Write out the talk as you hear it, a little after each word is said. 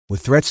With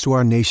threats to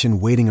our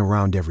nation waiting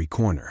around every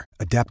corner,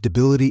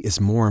 adaptability is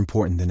more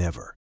important than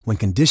ever. When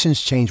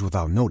conditions change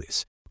without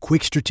notice,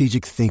 quick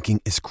strategic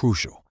thinking is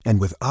crucial.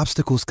 And with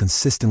obstacles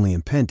consistently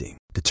impending,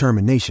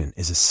 determination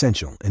is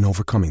essential in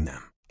overcoming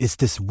them. It's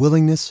this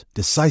willingness,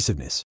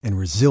 decisiveness, and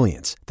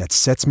resilience that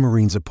sets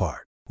Marines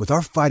apart. With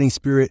our fighting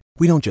spirit,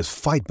 we don't just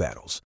fight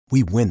battles,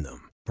 we win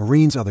them.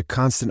 Marines are the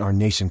constant our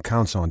nation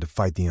counts on to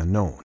fight the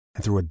unknown.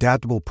 And through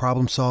adaptable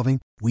problem solving,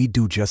 we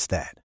do just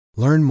that.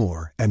 Learn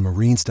more at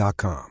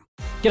marines.com.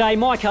 G'day,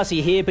 Mike Hussey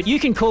here, but you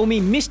can call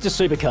me Mr.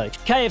 Supercoach.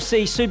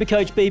 KFC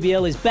Supercoach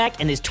BBL is back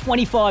and there's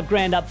 25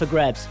 grand up for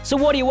grabs. So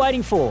what are you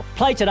waiting for?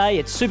 Play today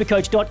at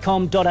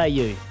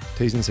supercoach.com.au.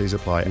 T's and C's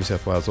apply. New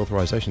South Wales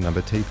authorisation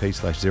number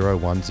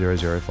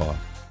TP/01005.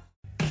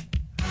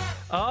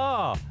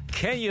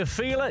 Can you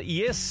feel it?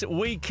 Yes,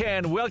 we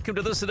can. Welcome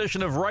to this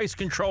edition of Race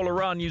Control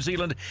Around New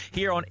Zealand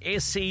here on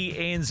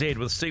SENZ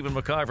with Stephen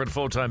McIver,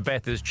 full-time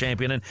Bathurst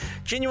champion, and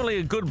genuinely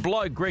a good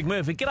bloke, Greg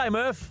Murphy. G'day,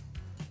 Murph.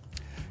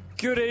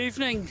 Good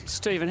evening,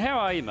 Stephen. How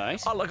are you,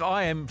 mate? Oh, look,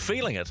 I am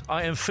feeling it.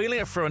 I am feeling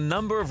it for a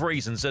number of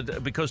reasons.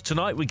 Because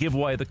tonight we give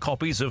away the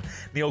copies of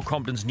Neil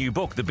Compton's new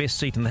book, The Best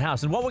Seat in the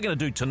House. And what we're going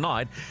to do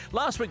tonight,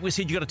 last week we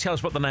said you got to tell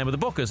us what the name of the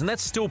book is, and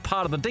that's still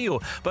part of the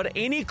deal. But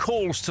any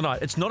calls tonight,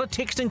 it's not a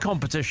texting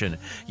competition.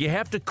 You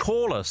have to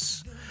call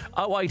us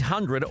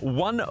 0800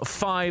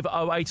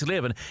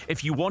 150811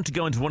 if you want to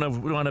go into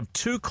one of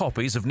two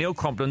copies of Neil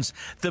Compton's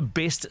The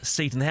Best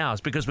Seat in the House,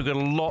 because we've got a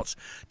lot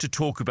to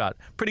talk about.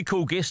 Pretty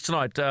cool guest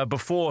tonight.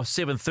 Before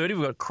 7:30,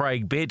 we've got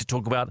Craig Baird to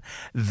talk about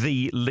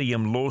the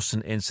Liam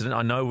Lawson incident.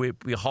 I know we're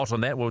hot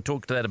on that. We'll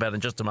talk to that about in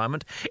just a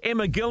moment.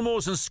 Emma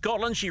Gilmore's in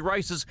Scotland. She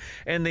races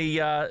in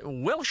the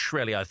Welsh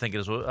Rally, I think it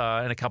is, in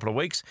a couple of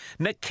weeks.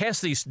 Nick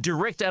Cassidy's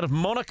direct out of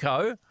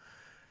Monaco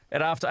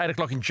at after 8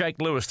 o'clock. And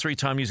Jake Lewis,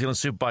 three-time New Zealand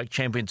Superbike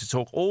champion, to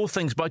talk all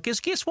things bike.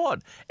 Guess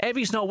what?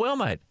 Abby's not well,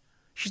 mate.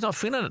 She's not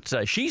feeling it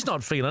today. She's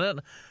not feeling it.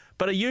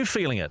 But are you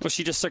feeling it? Well,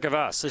 she just sick of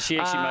us, so she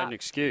actually made an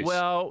excuse.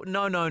 Well,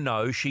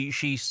 no.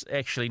 She's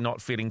actually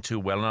not feeling too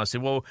well. And I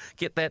said, well,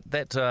 get that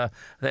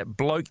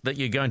bloke that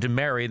you're going to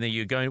marry, and then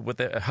you're going with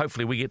that.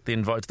 Hopefully we get the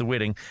invite to the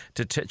wedding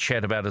to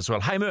chat about it as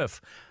well. Hey,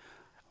 Murph,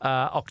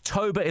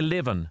 October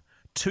 11,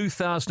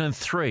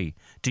 2003.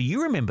 Do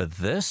you remember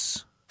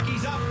this?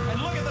 He's up,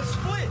 and look at the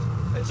split.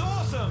 It's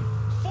awesome.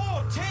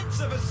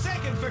 0.4 of a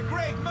second for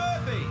Greg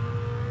Murphy.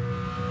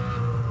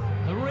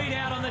 The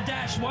readout on the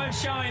dash won't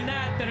show him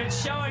that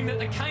it's showing that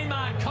the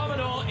Kmart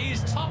Commodore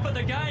is top of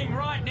the game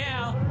right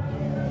now.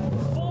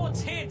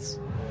 0.4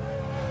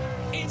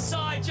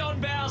 inside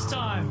John Bowes'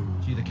 time.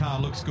 Gee, the car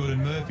looks good,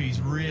 and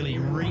Murphy's really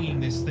ringing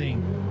this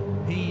thing.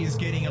 He is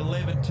getting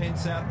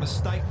 11/10 out,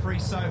 mistake-free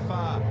so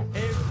far.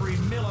 Every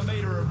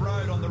millimetre of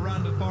road on the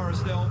run to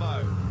Forest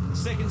Elbow.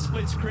 Second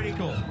split's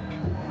critical.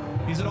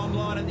 Is it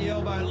online at the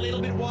elbow? A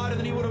little bit wider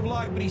than he would have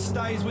liked, but he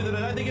stays with it. I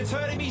don't think it's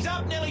hurt him. He's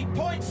up nearly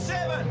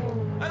 0.7.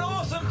 An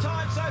awesome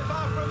time so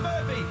far from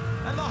Murphy.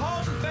 And the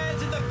Holden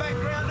fans in the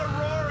background are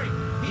roaring.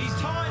 His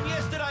time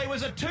yesterday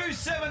was a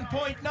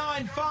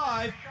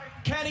 2:7.95.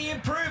 Can he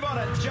improve on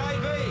it,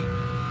 JB?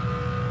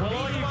 Well,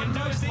 all He's you the can one do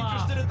most is laugh.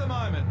 interested at the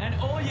moment. And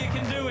all you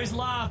can do is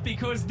laugh,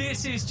 because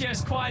this is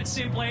just quite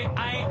simply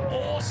an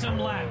awesome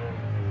lap.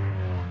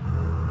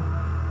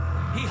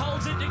 He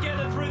holds it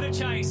together through the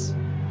chase.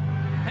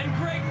 And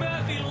Greg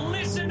Murphy,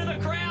 listen to the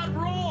crowd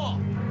roar.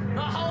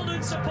 The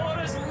Holden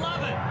supporters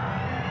love it.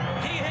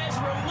 He has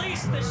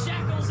released the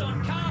shackles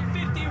on car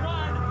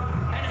 51,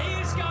 and he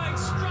is going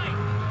straight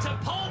to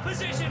pole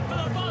position for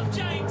the Bob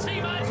Jane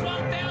T-Marts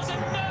 1000.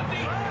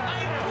 Murphy,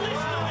 a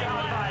blistering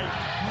lap.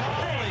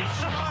 Holy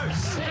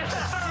smokes.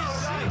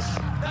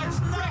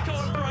 That's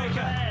record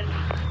breaker.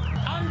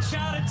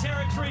 Uncharted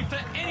territory for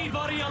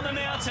anybody on the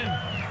mountain.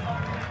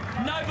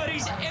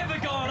 Nobody's ever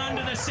gone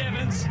under the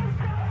sevens.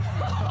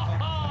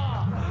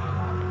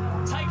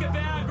 Take a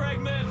bow, Greg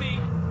Murphy.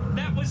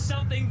 That was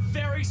something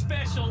very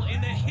special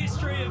in the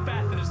history of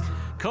Bathurst.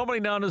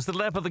 Commonly known as the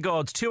Lap of the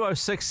Gods,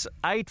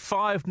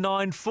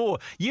 206-8594.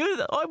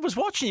 I was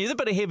watching you. There's a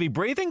bit of heavy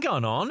breathing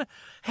going on.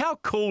 How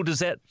cool does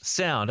that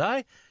sound,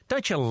 eh?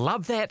 Don't you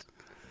love that?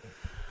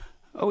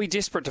 Are we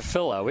desperate to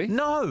fill, are we?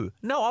 No,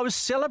 I was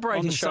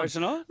celebrating On the show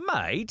tonight?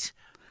 Mate,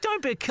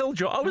 don't be a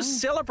killjoy. I was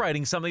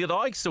celebrating something that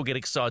I still get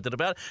excited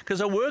about,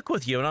 because I work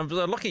with you, and I'm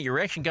looking at your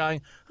reaction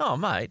going, oh,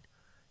 mate,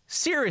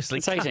 seriously.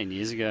 It's 18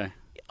 years ago.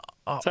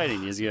 It's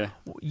 18 years ago.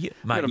 Mate,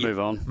 got to move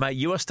on. Mate,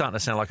 you are starting to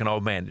sound like an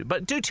old man.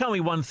 But do tell me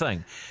one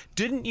thing.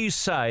 Didn't you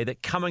say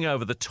that coming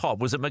over the top,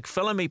 was it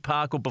McPhillamy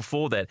Park or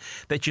before that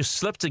you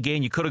slipped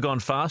again, you could have gone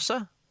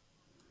faster?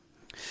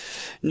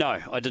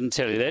 No, I didn't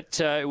tell you that.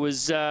 It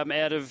was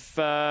out of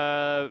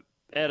the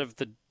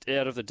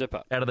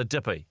dipper. Out of the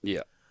dippy?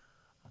 Yeah.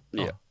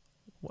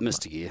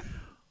 Missed a gear.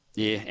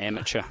 Yeah,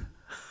 amateur.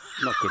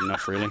 Not good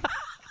enough, really.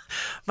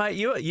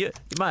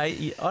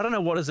 Mate, I don't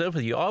know what is up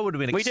with you. I would have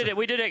been.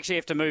 We did actually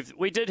have to move.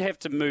 We did have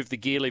to move the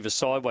gear lever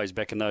sideways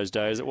back in those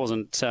days. It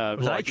wasn't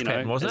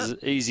wasn't as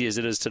easy as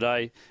it is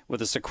today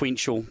with a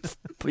sequential,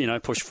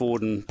 push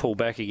forward and pull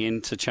back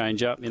again to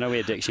change up. We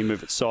had to actually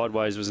move it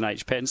sideways. It was an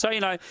H pattern. So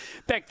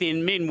back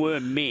then men were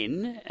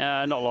men,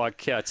 not like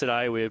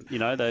today where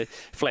the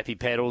flappy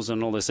paddles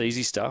and all this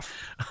easy stuff.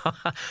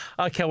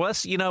 Okay, well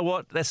you know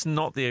what? That's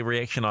not the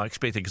reaction I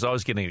expected because I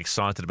was getting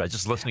excited about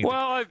just listening.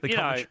 Well,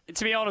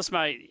 to be honest,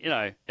 mate,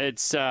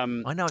 it's. I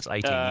know it's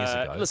 18 years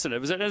ago. Listen, it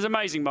was an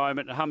amazing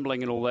moment,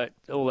 humbling and all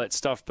that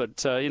stuff.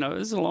 But it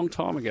was a long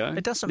time ago.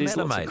 It doesn't There's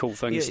matter, lots mate. Of cool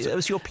things. It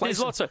was your place.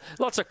 There's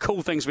lots of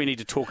cool things we need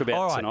to talk about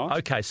all right. tonight.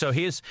 Okay, so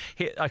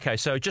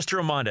so just a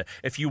reminder: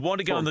 if you want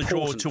to go in the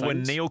draw to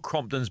win Neil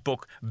Crompton's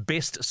book,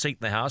 Best Seat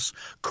in the House,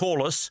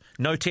 call us.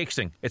 No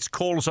texting. It's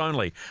calls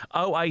only.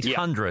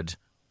 0800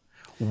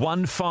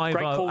 150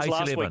 Great calls 811.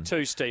 last week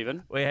too,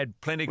 Stephen. We had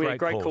plenty of We had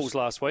great calls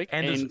last week,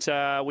 and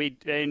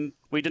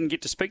we didn't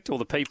get to speak to all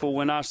the people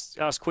and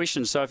ask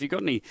questions. So if you've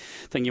got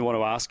anything you want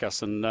to ask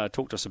us and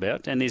talk to us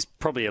about, and there's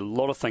probably a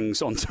lot of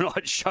things on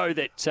tonight's show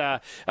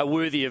that are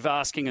worthy of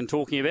asking and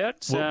talking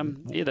about,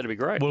 that'd be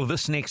great. Well,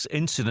 this next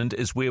incident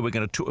is where we're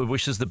going to,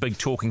 which is the big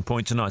talking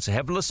point tonight. So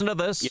have a listen to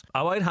this.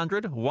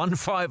 0800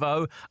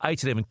 150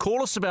 811.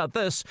 Call us about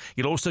this.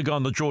 You'll also go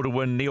on the draw to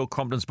win Neil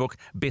Crompton's book,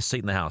 Best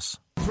Seat in the House.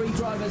 3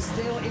 drivers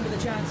still into the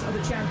chance of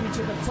the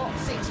championship. A top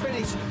 6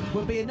 finish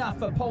would be enough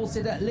for pole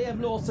sitter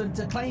Liam Lawson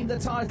to claim the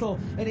title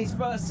in his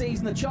first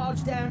season. The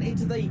charge down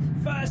into the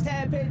first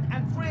hairpin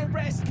and 3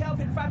 abreast.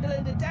 Kelvin van der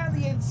Linde down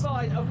the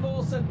inside of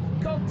Lawson.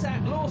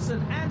 Contact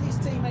Lawson and his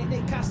teammate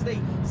Nick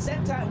Cassidy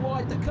sent out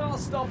wide. The car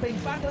stopping.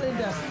 Van der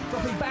Linde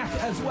dropping back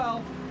as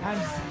well. And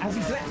as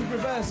he selected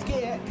reverse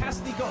gear,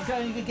 Cassidy got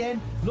going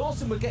again.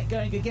 Lawson would get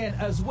going again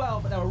as well,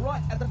 but they were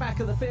right at the back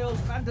of the field.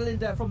 Van der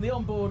Linde from the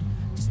onboard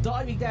just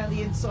diving down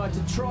the inside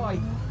to try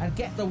and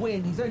get the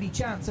win. His only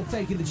chance of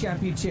taking the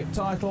championship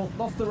title.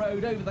 Off the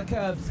road, over the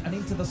curbs and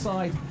into the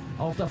side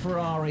of the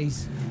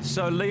Ferraris.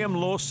 So Liam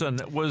Lawson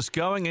was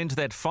going into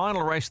that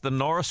final race of the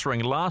Norris Ring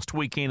last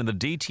weekend in the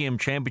DTM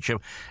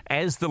Championship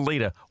as the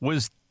leader,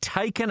 was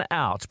taken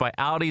out by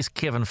Audi's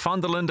Kevin van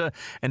der Linde,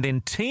 and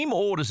then team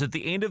orders at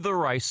the end of the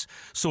race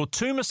saw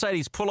 2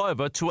 Mercedes pull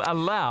over to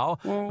allow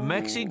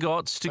Maxi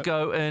Götz to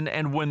go in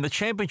and win the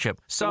championship.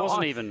 So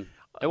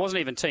it wasn't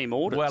even team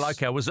orders. Well,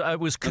 okay, it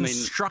was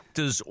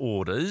constructors'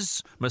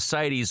 orders,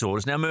 Mercedes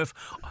orders. Now, Murph,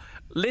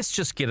 let's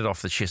just get it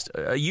off the chest.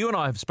 You and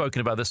I have spoken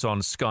about this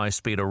on Sky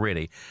Speed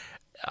already.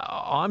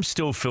 I'm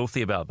still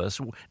filthy about this.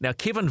 Now,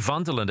 Kevin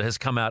van der Linde has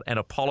come out and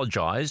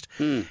apologised.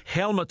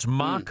 Helmut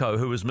Marko,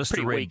 who was Mr.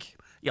 Pretty Red... weak.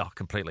 Yeah,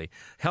 completely.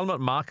 Helmut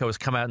Marko has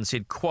come out and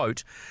said,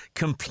 quote,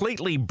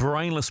 completely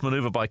brainless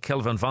manoeuvre by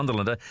Kelvin van der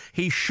Linde.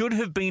 He should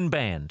have been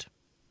banned.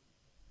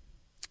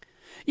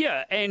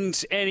 Yeah, and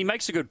he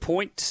makes a good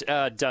point,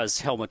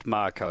 does Helmut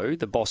Marko,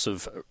 the boss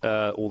of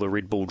all the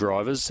Red Bull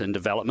drivers in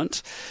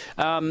development,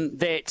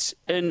 that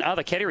in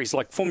other categories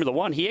like Formula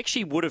One, he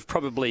actually would have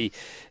probably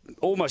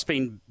almost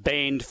been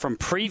banned from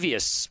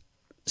previous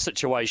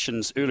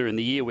situations earlier in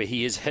the year where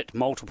he has hit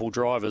multiple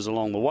drivers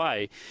along the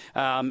way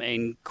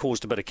and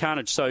caused a bit of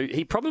carnage. So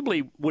he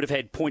probably would have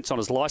had points on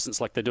his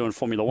licence like they do in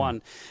Formula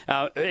One.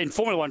 And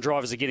Formula One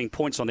drivers are getting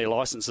points on their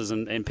licences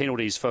and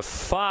penalties for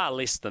far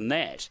less than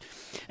that.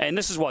 And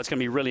this is why it's going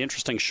to be really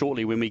interesting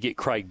shortly when we get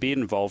Craig Baird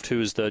involved,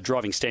 who is the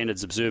driving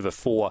standards observer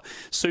for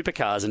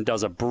supercars and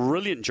does a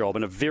brilliant job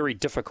in a very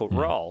difficult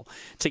role,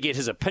 to get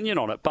his opinion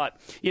on it. But,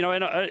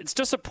 and it's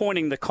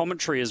disappointing, the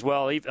commentary as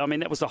well. I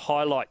mean, that was the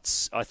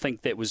highlights, I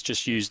think, that was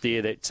just used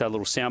there, that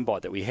little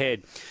soundbite that we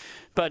had.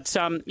 But,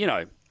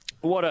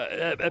 what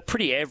a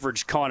pretty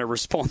average kind of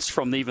response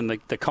from even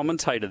the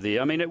commentator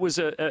there. I mean, it was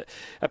a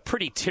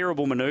pretty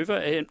terrible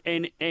manoeuvre,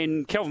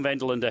 and Kelvin van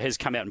der Linde has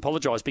come out and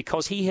apologised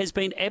because he has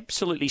been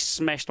absolutely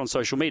smashed on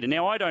social media.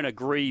 Now, I don't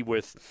agree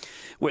with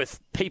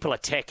people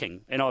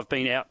attacking, and I've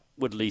been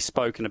outwardly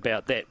spoken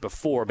about that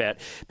before, about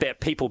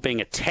people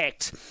being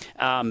attacked,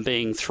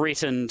 being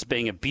threatened,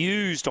 being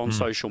abused on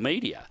social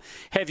media.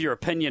 Have your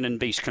opinion and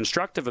be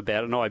constructive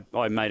about it. And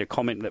I made a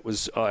comment that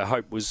was, I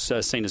hope, was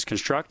seen as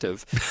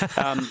constructive.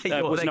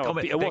 It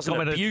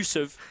wasn't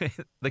abusive.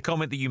 The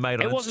comment that you made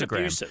on Instagram. Wasn't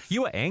abusive.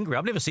 You were angry.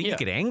 I've never seen you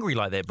get angry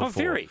like that before. Oh,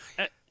 very.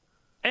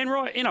 And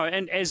right,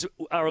 and as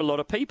are a lot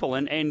of people,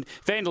 and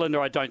Van der Linde,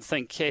 I don't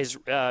think has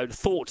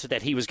thought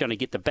that he was going to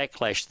get the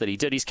backlash that he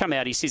did. He's come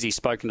out, he says he's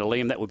spoken to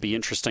Liam. That would be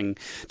interesting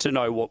to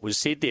know what was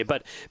said there.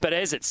 But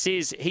as it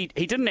says, he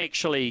didn't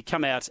actually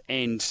come out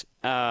and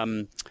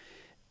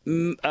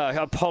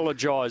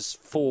apologise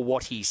for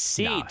what he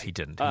said. No, he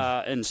didn't.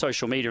 In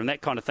social media and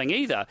that kind of thing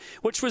either,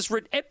 which was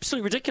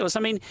absolutely ridiculous. I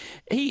mean,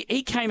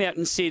 he came out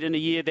and said in a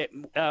year that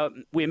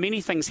where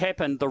many things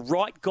happened, the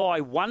right guy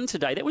won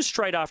today. That was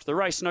straight after the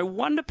race. No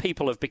wonder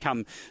people have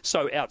become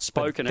so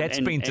outspoken. But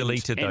that's been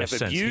deleted and though have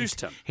since.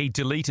 abused him. He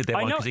deleted that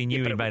one because he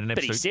knew he made an but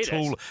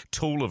absolute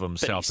tool of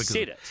himself. But he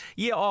said it.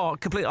 Yeah,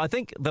 completely. I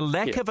think the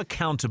lack of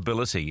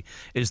accountability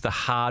is the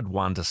hard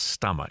one to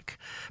stomach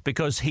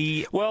because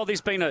he... Well,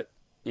 there's been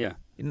Yeah.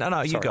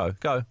 No, you Sorry.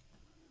 go.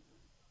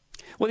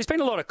 Well, there's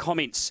been a lot of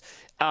comments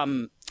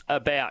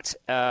about,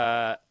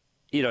 a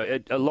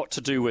lot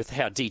to do with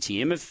how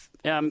DTM have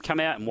come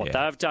out and what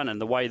they've done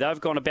and the way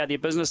they've gone about their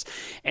business.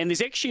 And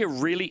there's actually a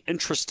really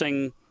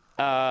interesting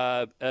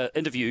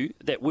interview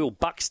that Will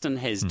Buxton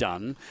has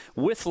done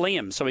with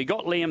Liam. So he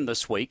got Liam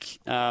this week,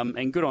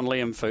 and good on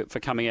Liam for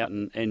coming out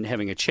and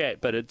having a chat.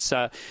 But it's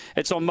on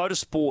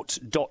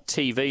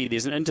motorsport.tv.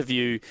 There's an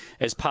interview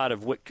as part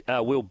of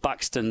Will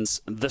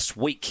Buxton's This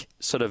Week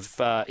sort of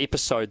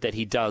episode that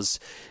he does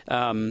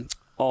on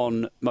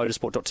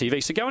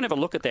motorsport.tv. So go and have a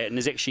look at that, and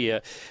there's actually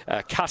a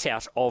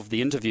cutout of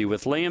the interview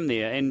with Liam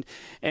there, and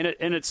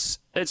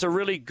it's a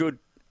really good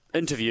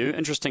interview,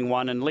 interesting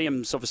one, and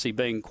Liam's obviously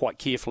being quite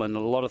careful in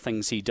a lot of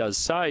things he does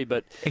say,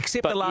 but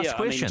the last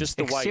question.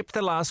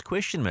 The last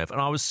question, Miff,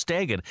 and I was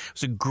staggered. It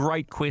was a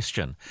great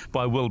question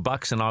by Will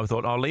Buxton. I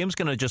thought, Liam's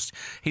going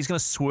to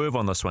swerve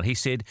on this one. He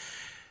said,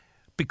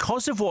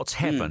 because of what's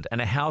happened and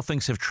how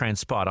things have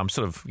transpired, I'm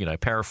sort of,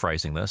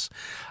 paraphrasing this,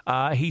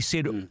 he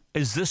said,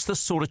 is this the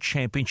sort of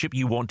championship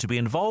you want to be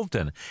involved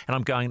in? And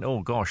I'm going,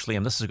 oh, gosh,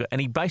 Liam, this is good.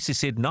 And he basically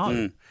said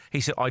no.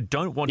 He said, I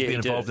don't want to be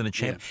involved in a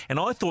champ. Yeah. And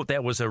I thought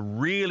that was a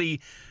really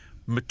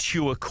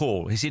mature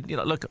call. He said,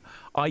 look,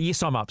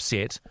 yes, I'm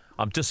upset.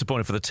 I'm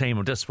disappointed for the team.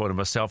 I'm disappointed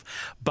myself.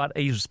 But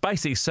he was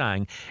basically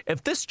saying,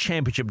 if this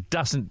championship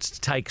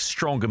doesn't take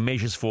stronger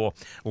measures for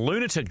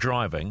lunatic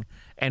driving,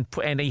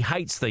 and he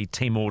hates the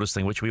team orders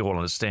thing, which we all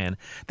understand,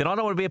 then I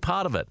don't want to be a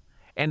part of it.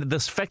 And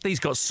this fact that he's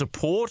got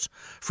support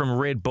from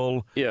Red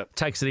Bull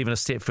takes it even a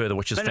step further,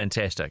 which is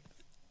fantastic.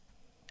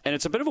 And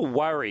it's a bit of a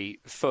worry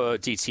for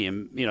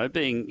DTM,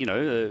 being,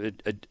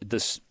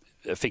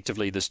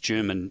 this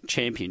German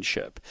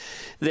championship,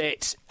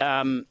 that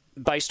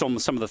based on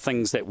some of the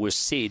things that were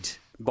said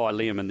by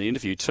Liam in the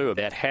interview too,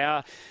 about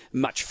how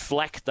much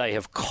flack they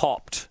have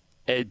copped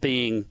at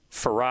being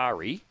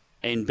Ferrari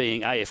and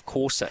being AF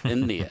Corsa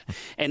in there,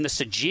 and the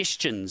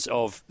suggestions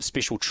of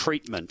special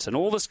treatment and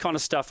all this kind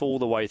of stuff all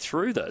the way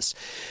through this.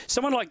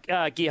 Someone like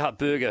Gerhard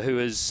Berger, who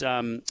is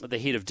the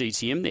head of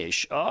DTM there,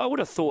 I would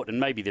have thought, and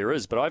maybe there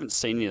is, but I haven't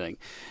seen anything,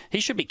 he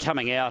should be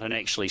coming out and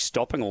actually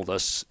stopping all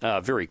this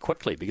very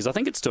quickly, because I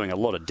think it's doing a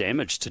lot of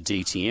damage to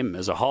DTM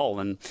as a whole.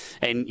 And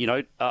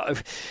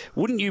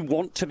wouldn't you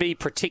want to be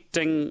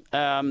protecting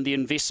the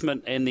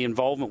investment and the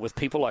involvement with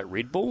people like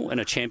Red Bull in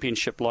a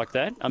championship like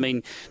that? I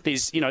mean,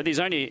 there's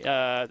only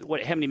how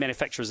many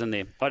manufacturers in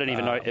there? I don't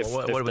even know if the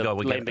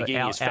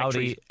Lamborghini is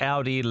factory...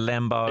 Audi,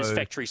 Lambo... is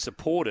factory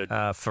supported.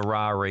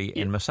 Ferrari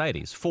and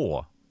Mercedes.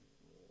 4.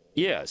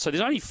 Yeah, so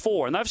there's only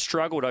 4, and they've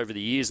struggled over the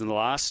years in the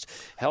last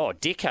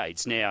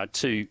decades now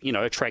to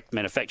attract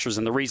manufacturers.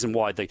 And the reason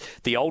why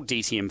the old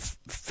DTM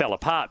fell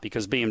apart,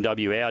 because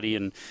BMW, Audi,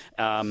 and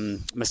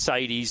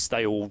Mercedes,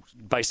 they all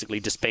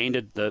basically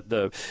disbanded.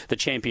 The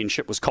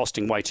championship was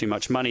costing way too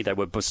much money. They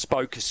were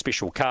bespoke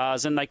special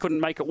cars, and they couldn't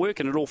make it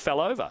work, and it all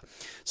fell over.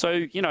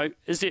 So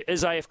is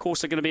AF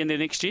Corsa going to be in there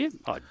next year?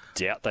 I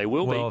doubt they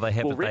will be. Well, they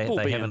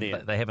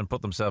haven't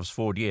put themselves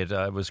forward yet.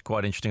 It was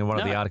quite interesting in one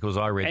of the articles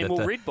I read.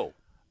 And Red Bull.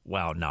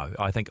 Well, no,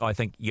 I think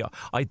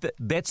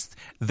that's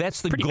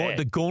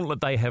the gauntlet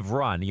they have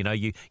run.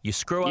 You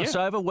screw us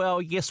over.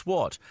 Well, guess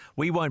what?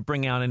 We won't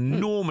bring out an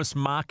enormous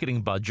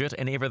marketing budget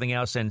and everything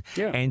else, and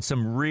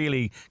some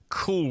really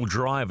cool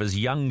drivers,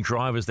 young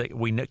drivers that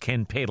we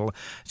can peddle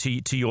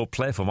to your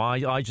platform.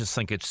 I just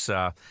think it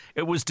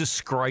was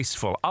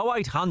disgraceful.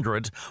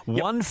 0800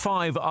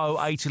 150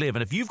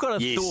 811. If you've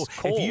got a thought,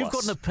 if you've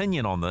got an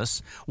opinion on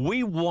this,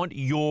 we want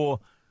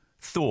your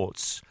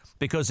thoughts.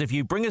 Because if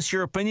you bring us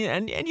your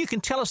opinion, and you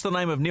can tell us the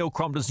name of Neil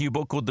Crompton's new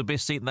book called The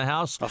Best Seat in the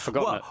House. I've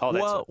forgotten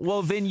it.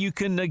 Well, then you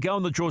can go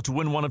in the draw to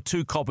win one of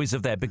 2 copies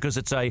of that, because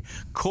it's a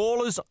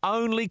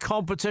callers-only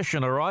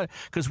competition, all right?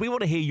 Because we want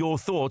to hear your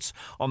thoughts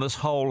on this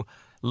whole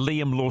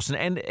Liam Lawson,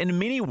 and in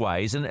many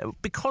ways, and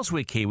because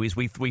we're Kiwis,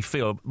 we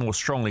feel more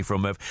strongly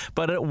from him,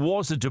 but it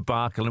was a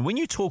debacle. And when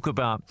you talk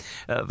about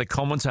the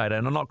commentator,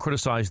 and I'm not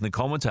criticising the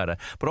commentator,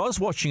 but I was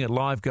watching it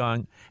live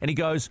going, and he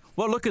goes,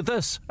 well, look at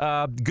this.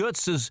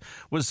 Gertz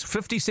was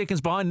 50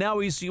 seconds behind, now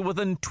he's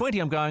within 20.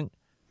 I'm going,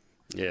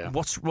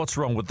 what's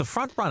wrong with the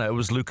front runner? It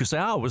was Lucas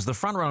Auer was the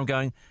front runner. I'm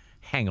going,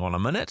 hang on a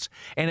minute.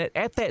 And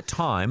at that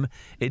time,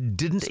 it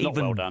didn't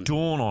even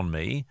dawn on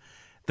me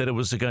that it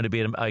was going to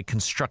be a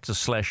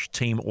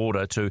constructor/team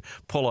order to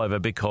pull over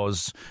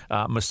because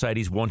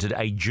Mercedes wanted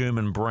a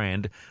German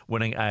brand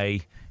winning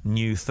a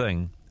new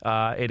thing.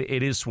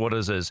 It is what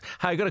it is.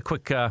 Hey, I got a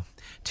quick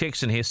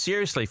text in here.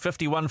 Seriously,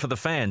 51 for the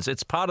fans.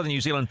 It's part of the New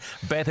Zealand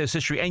Bathurst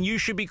history, and you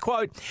should be,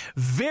 quote,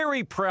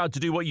 very proud to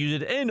do what you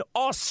did in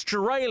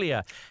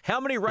Australia. How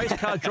many race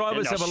car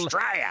drivers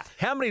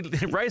How many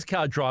race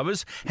car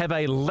drivers have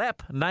a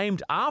lap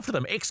named after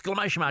them?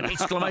 Exclamation mark,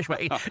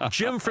 exclamation mark.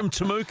 Jim from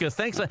Temuka,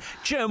 thanks.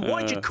 Jim, why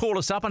don't you call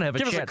us up and have a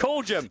chat? Give us a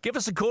call, Jim. Give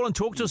us a call and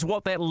talk to us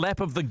what that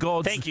lap of the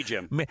gods... Thank you,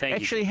 Jim.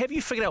 Actually, have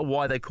you figured out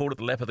why they called it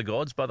the lap of the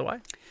gods, by the way?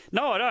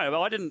 No, I don't.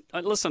 I didn't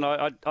didn't. Listen,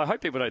 I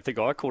hope people don't think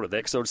I called it that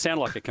because it would sound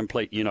like a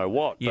complete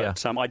you-know-what. Yeah.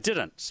 But I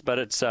didn't. But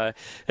it's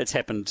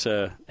happened.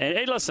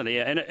 And listen,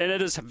 and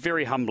it is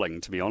very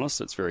humbling, to be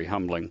honest. It's very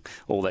humbling,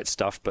 all that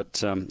stuff.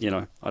 But,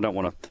 I don't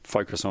want to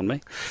focus on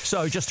me.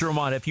 So just a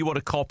reminder, if you want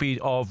a copy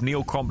of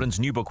Neil Crompton's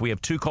new book, we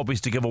have 2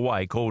 copies to give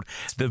away called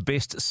The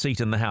Best Seat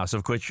in the House,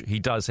 of which he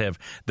does have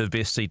the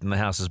best seat in the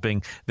house as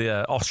being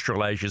the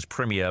Australasia's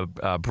premier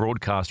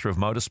broadcaster of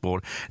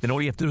motorsport. Then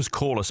all you have to do is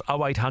call us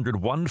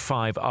 0800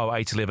 150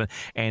 811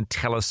 and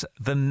tell us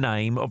the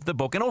name of the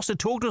book. And also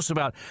talk to us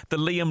about the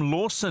Liam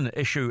Lawson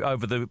issue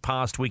over the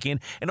past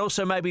weekend, and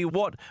also maybe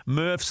what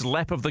Murph's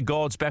Lap of the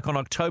Gods back on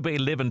October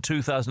 11,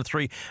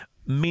 2003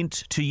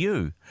 meant to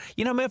you.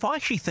 You know, Murph, I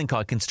actually think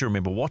I can still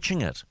remember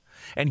watching it.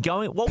 And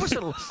going, what was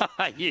it?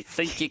 You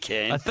think you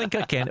can? I think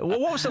I can.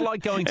 Well, what was it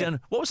like going down?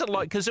 What was it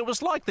like? Because it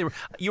was like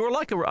you were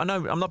like I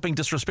know I'm not being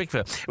disrespectful.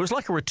 It was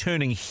like a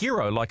returning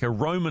hero, like a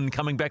Roman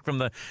coming back from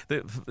the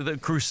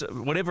cruise,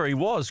 whatever he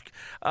was.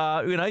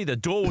 The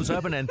door was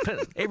open and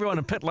everyone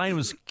in pit lane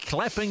was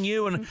clapping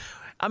you. And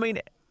I mean,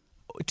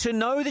 to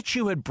know that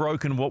you had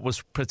broken what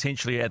was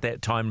potentially at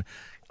that time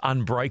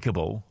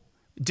unbreakable,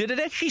 did it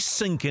actually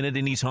sink in at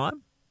any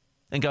time?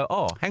 And go,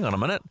 oh, hang on a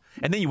minute.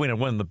 And then you went and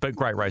won the big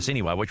great race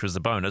anyway, which was the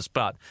bonus.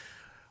 But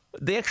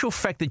the actual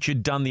fact that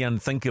you'd done the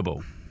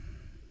unthinkable.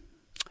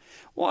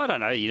 Well, I don't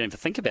know. You don't even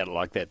think about it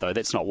like that, though.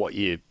 That's not what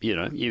you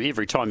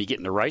every time you get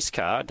in a race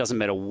car, it doesn't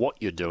matter what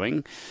you're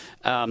doing.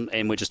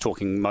 And we're just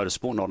talking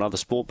motorsport, not other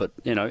sport. But,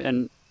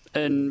 and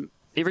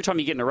every time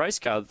you get in a race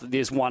car,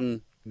 there's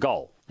one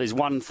goal. There's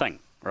one thing.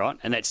 Right,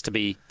 and that's to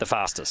be the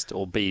fastest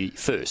or be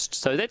first.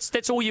 So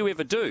that's all you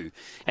ever do.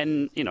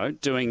 And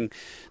doing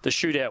the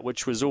shootout,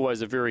 which was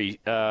always a very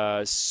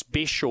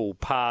special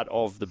part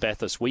of the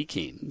Bathurst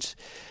weekend.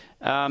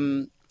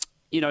 That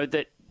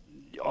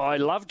I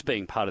loved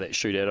being part of that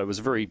shootout. I was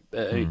very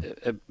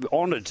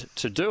honoured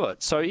to do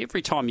it. So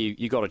every time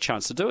you got a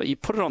chance to do it, you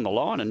put it on the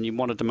line and you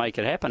wanted to make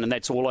it happen. And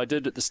that's all I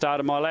did at the start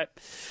of my lap,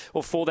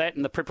 or for that.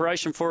 And the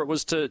preparation for it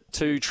was to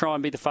try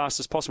and be the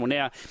fastest possible.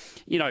 Now,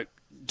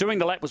 doing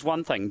the lap was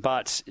one thing,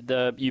 but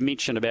you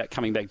mentioned about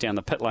coming back down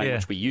the pit lane,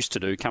 which we used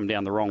to do, come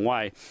down the wrong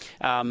way.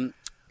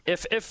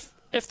 If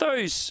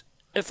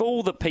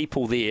all the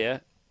people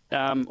there,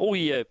 all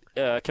your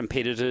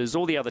competitors,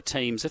 all the other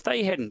teams, if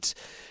they hadn't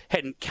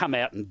come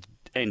out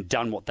and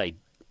done what they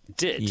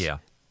did,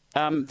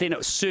 then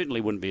it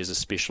certainly wouldn't be as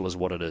special as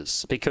what it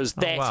is, because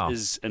that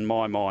is, in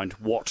my mind,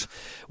 what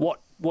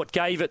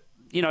gave it,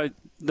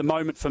 the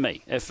moment for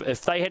me.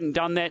 If they hadn't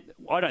done that,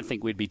 I don't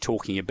think we'd be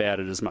talking about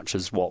it as much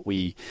as what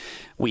we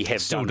have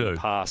still done in the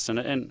past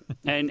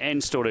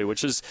and still do,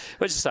 which is,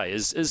 let's just say,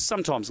 is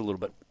sometimes a little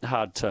bit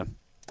hard to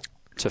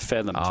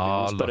fathom, to be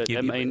honest.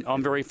 But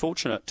I'm very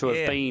fortunate to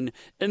have been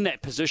in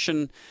that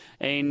position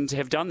and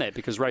have done that,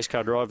 because race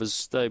car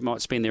drivers, they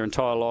might spend their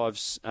entire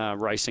lives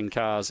racing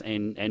cars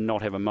and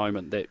not have a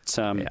moment that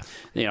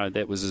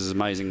that was as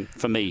amazing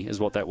for me as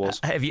what that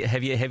was. Have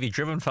you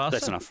driven faster?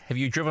 That's enough. Have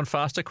you driven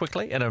faster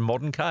quickly in a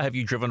modern car? Have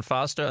you driven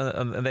faster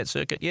in that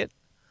circuit yet?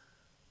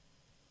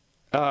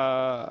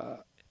 I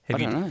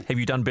don't know. Have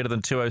you done better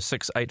than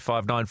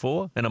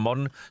 206.8594 in a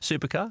modern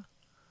supercar?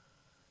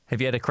 Have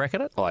you had a crack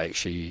at it? I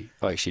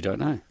actually don't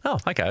know. Oh,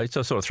 okay.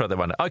 So sort of throw that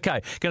one.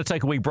 Okay, going to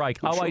take a wee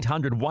break.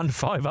 0800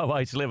 150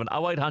 811.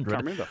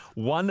 0800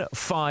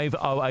 150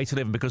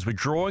 811, because we're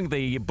drawing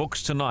the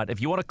books tonight.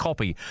 If you want a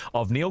copy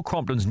of Neil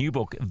Crompton's new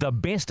book, The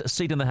Best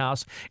Seat in the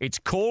House, it's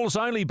calls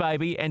only,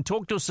 baby. And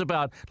talk to us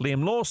about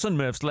Liam Lawson,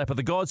 Murph's Lap of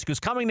the Gods, because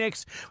coming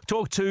next,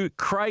 talk to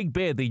Craig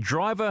Baird, the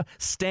Driver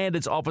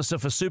Standards Officer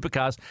for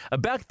Supercars,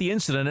 about the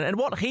incident and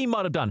what he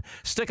might have done.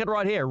 Stick it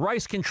right here.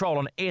 Race Control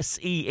on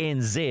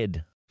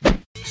SENZ.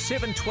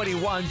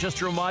 7:21,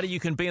 just a reminder, you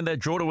can be in that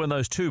draw to win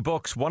those 2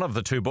 books, one of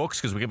the 2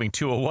 books, because we're giving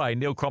 2 away.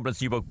 Neil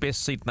Crompton's new book,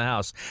 Best Seat in the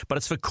House. But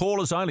it's for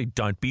callers only.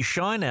 Don't be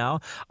shy now.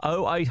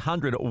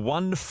 0800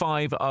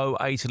 150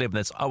 811.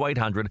 That's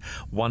 0800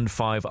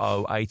 150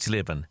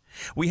 811.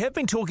 We have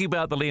been talking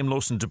about the Liam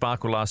Lawson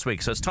debacle last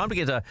week, so it's time to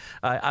get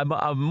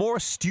a more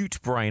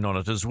astute brain on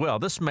it as well.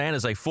 This man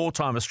is a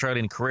 4-time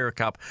Australian Carrera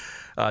Cup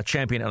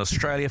champion in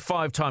Australia,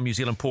 5-time New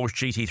Zealand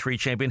Porsche GT3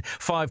 champion,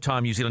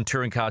 5-time New Zealand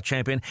Touring Car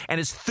champion, and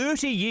it's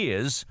 30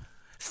 years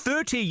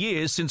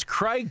since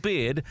Craig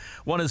Baird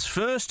won his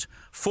first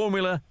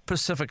Formula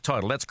Pacific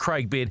title. That's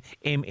Craig Baird,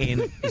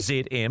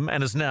 MNZM,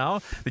 and is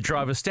now the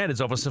Driver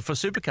Standards Officer for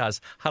Supercars.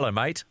 Hello,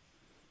 mate.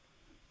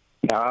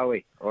 How are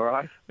we? All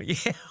right?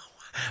 Yeah.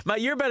 Mate,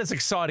 you're about as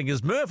exciting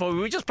as Murph.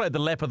 We just played the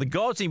Lap of the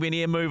Gods and went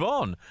here, move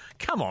on.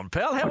 Come on,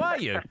 pal. How are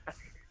you?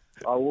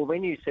 Oh, well,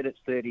 when you said it's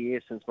 30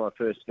 years since my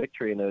first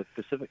victory in a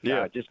Pacific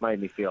car, it just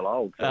made me feel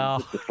old. So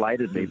it just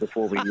deflated me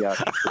before we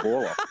kicked the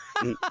ball off.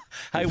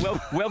 Hey,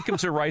 welcome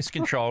to Race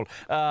Control.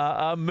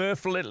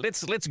 Murph,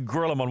 let's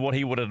grill him on what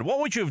he would have. What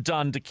would you have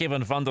done to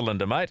Kevin van der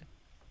Linde, mate?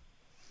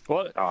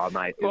 What? Oh,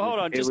 mate. Well, hold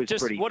on. Just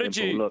what did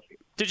you?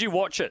 Did you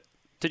watch it?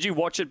 Did you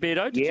watch it,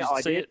 Beardo? Yeah,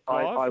 I did.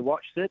 I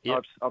watched it.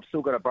 Yep. I've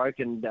still got a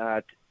broken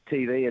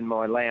TV in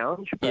my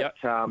lounge, but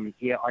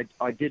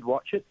I did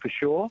watch it for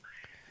sure.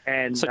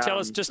 And so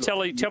tell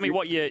me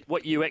what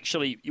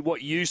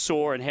you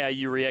saw and how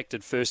you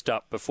reacted first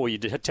up before you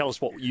did. Tell us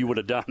what you would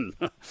have done.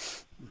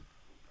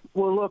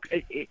 Well, look,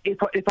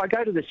 if I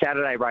go to the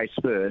Saturday race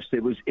first,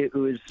 it was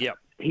Yep.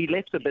 He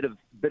left a bit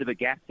of a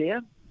gap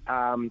there.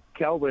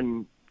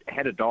 Kelvin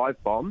had a dive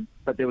bomb,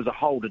 but there was a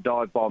hole to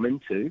dive bomb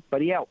into,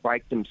 but he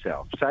outbraked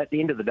himself. So at the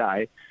end of the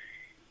day,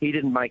 he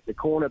didn't make the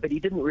corner, but he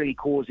didn't really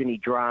cause any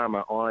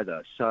drama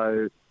either.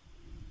 So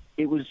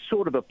it was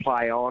sort of a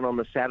play on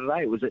the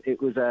Saturday.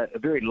 It was a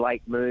very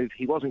late move.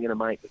 He wasn't going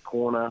to make the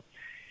corner.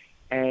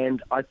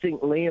 And I think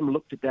Liam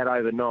looked at that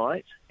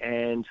overnight,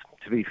 and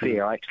to be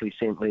fair, I actually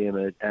sent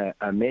Liam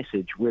a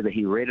message. Whether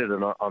he read it or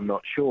not, I'm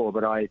not sure,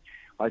 but I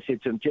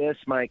said to him,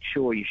 just make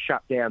sure you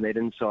shut down that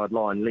inside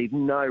line. Leave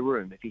no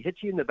room. If he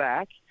hits you in the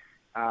back,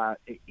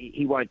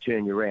 he won't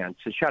turn you around.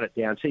 So shut it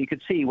down. So you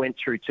could see he went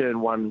through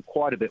turn one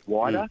quite a bit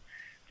wider.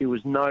 There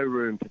was no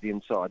room for the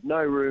inside,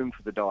 no room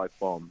for the dive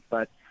bomb.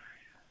 But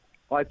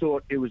I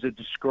thought it was a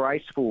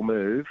disgraceful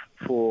move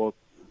for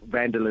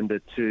Van der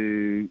Linde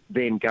to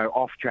then go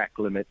off track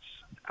limits,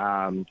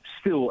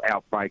 still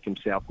outbrake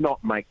himself,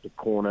 not make the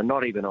corner,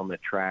 not even on the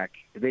track.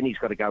 Then he's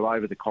got to go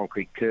over the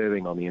concrete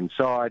curving on the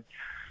inside,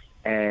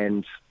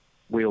 and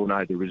we all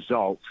know the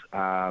result,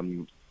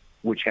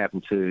 which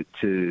happened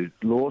to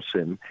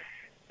Lawson.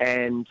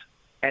 And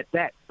at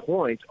that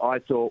point, I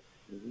thought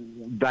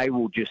they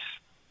will just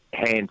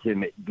hand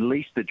him at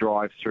least the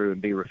drive-through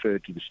and be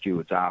referred to the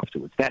stewards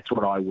afterwards. That's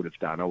what I would have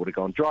done. I would have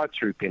gone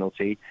drive-through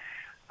penalty.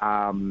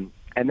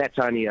 And that's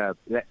only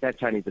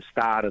the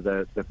start of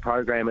the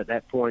program at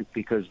that point,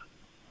 because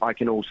I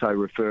can also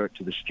refer it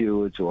to the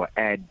stewards or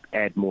add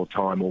more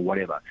time or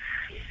whatever.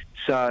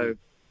 So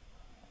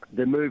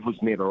the move was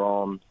never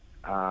on.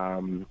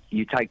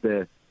 You take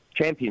the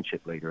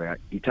championship leader out,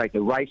 you take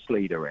the race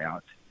leader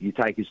out, you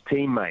take his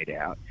teammate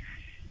out,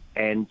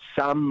 and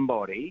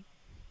somebody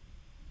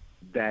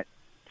that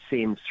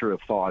sends through a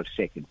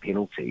 5-second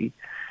penalty.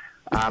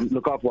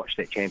 Look, I've watched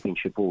that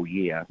championship all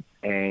year,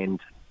 and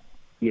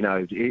you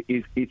know,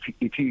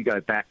 if you go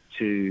back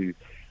to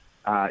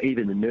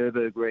even the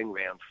Nürburgring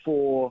round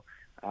 4,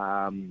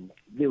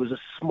 there was a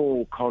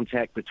small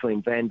contact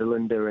between Van der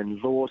Linde and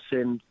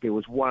Lawson. There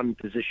was one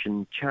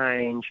position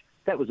change.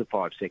 That was a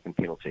 5-second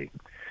penalty.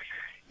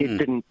 It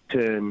didn't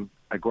turn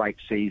a great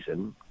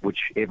season,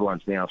 which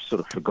everyone's now sort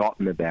of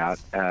forgotten about,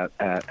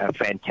 a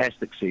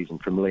fantastic season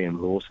from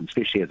Liam Lawson,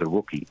 especially as a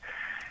rookie,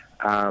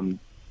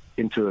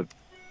 into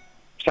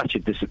such a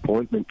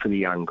disappointment for the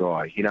young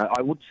guy. You know,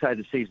 I would say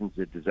the season's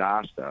a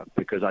disaster,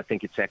 because I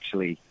think it's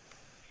actually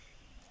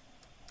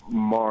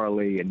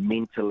morally and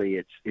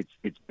mentally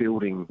it's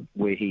building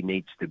where he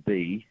needs to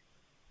be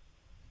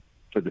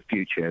for the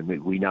future.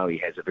 And we know he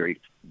has a very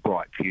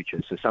bright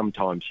future. So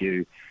sometimes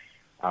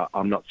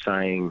I'm not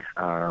saying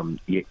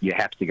you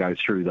have to go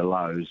through the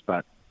lows,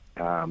 but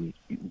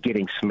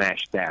getting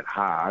smashed that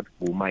hard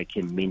will make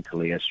him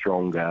mentally a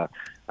stronger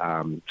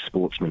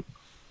sportsman.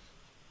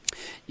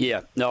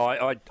 Yeah, no,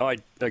 I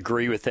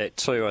agree with that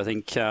too. I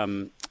think,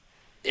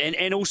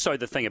 and also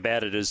the thing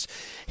about it is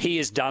he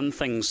has done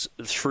things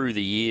through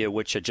the year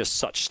which are just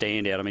such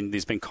standout. I mean,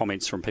 there's been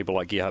comments from people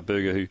like Gerhard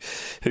Berger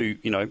who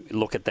you know,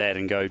 look at that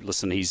and go,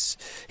 listen, he's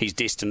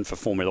destined for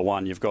Formula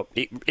One. You've got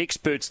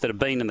experts that have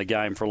been in the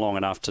game for long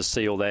enough to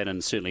see all that,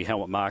 and certainly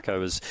Helmut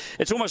Marko is.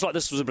 It's almost like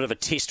this was a bit of a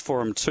test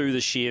for him too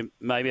this year.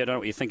 Maybe, I don't know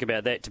what you think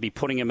about that, to be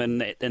putting him in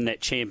that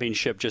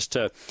championship, just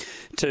to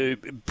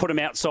put him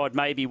outside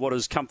maybe what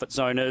his comfort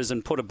zone is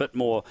and put a bit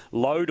more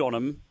load on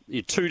him.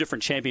 2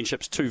 different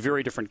championships, 2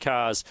 very different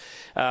cars,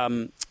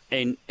 and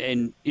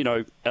you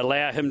know,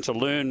 allow him to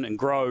learn and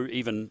grow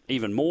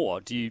even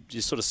more. Do you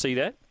sort of see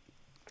that?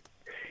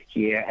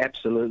 Yeah,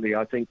 absolutely.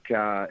 I think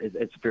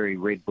it's very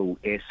Red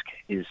Bull-esque,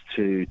 is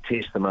to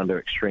test them under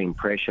extreme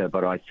pressure.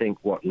 But I think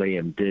what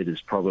Liam did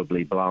is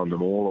probably blown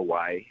them all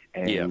away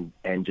and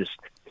just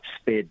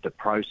sped the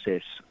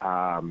process.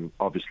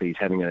 Obviously, he's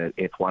having an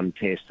F1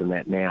 test and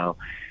that now.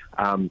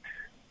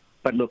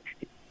 But look,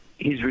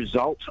 his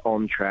results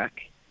on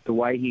track, the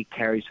way he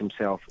carries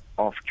himself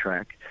off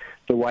track,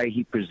 the way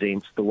he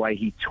presents, the way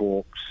he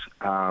talks,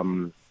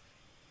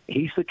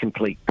 he's the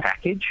complete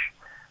package.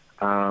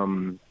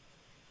 Very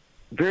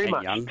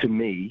much young, to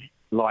me,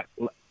 like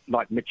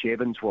Mitch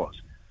Evans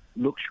was.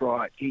 Looks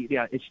right.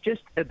 It's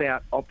just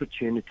about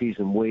opportunities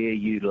and where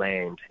you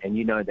land, and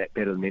you know that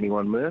better than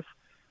anyone, Murph.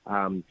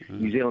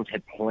 New Zealand's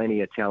had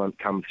plenty of talent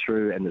come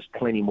through, and there's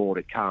plenty more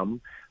to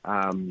come.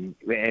 And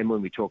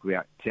when we talk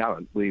about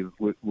talent, we've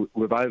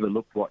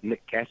overlooked what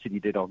Nick Cassidy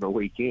did on the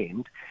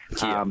weekend.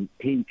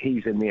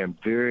 He's in there in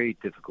very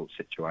difficult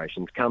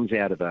situations, comes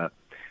out of a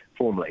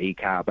Formula E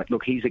car. But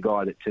look, he's a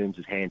guy that turns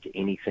his hand to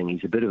anything.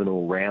 He's a bit of an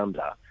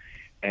all-rounder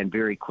and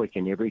very quick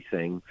in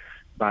everything.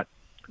 But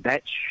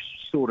that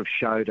sort of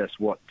showed us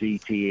what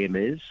DTM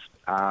is.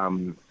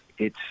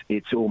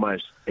 It's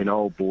almost an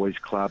old boys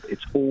club.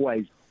 It's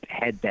always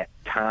had that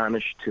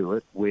tarnish to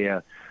it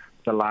where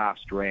the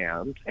last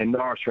round, and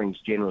Norrisring's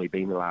generally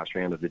been the last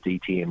round of the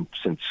DTM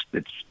since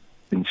its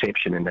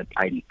inception in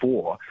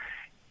 '84.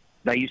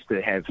 They used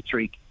to have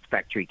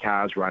factory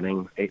cars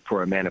running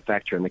for a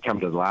manufacturer, and they come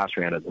to the last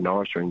round at the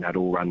Norris Ring, they'd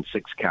all run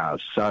 6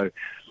 cars. So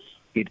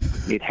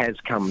it has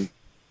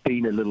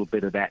been a little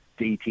bit of that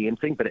DTM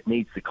thing, but it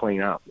needs to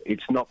clean up.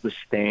 It's not the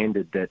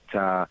standard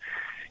that,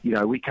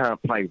 we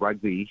can't play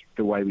rugby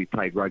the way we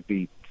played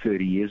rugby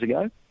 30 years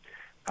ago.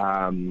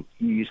 You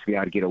used to be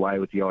able to get away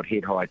with the odd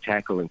head-high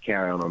tackle and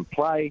carry on and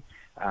play.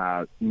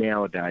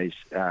 Nowadays,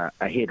 a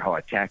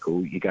head-high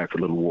tackle, you go for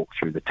a little walk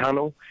through the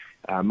tunnel.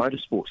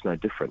 Motorsport's no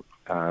different.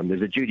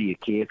 There's a duty of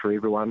care for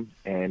everyone,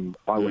 and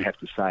I would have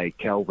to say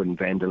Kelvin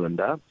van der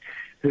Linde,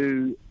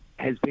 who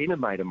has been a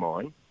mate of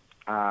mine.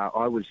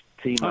 I was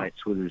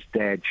teammates with his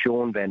dad,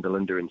 Sean van der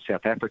Linde, in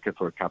South Africa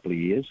for a couple of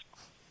years.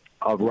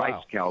 I've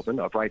raced Kelvin.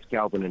 I've raced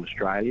Kelvin in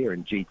Australia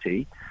in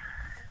GT.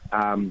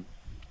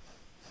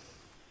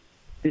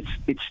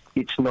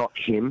 It's not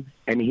him,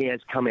 and he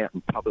has come out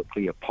and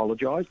publicly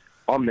apologised.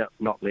 I'm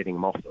not letting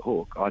him off the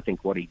hook. I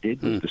think what he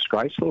did was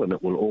disgraceful, and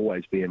it will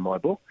always be in my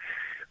book.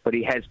 But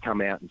he has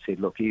come out and said,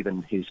 look,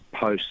 even his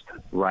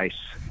post-race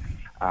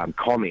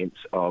comments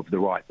of the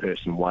right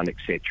person won,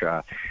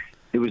 etc.,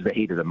 it was the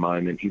heat of the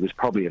moment. He was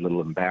probably a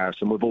little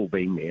embarrassed, and we've all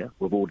been there.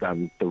 We've all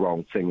done the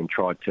wrong thing and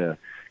tried to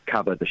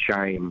cover the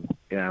shame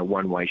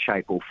one way,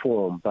 shape or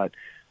form. But,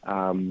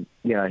 he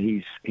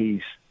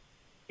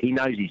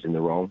knows he's in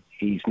the wrong.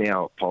 He's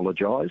now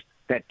apologised.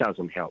 That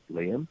doesn't help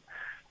Liam.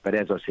 But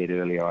as I said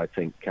earlier, I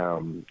think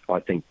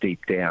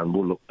deep down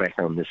we'll look back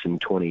on this in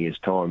 20 years'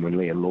 time when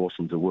Liam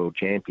Lawson's a world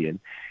champion.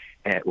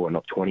 Well,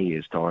 not 20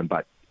 years' time,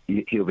 but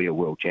he'll be a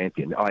world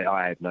champion.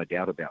 I have no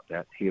doubt about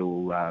that.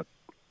 He'll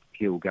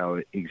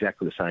go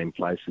exactly the same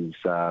place as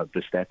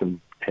Verstappen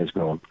has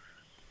gone.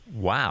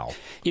 Wow.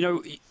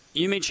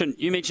 You mentioned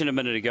a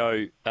minute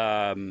ago,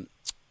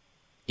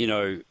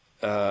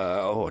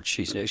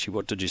 actually,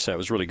 what did you say? It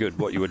was really good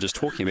what you were just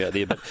talking about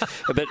there. But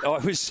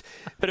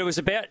it was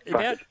about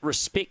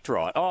respect,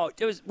 right?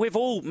 We've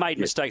all made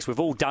mistakes. We've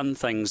all done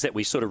things that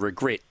we sort of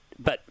regret,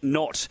 but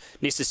not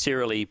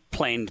necessarily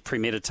planned,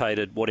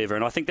 premeditated, whatever.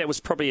 And I think that was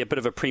probably a bit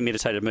of a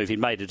premeditated move. He'd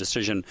made a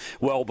decision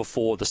well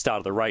before the start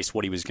of the race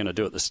what he was going to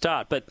do at the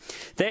start. But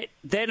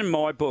that in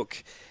my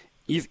book,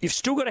 you've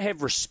still got to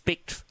have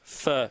respect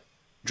for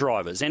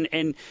drivers, and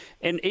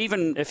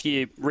even if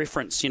you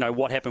reference,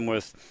 what happened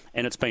with,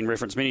 and it's been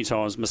referenced many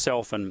times,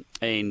 myself and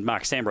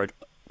Marcus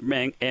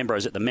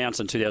Ambrose at the Mounts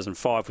in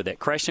 2005 with that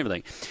crash and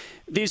everything.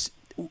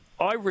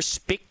 I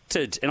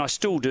respected, and I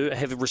still do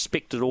have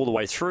respected all the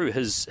way through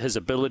his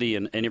ability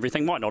and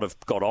everything. Might not have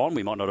got on,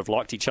 we might not have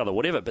liked each other,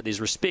 whatever, but there's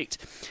respect.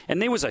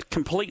 And there was a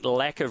complete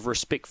lack of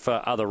respect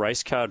for other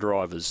race car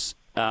drivers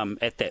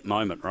at that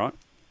moment, right?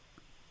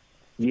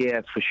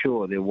 Yeah, for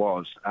sure there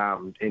was.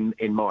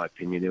 In my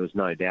opinion, there was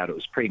no doubt it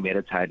was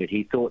premeditated.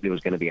 He thought there was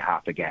going to be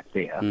half a gap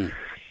there,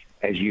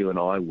 as you and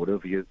I would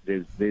have.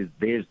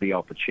 There's the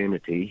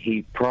opportunity.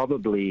 He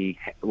probably,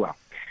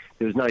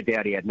 there was no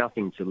doubt he had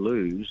nothing to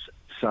lose.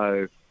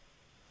 So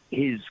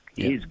his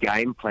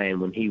game plan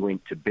when he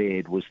went to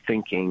bed was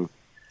thinking,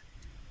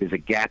 there's a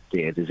gap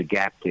there,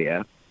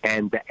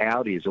 and the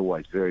Audi is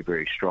always very,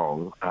 very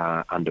strong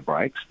under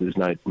brakes. There's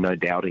no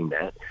doubting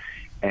that.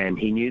 And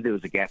he knew there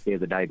was a gap there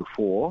the day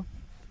before.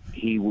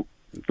 He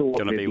thought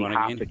there'd be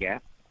half a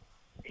gap.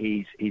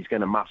 He's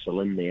going to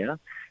muscle in there.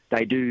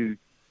 They're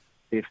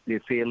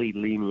fairly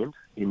lenient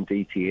in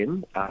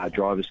DTM,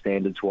 driver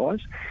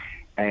standards-wise.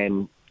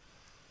 And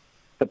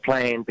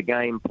the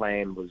game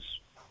plan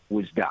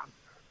was done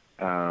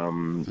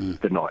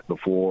the night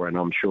before, and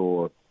I'm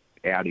sure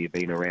Audi have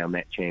been around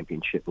that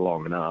championship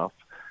long enough.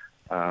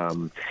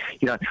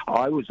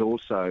 I was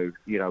also,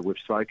 we've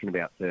spoken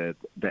about the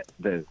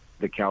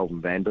Kelvin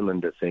van der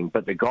Linde thing,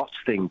 but the Gotts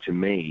thing to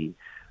me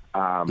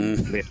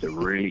left a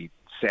really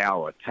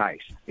sour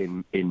taste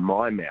in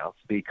my mouth,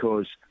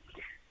 because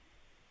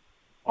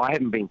I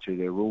haven't been through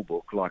their rule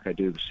book like I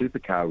do the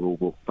supercar rule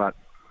book, but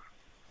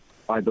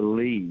I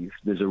believe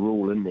there's a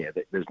rule in there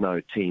that there's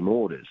no team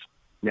orders.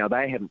 Now,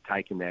 they haven't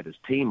taken that as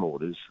team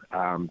orders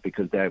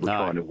because they were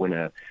trying to win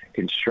a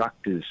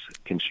constructors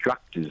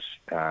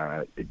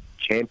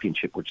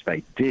championship, which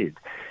they did.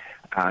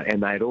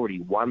 And they had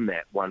already won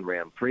that one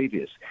round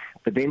previous.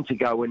 But then to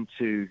go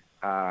into,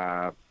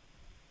 what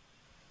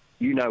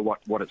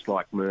it's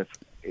like, Murph,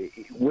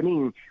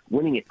 winning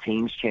a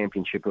team's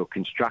championship or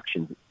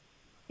construction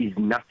is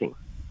nothing,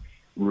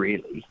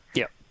 really.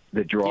 Yep.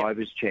 The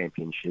drivers'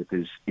 championship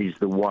is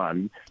the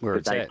one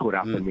that they put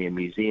up in their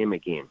museum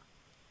again.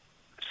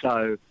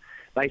 So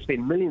they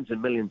spend millions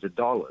and millions of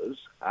dollars.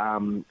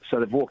 So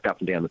they've walked up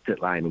and down the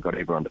pit lane and got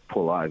everyone to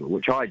pull over,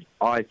 which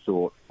I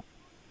thought,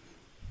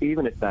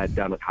 even if they'd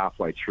done it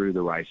halfway through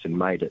the race and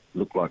made it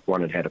look like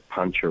one had had a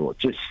puncture or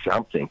just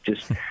something,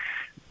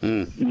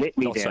 let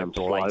me down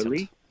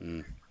slowly.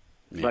 Yeah.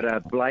 But a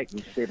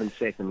blatant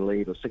 7-second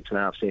lead or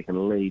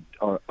 6.5-second lead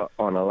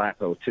on a lap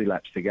or 2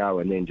 laps to go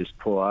and then just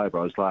pull over,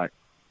 I was like,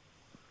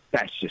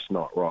 that's just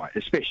not right,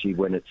 especially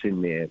when it's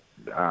in their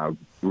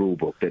rule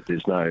book that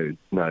there's no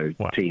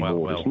team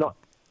orders.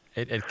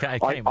 It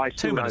came I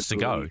 2 minutes to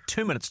go. believe-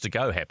 2 minutes to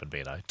go happened,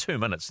 Beto. 2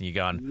 minutes, and you're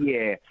going.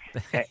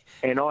 Yeah,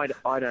 and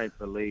I don't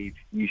believe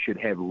you should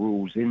have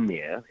rules in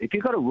there. If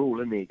you've got a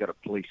rule in there, you've got to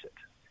police it.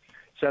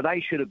 So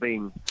they should have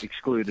been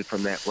excluded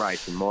from that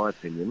race, in my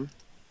opinion,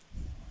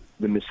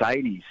 the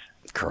Mercedes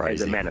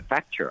as a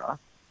manufacturer,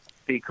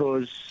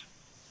 because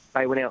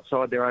they went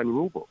outside their own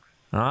rule book.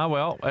 Ah,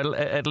 well,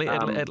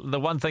 the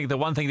one thing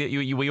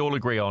that we all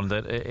agree on,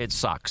 that it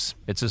sucks.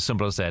 It's as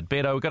simple as that.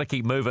 Beto, we've got to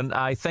keep moving.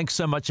 Thanks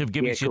so much for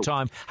giving us your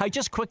time. Hey,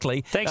 just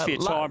quickly. Thanks for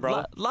your time,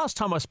 brother. Last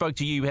time I spoke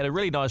to you had a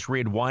really nice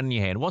red wine in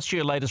your hand. What's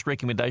your latest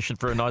recommendation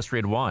for a nice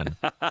red wine?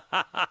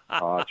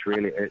 Oh, it's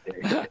really...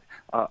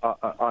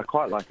 I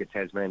quite like a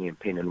Tasmanian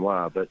Pinot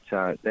Noir, but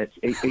that's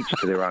each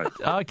to their own.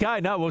 Okay,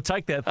 no, we'll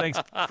take that. Thanks,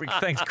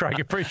 Craig.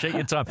 Appreciate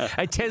your time.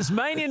 A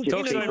Tasmanian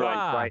Pinot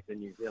Noir. Great in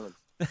New Zealand.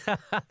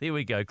 There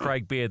we go.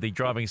 Craig Baird, the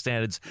driving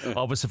standards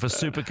officer for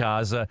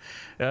supercars,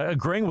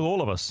 agreeing with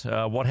all of us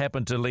what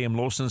happened to Liam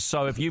Lawson.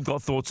 So if you've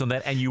got thoughts on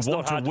that and you want to win...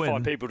 It's not hard to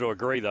find people to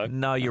agree, though.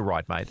 No, you're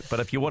right, mate. But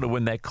if you want to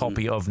win that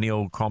copy of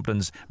Neil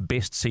Crompton's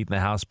Best Seat in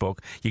the House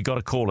book, you've got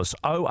to call us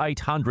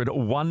 0800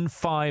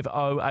 150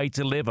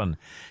 811.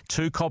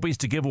 2 copies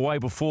to give away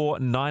before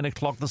 9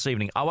 o'clock this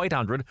evening.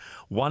 0800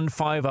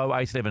 150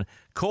 811.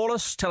 Call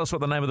us, tell us what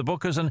the name of the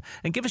book is, and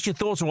give us your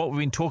thoughts on what we've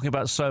been talking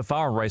about so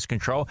far on Race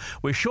Control.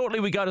 Where shortly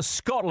we go to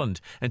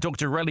Scotland and talk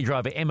to rally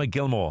driver Emma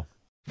Gilmore.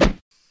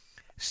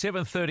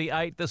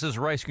 7:38, this is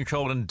Race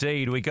Control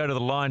indeed. We go to the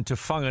line to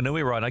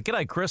Whanganui right now.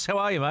 G'day, Chris. How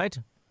are you, mate?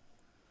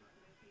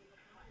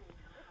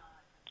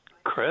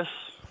 Chris?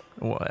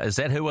 Is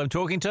that who I'm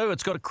talking to?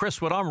 It's got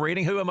Chris, what I'm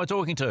reading. Who am I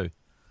talking to?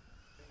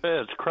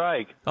 Yeah, it's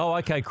Craig. Oh,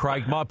 okay,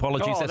 Craig. My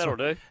apologies. Oh, that'll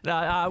do.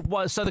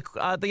 So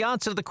the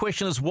answer to the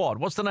question is what?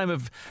 What's the name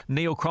of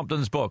Neil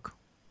Crompton's book?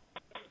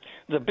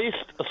 The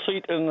Best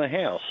Seat in the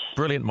House.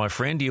 Brilliant, my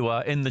friend. You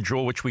are in the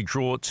draw, which we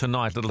draw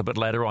tonight a little bit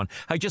later on.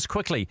 Hey, just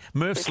quickly,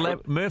 Murph's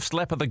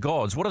Lap of the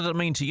Gods. What does it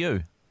mean to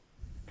you?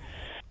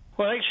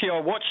 Well, actually, I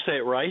watched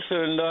that race,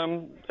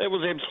 and it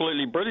was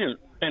absolutely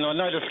brilliant. And I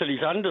noticed that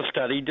his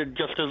understudy did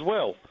just as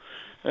well.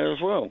 So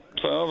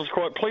I was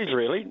quite pleased,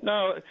 really.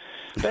 No,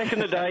 back in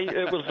the day,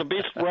 it was the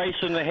best race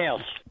in the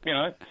house, you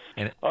know.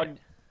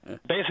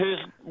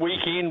 Bathurst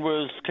weekend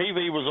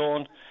TV was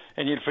on,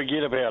 and you'd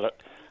forget about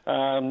it.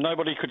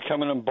 Nobody could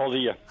come in and bother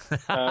you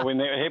when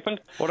that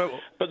happened.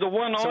 But the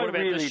one I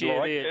really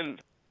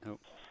liked,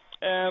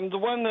 and the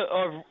one that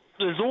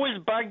has always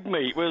bugged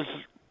me was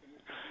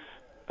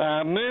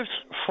Murph's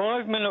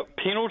 5-minute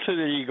penalty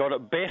that he got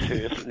at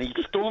Bathurst, and he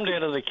stormed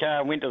out of the car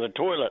and went to the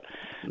toilet.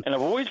 And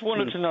I've always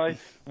wanted to know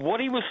what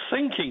he was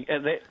thinking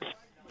at that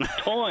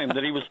time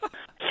that he was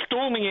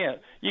storming out.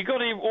 You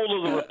got all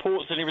of the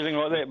reports and everything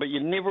like that, but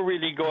you never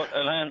really got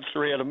an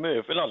answer out of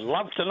Murph. And I'd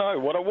love to know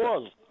what it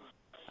was.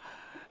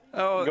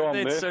 Oh, Go on,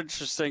 that's Murph.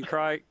 interesting,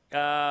 Craig.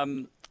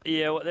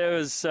 Yeah, well,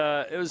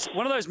 it was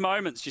one of those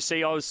moments, you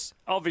see, I was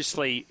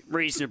obviously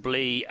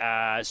reasonably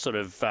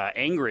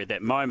angry at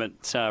that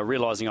moment,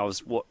 realising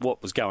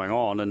what was going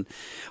on. And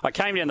I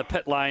came down the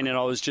pit lane and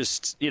I was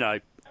just, didn't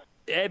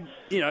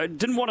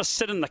want to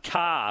sit in the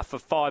car for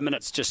 5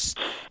 minutes just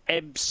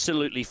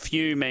absolutely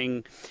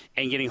fuming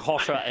and getting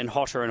hotter and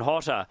hotter and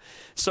hotter.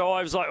 So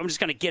I was like, I'm just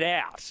going to get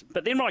out.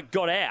 But then when I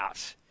got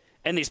out,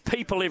 and there's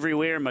people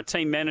everywhere, and my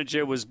team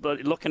manager was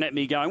looking at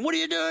me going, what are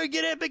you doing?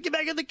 Get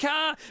back in the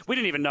car. We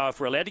didn't even know if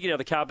we were allowed to get out of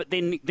the car. But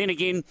then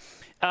again,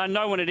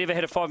 no one had ever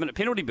had a 5-minute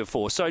penalty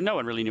before, so no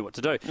one really knew what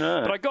to do.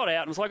 No. But I got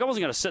out and was like, I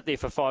wasn't going to sit there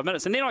for 5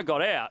 minutes. And then I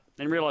got out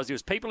and realised there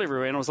was people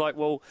everywhere, and I was like,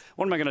 well,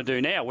 what am I going to do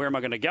now? Where am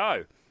I going to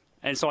go?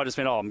 And so I just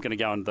went, I'm going to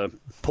go in the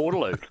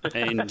Portaloo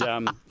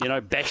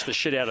and, bash the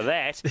shit out of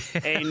that.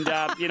 And,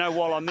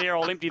 while I'm there,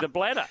 I'll empty the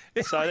bladder.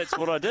 So that's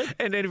what I did.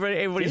 And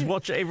everybody's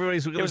watching.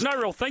 There was no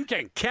real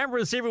thinking.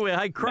 Cameras everywhere.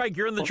 Hey, Craig,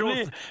 you're in the draw.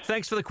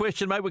 Thanks for the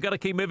question, mate. We've got to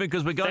keep moving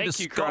because we're going to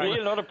Scotland.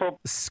 Yeah, not a problem.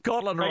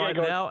 Scotland right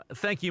now.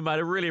 Thank you, mate. I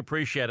really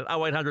appreciate it.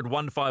 0800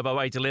 150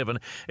 811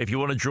 if you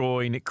want to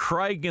join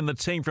Craig and the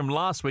team from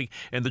last week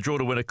in the draw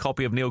to win a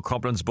copy of Neil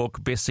Crompton's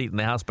book, Best Seat in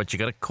the House, but you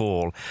got to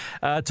call.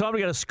 Time to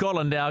go to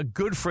Scotland. Our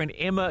good friend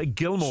Emma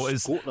Gilmore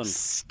is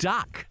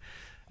stuck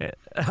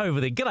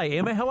over there. G'day,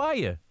 Emma. How are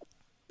you?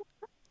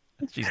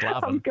 She's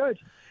laughing. I'm good.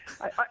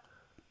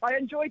 I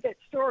enjoyed that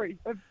story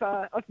of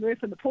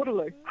Murph and the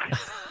Portaloo.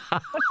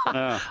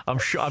 I'm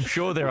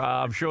sure there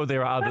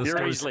are other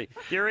stories.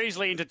 You're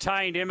easily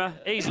entertained, Emma.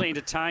 Easily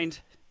entertained.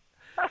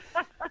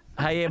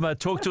 Hey, Emma,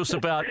 talk to us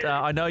about,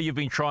 I know you've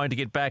been trying to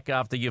get back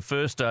after your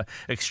first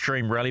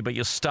extreme rally, but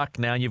you're stuck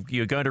now and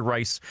you're going to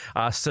race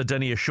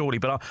Sardinia shortly.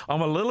 But I'm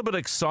a little bit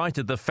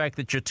excited the fact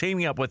that you're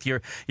teaming up with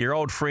your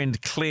old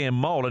friend Claire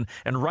Mole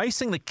and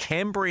racing the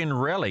Cambrian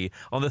Rally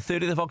on the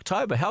 30th of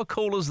October. How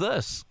cool is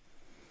this?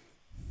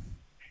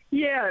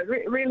 Yeah,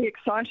 really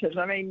excited.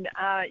 I mean,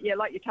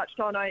 like you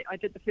touched on, I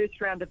did the first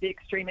round of the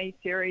Extreme E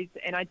Series,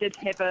 and I did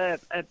have a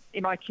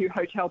MIQ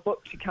hotel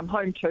booked to come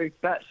home to,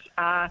 but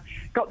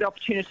got the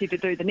opportunity to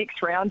do the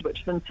next round,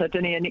 which is in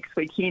Sardinia next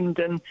weekend.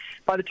 And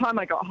by the time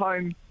I got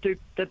home, did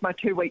my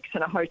 2 weeks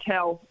in a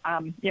hotel,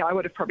 I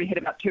would have probably had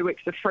about 2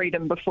 weeks of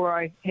freedom before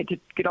I had to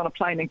get on a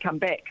plane and come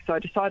back. So I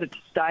decided to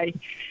stay.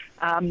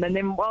 And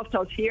then whilst I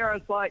was here, I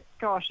was like,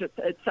 gosh,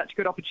 it's such a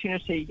good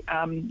opportunity,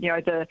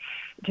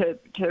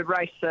 to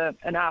race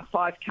an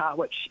R5 car,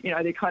 which,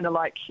 they're kind of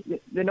like,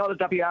 they're not a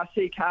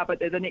WRC car, but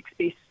they're the next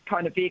best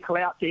kind of vehicle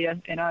out there.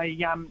 And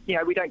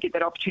we don't get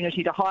that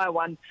opportunity to hire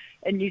one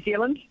in New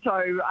Zealand.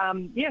 So,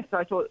 so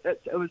I thought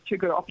it was too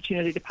good an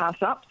opportunity to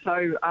pass up.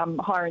 So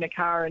hiring a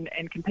car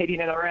and competing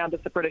in a round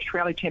of the British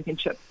Rally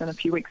Championships in a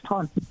few weeks'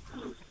 time.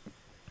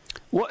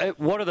 What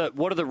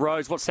are the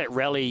roads? What's that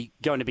rally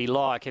going to be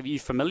like? Are you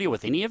familiar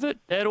with any of it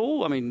at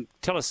all? I mean,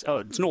 tell us. Oh,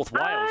 it's North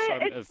Wales,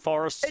 so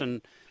forests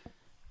and.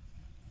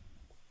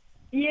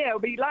 Yeah, it'll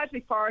be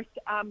largely forest.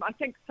 I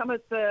think some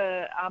of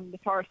the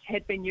forest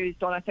had been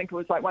used on. I think it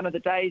was like one of the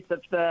days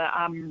of the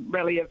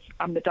rally of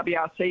the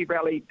WRC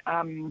rally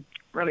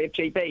of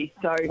GB.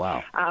 So,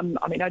 wow.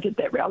 I did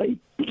that rally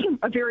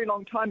a very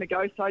long time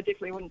ago, so I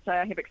definitely wouldn't say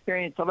I have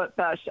experience of it.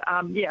 But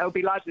it'll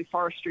be largely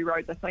forestry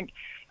roads, I think.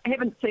 I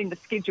haven't seen the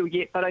schedule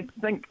yet, but I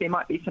think there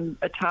might be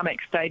a tarmac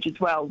stage as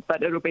well,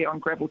 but it'll be on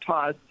gravel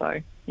tyres, so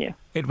yeah.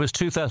 It was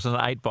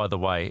 2008, by the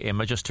way,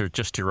 Emma, just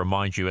to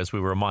remind you, as we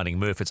were reminding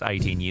Murph, it's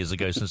 18 years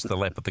ago since the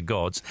Lap of the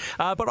Gods.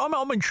 But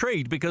I'm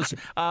intrigued because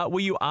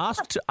were you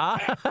asked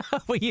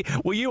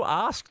were you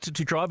asked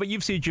to drive, but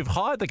you've said you've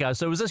hired the car,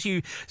 so was this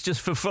you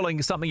just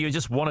fulfilling something you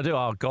just want to do?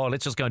 Oh, God,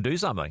 let's just go and do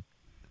something.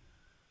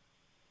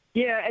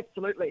 Yeah,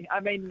 absolutely. I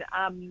mean,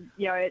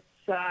 it's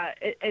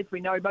as we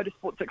know,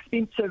 motorsport's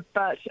expensive,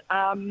 but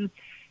I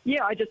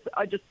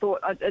just thought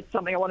it's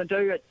something I want to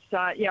do. It's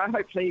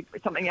hopefully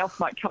something else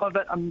might come of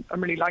it. I'm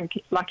really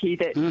lucky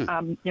that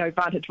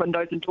Vantage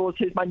Windows and Doors,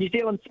 who's my New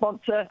Zealand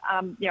sponsor,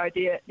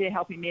 they're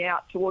helping me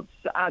out towards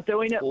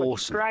doing it, awesome.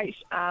 Which is great.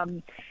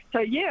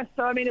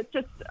 So I mean, it's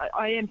just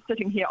I am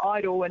sitting here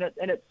idle, and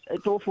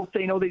it's awful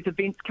seeing all these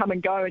events come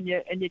and go, and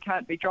you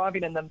can't be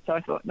driving in them. So I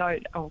thought, no,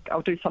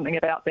 I'll do something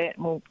about that,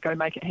 and we'll go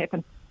make it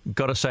happen.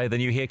 Got to say, the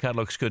new haircut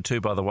looks good too,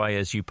 by the way,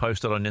 as you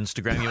posted on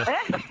Instagram.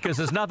 Because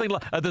there's nothing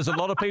like... there's a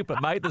lot of people,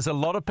 mate. There's a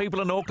lot of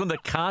people in Auckland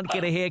that can't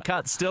get a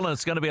haircut still, and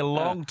it's going to be a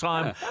long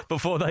time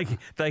before they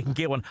can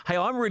get one. Hey,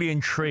 I'm really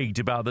intrigued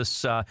about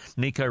this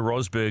Nico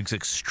Rosberg's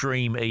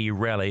Extreme E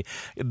Rally.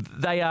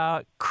 They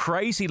are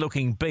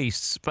crazy-looking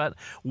beasts, but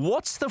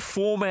what's the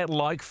format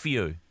like for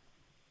you?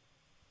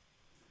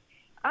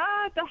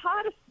 The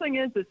hardest thing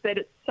is that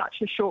it's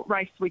such a short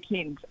race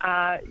weekend.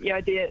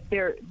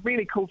 They're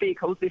really cool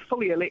vehicles. They're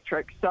fully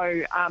electric,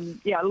 so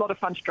a lot of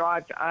fun to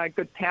drive,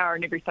 good power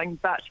and everything.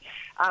 But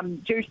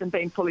due to them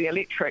being fully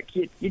electric,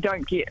 you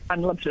don't get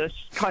unlimited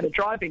kind of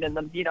driving in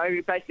them.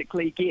 You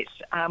basically get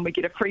we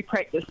get a free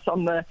practice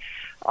on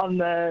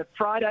the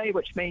Friday,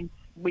 which means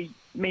me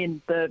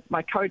and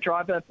my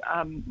co-driver,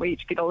 we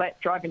each get a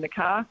lap driving the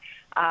car.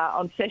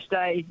 On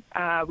Saturday,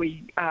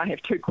 we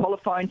have 2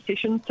 qualifying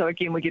sessions, so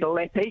again we get a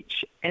lap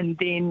each, and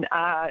then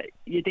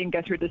you then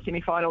go through the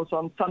semi-finals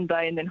on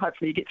Sunday, and then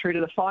hopefully you get through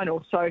to the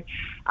final. So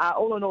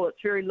all in all,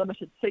 it's very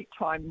limited seat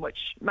time, which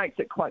makes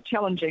it quite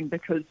challenging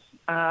because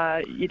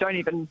you don't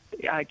even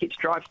get to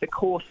drive the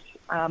course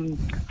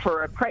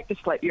for a practice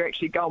lap. You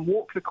actually go and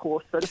walk the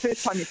course. So the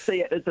first time you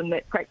see it is in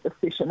that practice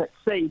session at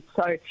sea.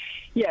 So,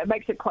 it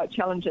makes it quite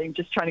challenging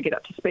just trying to get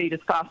up to speed as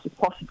fast as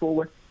possible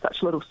with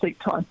such little seat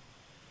time.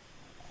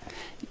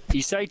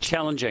 You say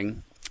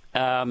challenging,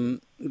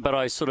 but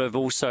I sort of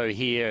also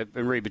hear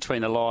and read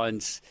between the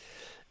lines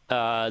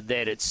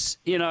that it's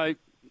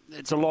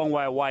a long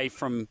way away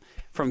from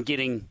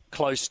getting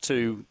close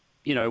to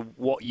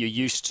what you're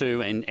used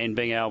to and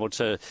being able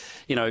to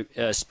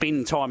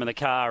spend time in the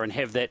car and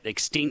have that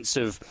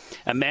extensive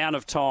amount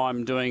of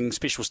time doing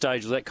special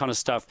stages, that kind of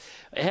stuff.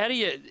 Where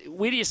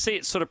do you see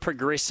it sort of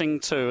progressing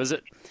to? Is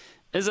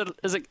it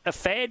a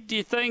fad, do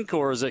you think,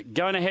 or is it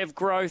going to have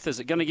growth? Is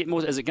it going to get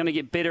more? Is it going to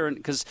get better?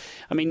 Because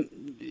I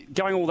mean,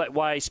 going all that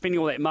way, spending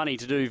all that money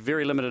to do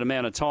very limited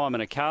amount of time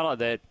in a car like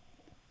that,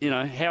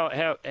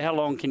 how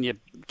long can you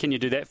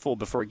do that for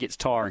before it gets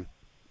tiring?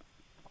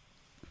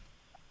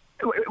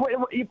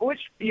 Which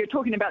you're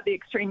talking about the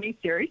Extreme E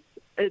Series?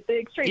 The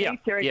Extreme E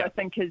Series, I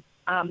think, is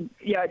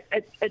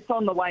it's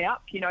on the way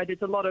up.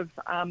 There's a lot of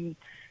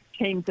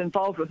teams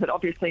involved with it.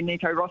 Obviously,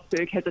 Nico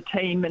Rosberg has a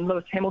team, and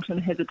Lewis Hamilton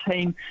has a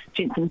team.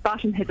 Jenson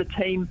Button has a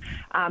team,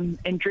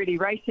 Andretti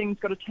Racing's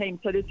got a team.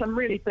 So there's some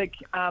really big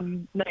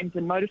names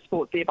in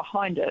motorsport there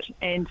behind it.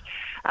 And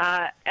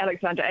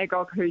Alexander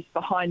Agog, who's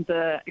behind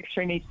the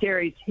Extreme E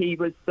Series, he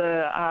was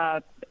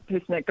the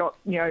person that got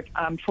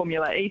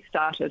Formula E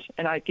started,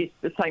 and I guess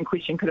the same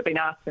question could have been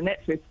asked when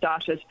that first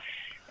started,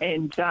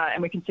 and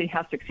we can see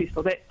how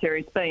successful that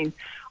series been.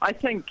 I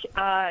think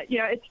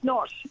it's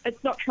not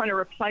trying to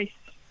replace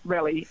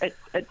rally.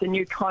 It's a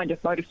new kind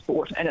of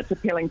motorsport, and it's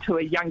appealing to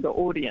a younger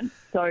audience.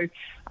 So,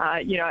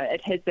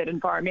 it has that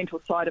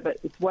environmental side of it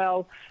as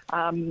well.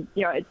 Having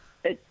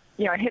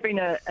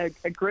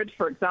a grid,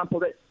 for example,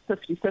 that's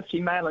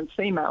 50-50 male and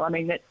female, I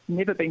mean, that's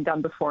never been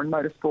done before in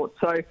motorsport.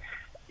 So,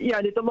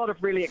 there's a lot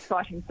of really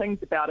exciting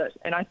things about it,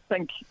 and I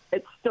think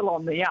it's still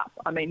on the up.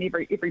 I mean,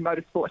 every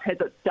motorsport has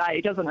its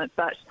day, doesn't it?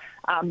 But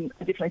I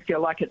definitely feel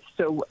like it's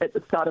still at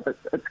the start of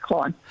its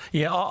climb.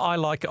 Yeah, I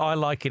like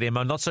it,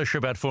 Emma. I'm not so sure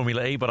about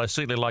Formula E, but I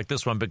certainly like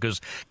this one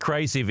because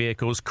crazy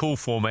vehicles, cool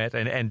format,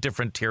 and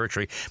different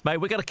territory. Mate,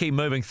 we've got to keep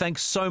moving.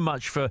 Thanks so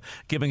much for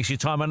giving us your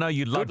time. I know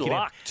you love Good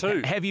luck,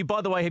 too. Have you,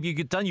 by the way,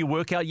 done your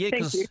workout yet?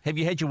 Thank you. Have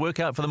you had your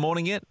workout for the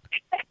morning yet?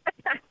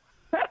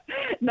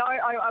 No,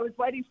 I was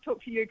waiting to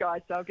talk to you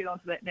guys, so I'll get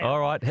onto that now. All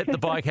right, hit the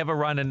bike, have a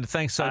run, and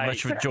thanks so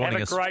much for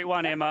joining us. Have a great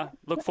one, Emma.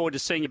 Look forward to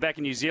seeing you back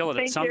in New Zealand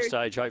at some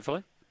stage,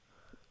 hopefully.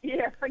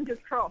 Yeah, fingers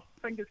crossed.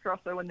 Fingers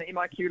crossed I win the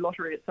MIQ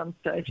lottery at some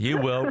stage. You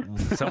will.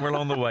 Somewhere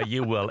along the way,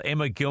 you will.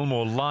 Emma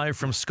Gilmore, live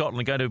from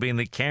Scotland, going to be in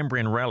the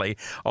Cambrian Rally,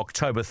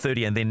 October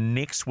 30, and then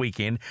next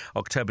weekend,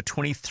 October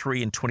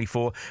 23 and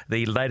 24,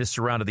 the latest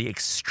round of the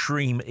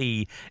Extreme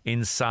E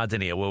in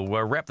Sardinia. We'll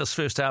wrap this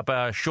first up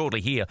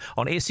shortly here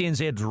on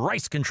SENZ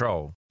Race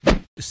Control.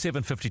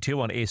 7:52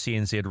 on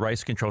SENZ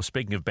Race Control.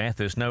 Speaking of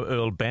Bathurst, no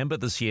Earl Bamber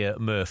this year,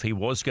 Murph. He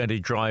was going to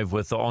drive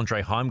with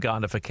Andre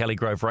Heimgartner for Kelly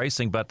Grove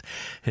Racing, but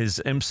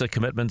his IMSA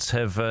commitments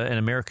in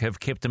America have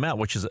kept him out,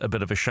 which is a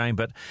bit of a shame.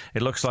 But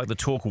it looks like the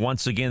talk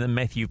once again that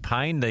Matthew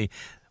Payne,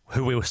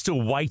 who we were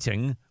still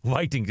waiting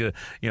to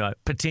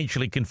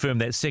potentially confirm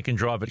that second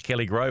drive at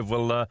Kelly Grove,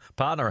 will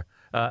partner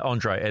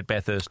Andre at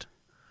Bathurst.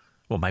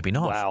 Well, maybe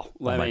not.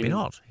 Wow. Maybe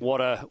not.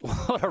 What a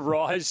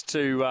rise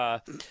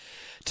to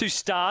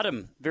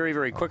stardom very,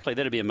 very quickly.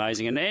 That'd be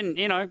amazing.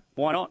 And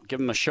why not? Give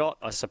him a shot,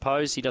 I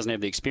suppose. He doesn't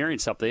have the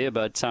experience up there,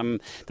 but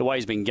the way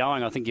he's been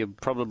going, I think you'll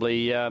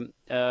probably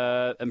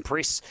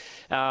impress.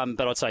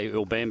 But I'd say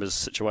Earl Bamber's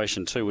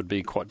situation too would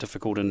be quite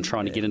difficult in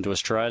trying to get into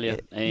Australia.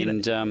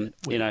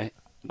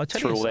 I'll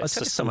tell you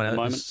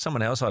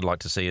someone else I'd like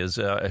to see is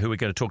who we're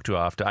going to talk to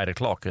after 8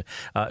 o'clock.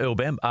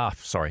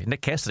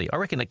 Nick Cassidy. I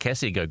reckon Nick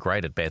Cassidy would go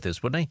great at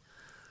Bathurst, wouldn't he?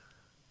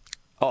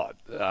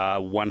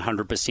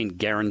 100%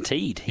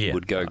 guaranteed he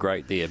would go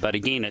great there. But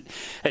again,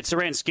 it's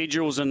around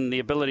schedules and the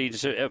ability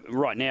to...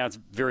 right now, it's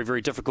very,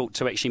 very difficult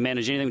to actually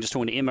manage anything. Just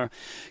talking to Emma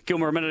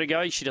Gilmore a minute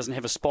ago, she doesn't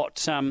have a spot,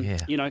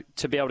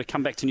 to be able to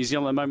come back to New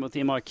Zealand at the moment with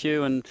the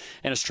MIQ, and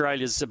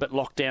Australia's a bit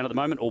locked down at the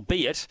moment,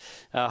 albeit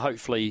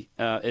hopefully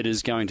it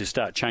is going to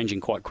start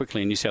changing quite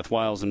quickly in New South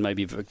Wales and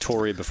maybe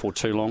Victoria before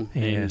too long,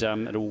 and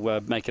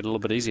it'll make it a little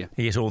bit easier.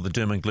 Yes, all the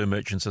doom and gloom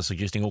merchants are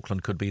suggesting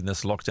Auckland could be in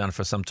this lockdown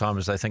for some time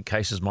as they think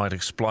cases might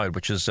explode,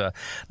 which is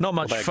not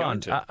much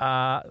fun.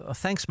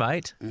 Thanks,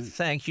 mate.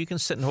 Thanks. You can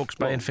sit in Hawke's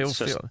Bay and feel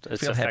happy.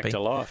 It's a fact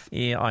of life.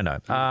 Yeah, I know.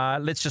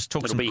 Let's just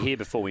talk. It'll be here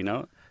before we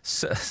know it.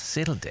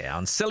 Settle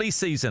down. Silly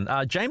season.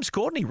 James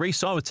Courtney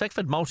re-signed with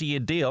Tickford,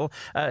 multi-year deal,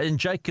 and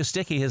Jake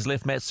Kostecki has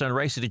left Matt Stone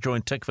Racing to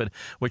join Tickford,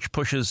 which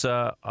pushes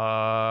Jack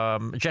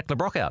Le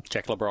Brocq out.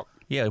 Jack Le Brocq.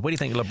 Yeah. What do you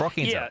think Le Brocq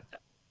ends up?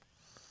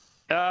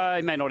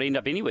 He may not end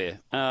up anywhere.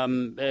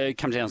 It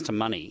comes down to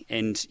money,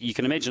 and you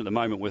can imagine at the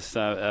moment with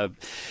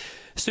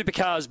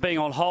supercars being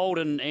on hold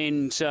and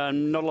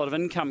not a lot of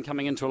income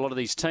coming into a lot of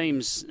these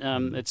teams,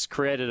 it's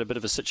created a bit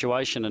of a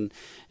situation.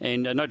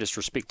 And no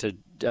disrespect to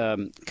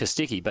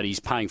Kostecki, but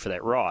he's paying for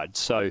that ride.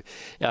 So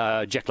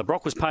Jack Le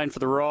Brocq was paying for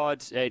the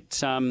ride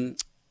at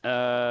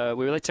where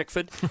were they,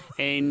 Tickford,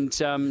 and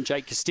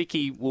Jake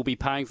Kostecki will be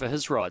paying for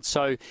his ride.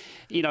 So,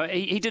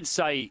 he did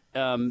say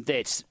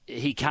that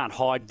he can't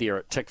hide there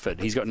at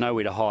Tickford. He's got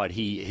nowhere to hide.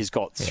 He has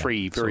got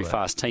three very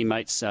fast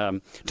teammates.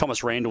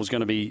 Thomas Randall's going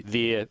to be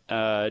there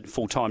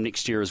full-time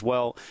next year as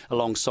well,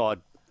 alongside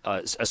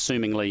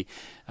assumingly,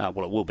 it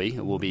will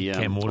be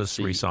Cam Waters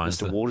re-signs.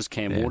 Mr. Waters,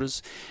 Cam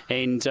Waters.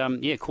 And,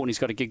 Courtney's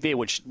got a gig there,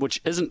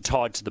 which isn't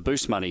tied to the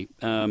boost money,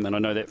 and I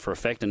know that for a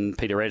fact, and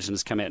Peter Addison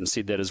has come out and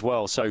said that as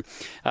well. So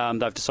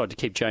they've decided to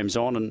keep James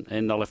on,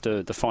 and they'll have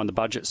to find the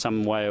budget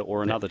some way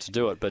or another to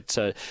do it. But,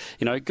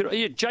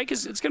 Jake,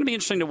 it's going to be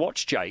interesting to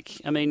watch Jake.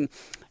 I mean,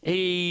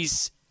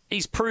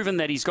 He's proven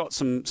that he's got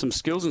some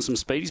skills and some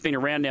speed. He's been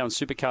around now in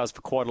supercars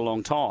for quite a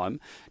long time,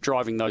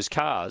 driving those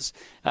cars.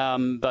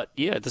 But,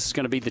 this is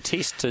going to be the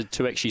test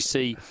to actually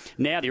see.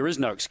 Now there is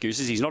no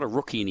excuses. He's not a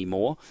rookie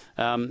anymore.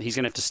 He's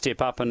going to have to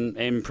step up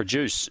and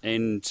produce.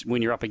 And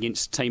when you're up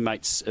against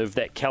teammates of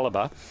that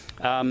calibre,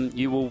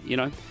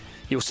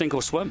 you'll sink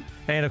or swim.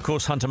 And, of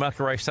course, Hunter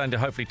Makaray starting to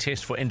hopefully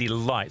test for Indy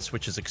Lights,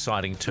 which is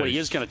exciting too. Well, he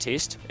is going to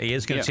test. He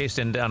is going to test,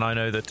 and I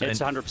know that... It's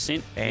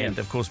 100%. And,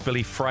 of course,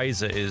 Billy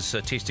Fraser is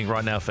testing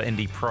right now for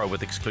Indy Pro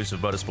with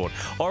Exclusive Motorsport.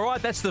 All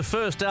right, that's the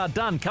first hour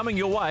done. Coming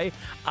your way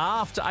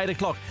after 8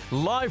 o'clock,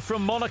 live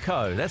from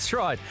Monaco. That's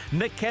right,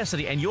 Nick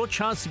Cassidy, and your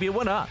chance to be a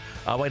winner,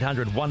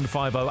 0800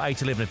 150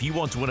 811. If you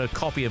want to win a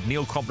copy of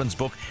Neil Compton's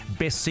book,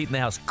 Best Seat in the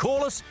House,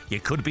 call us.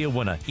 You could be a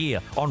winner here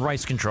on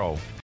Race Control.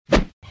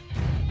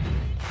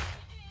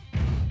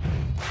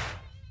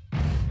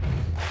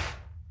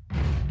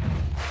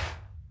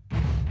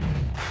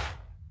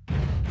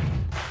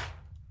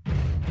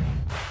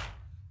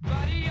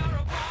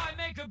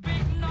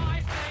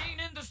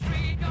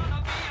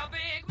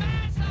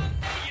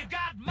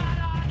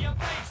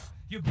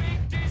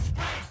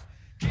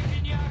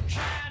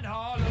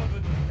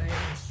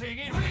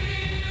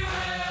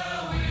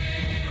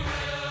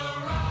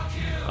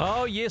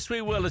 yes,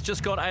 we will. It's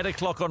just got 8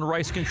 o'clock on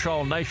Race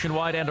Control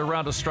nationwide and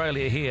around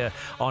Australia here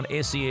on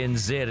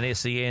SENZ and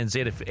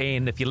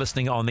SENZFN if you're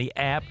listening on the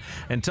app.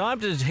 And time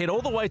to head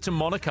all the way to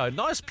Monaco.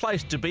 Nice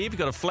place to be if you've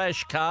got a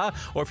flash car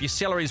or if your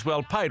salary's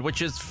well paid,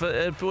 which is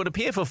it would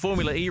appear for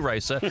Formula E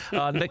racer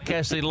Nick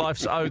Cassidy.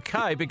 Life's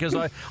okay because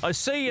I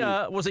see,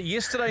 was it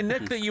yesterday,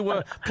 Nick, that you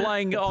were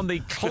playing on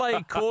the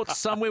clay court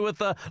somewhere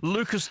with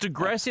Lucas de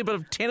Grassi, a bit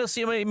of tennis,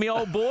 me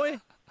old boy?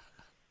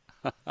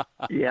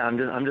 Yeah,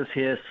 I'm just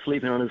here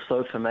sleeping on his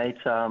sofa, mate.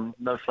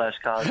 No flash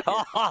cards.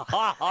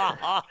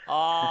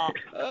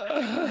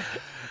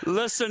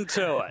 Listen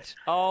to it.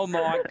 Oh,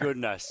 my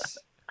goodness.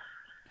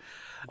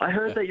 I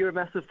heard that you're a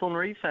massive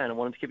Formula E fan and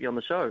wanted to keep you on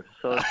the show.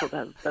 So I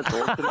thought that's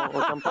awesome. I'll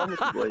come on with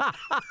you boys.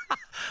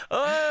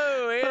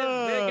 Oh,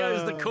 there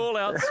goes the call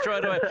out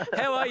straight away.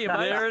 How are you,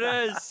 mate? There it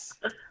is.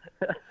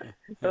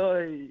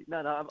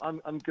 No,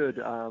 I'm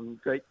good.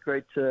 Great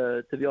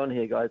to be on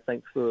here, guys.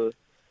 Thanks for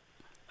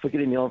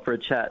getting me on for a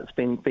chat. It's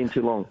been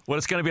too long. Well,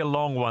 it's going to be a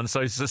long one,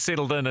 so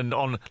settled in and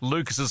on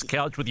Lucas's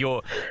couch with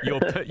your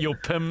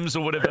Pims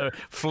or whatever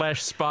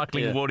flash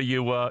sparkling water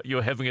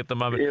you're having at the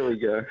moment. Here we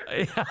go.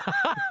 Hey,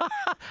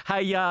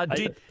 DTM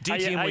are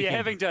you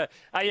weekend.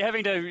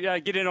 having to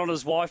get in on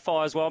his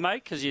Wi-Fi as well,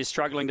 mate? Because you're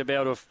struggling to be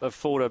able to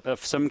afford a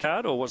SIM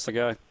card, or what's the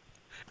go?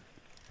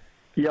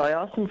 Yeah, I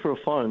asked him for a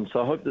phone,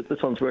 so I hope that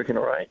this one's working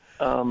all right.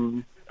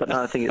 But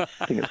no, I think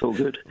it's all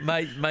good,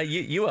 mate.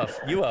 You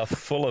are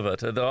full of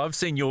it. I've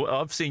seen your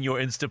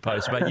Insta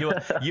post, mate.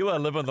 You are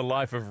living the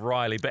life of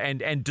Riley,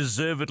 and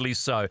deservedly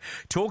so.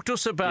 Talk to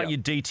us about your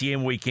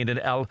DTM weekend and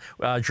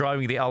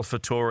driving the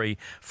AlphaTauri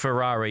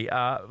Ferrari.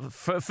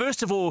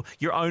 First of all,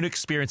 your own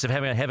experience of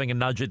having a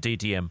nudge at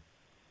DTM.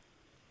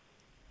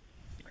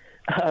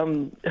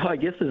 I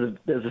guess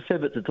there's a fair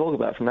bit to talk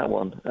about from that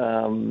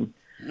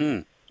one.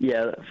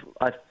 Yeah,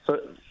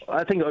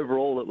 I think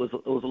overall it was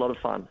a lot of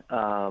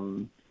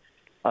fun.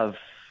 I've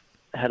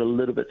had a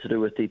little bit to do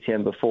with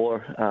DTM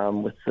before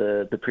with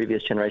the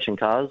previous generation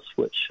cars,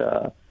 which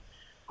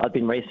I've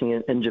been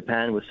racing in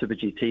Japan with Super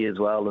GT as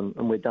well,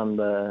 and we've done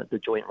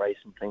the joint race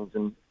and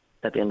things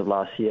at the end of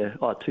last year,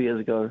 2 years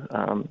ago,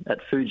 at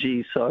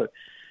Fuji. So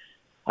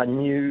I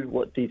knew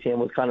what DTM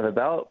was kind of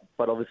about,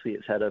 but obviously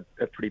it's had a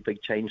pretty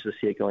big change this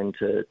year going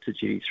to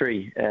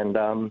GT3.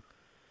 And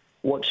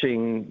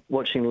watching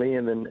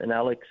Liam and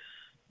Alex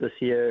this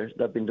year,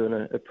 they've been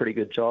doing a pretty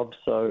good job.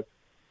 So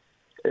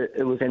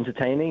it was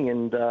entertaining,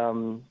 and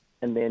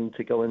then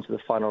to go into the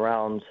final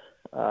round,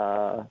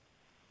 I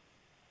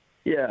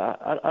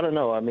don't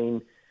know. I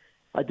mean,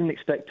 I didn't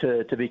expect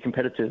to be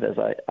competitive, as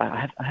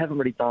I haven't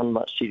really done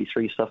much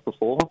GT3 stuff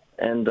before,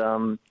 and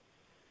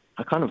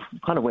I kind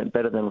of went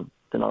better than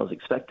I was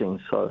expecting.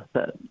 So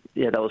that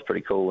was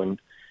pretty cool. And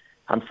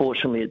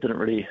unfortunately, it didn't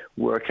really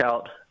work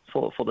out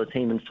for the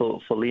team and for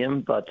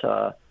Liam, but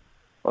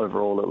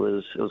overall, it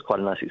was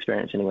quite a nice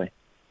experience anyway.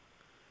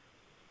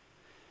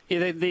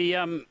 Yeah,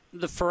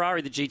 the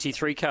Ferrari, the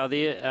GT3 car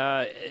there.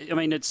 I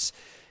mean, is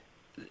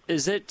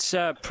it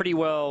pretty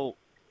well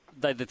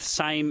the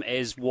same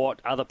as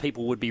what other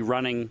people would be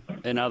running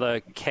in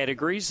other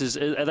categories?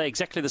 Are they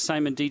exactly the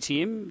same in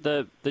DTM,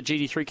 the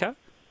GT3 car?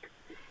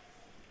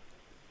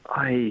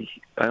 I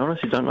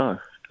honestly don't know.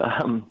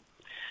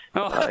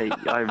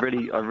 I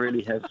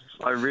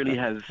really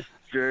have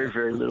very,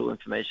 very little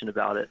information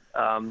about it.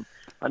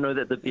 I know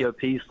that the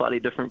BOP is slightly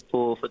different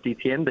for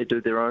DTM. They do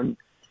their own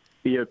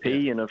BOP,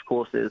 and of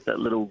course there's that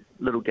little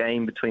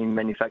game between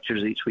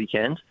manufacturers each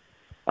weekend.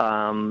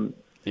 And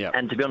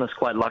to be honest,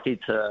 quite lucky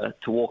to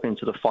walk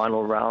into the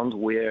final round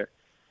where,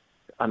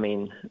 I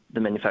mean,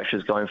 the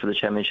manufacturers going for the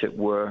championship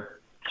were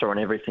throwing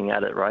everything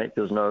at it, right?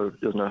 There was no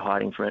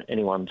hiding from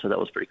anyone, so that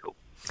was pretty cool.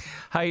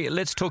 Hey,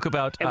 let's talk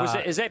about...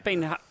 has that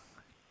been...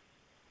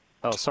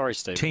 Oh, sorry,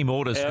 Steve. Team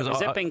orders. Has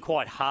that been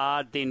quite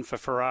hard then for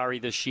Ferrari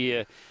this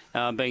year,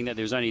 being that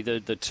there was only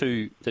the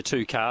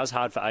two cars,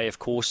 hard for AF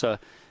Corsa,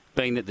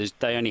 being that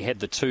they only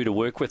had the two to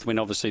work with, when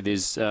obviously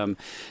there's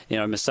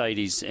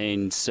Mercedes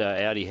and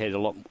Audi had a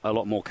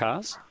lot more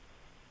cars?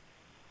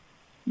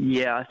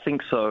 Yeah, I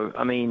think so.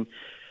 I mean,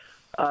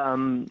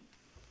 I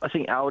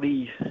think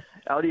Audi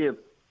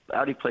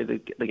played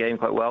the game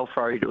quite well.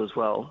 Ferrari did as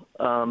well.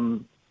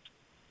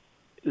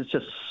 It's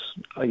just,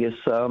 I guess,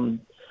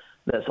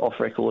 that's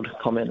off-record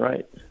comment,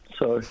 right?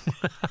 So,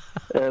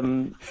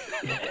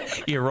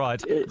 you're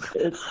right.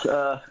 It's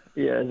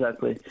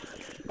exactly.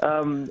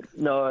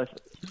 No,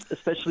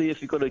 especially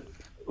if you've got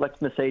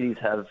like Mercedes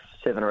have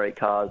 7 or 8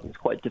 cars, it's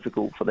quite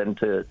difficult for them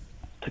to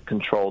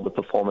control the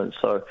performance.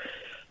 So,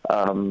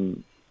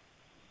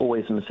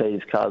 always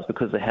Mercedes cars,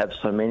 because they have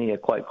so many, are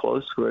quite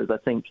close. Whereas I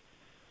think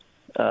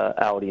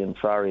Audi and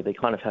Ferrari, they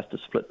kind of have to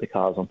split the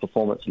cars on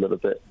performance a little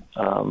bit.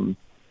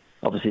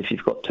 Obviously, if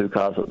you've got 2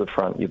 cars at the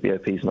front, your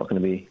BOP is not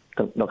going to be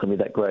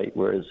that great.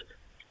 Whereas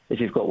if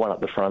you've got one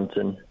at the front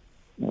and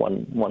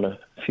one a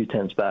few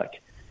tenths back,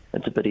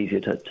 it's a bit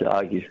easier to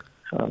argue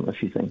a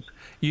few things.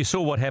 You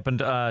saw what happened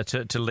to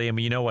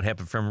Liam. You know what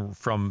happened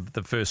from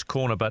the first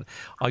corner, but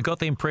I got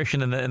the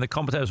impression, and the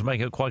commentators were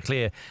making it quite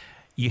clear,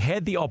 you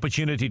had the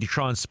opportunity to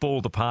try and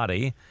spoil the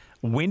party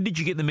When did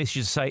you get the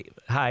message to say,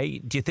 hey,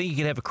 do you think you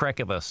could have a crack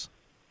at this?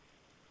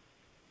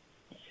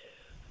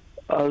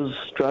 I was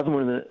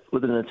driving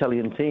with an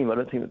Italian team. I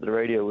don't think that the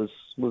radio was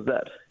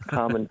that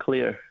calm and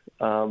clear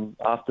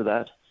after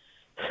that.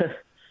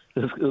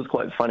 It was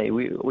quite funny.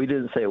 We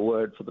didn't say a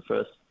word for the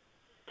first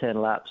 10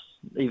 laps.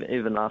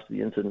 Even after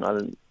the incident, I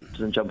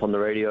didn't jump on the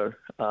radio.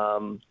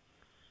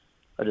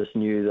 I just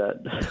knew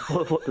that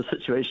what the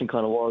situation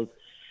kind of was.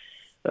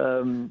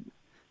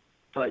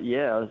 But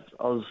yeah,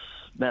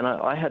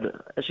 I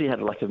actually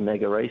had like a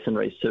mega race in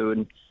race 2,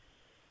 and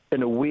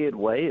in a weird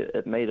way,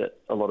 it made it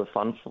a lot of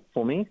fun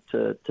for me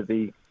to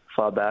be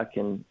far back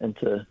and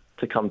to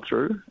come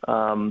through.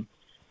 And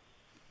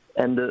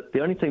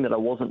the only thing that I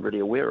wasn't really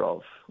aware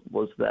of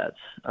was that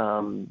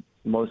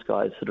most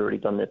guys had already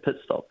done their pit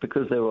stop,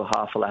 because they were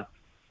half a lap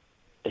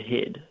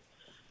ahead,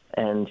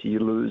 and you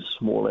lose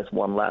more or less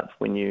one lap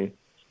when you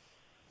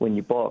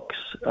box.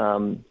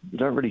 You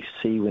don't really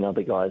see when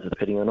other guys are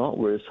pitting or not,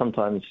 whereas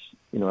sometimes,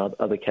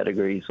 other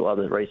categories or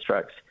other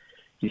racetracks,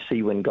 you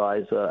see when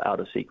guys are out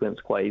of sequence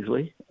quite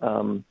easily.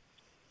 And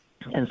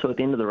so at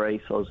the end of the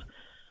race, I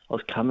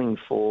was coming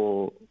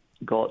for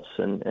Gotts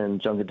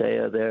and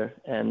Jungadea there,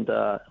 and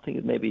I think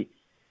it maybe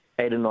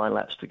 8 or 9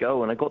 laps to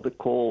go, and I got the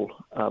call,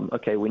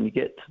 okay, when you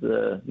get to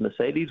the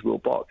Mercedes, we'll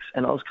box.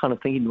 And I was kind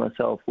of thinking to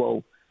myself,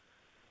 well,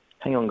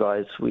 hang on,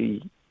 guys, I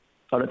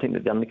don't think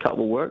that the undercut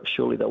will work.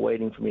 Surely they're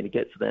waiting for me to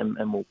get to them,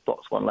 and we'll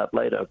box 1 lap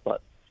later.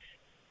 But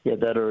yeah,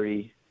 that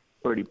already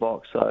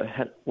boxed, so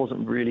I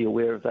wasn't really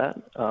aware of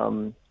that.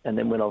 And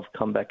then when I've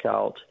come back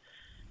out,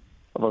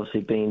 I've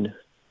obviously been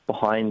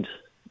behind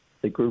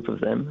the group of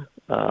them,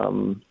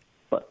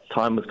 but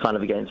time was kind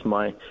of against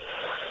me.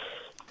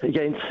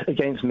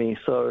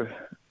 So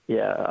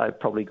yeah, I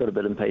probably got a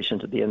bit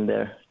impatient at the end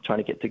there, trying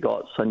to get to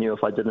Gotts. I knew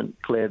if I didn't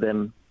clear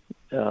them,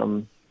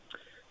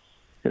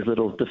 his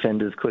little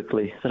defenders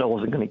quickly, that I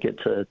wasn't going to get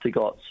to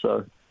Gotts.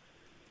 So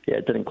yeah,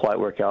 it didn't quite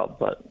work out,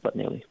 but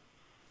nearly.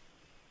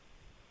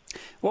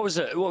 What was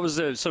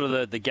the sort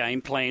of the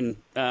game plan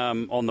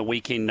on the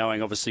weekend,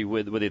 knowing obviously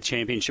where the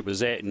championship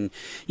was at, and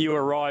you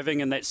arriving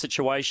in that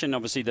situation?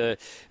 Obviously,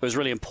 it was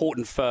really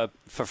important for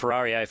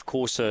Ferrari AF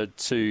Corsa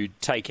to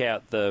take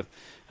out the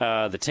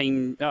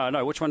team.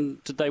 No, which one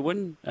did they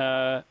win?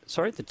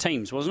 Sorry, the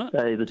teams, wasn't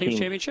it? The team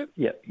championship.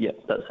 Yep,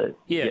 that's it.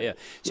 Yeah.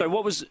 So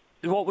what was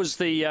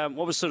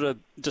sort of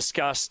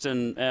discussed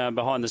and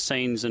behind the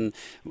scenes, and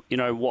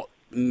what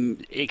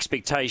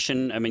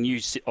expectation? I mean,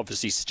 you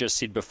obviously just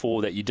said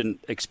before that you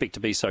didn't expect to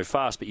be so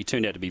fast, but you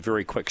turned out to be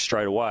very quick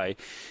straight away.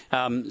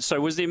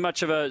 So was there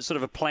much of a sort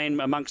of a plan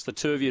amongst the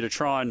two of you to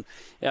try and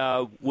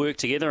work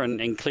together?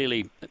 And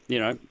clearly,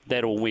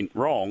 that all went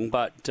wrong,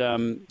 but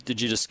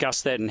did you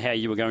discuss that and how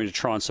you were going to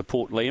try and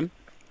support Liam?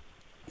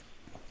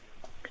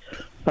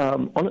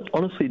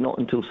 Honestly, not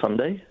until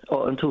Sunday,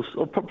 or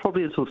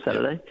probably until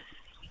Saturday.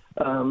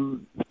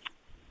 When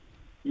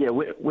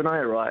I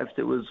arrived,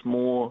 it was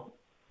more,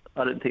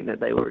 I don't think that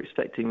they were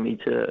expecting me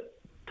to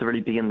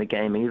really be in the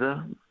game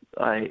either.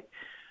 I'd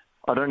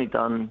only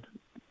done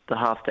the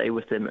half day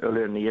with them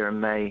earlier in the year in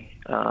May,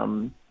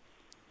 and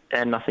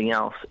nothing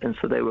else. And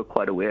so they were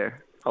quite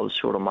aware I was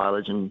short on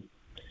mileage and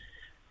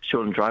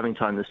short on driving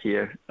time this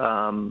year.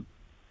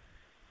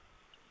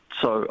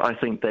 So I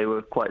think they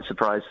were quite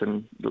surprised,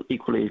 and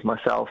equally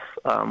myself,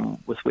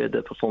 with where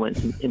the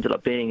performance ended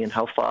up being and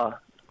how far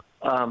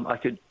I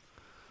could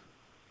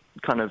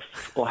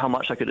or how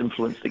much I could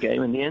influence the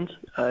game in the end.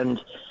 And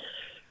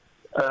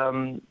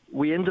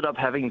we ended up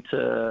having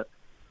to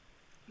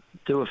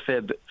do a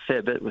fair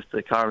bit with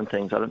the car and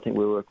things. I don't think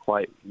we were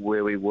quite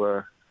where we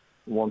were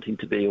wanting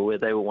to be, or where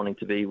they were wanting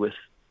to be with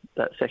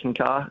that second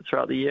car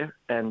throughout the year.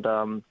 And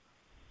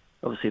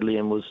obviously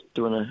Liam was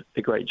doing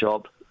a great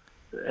job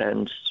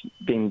and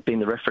being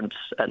the reference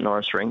at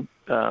Norris Ring.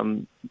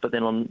 But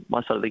then on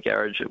my side of the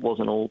garage, it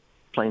wasn't all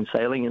plain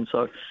sailing, and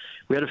so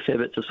we had a fair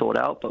bit to sort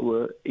out, but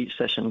we're each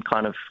session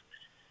kind of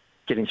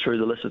getting through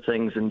the list of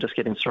things and just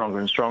getting stronger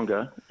and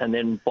stronger. And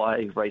then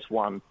by race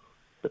 1,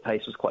 the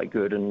pace was quite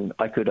good, and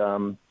I could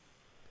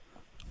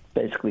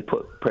basically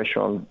put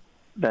pressure on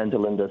Van der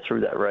Linde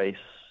through that race.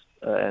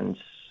 And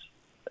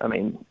I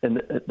mean,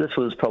 this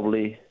was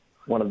probably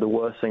one of the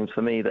worst things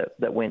for me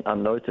that went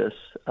unnoticed,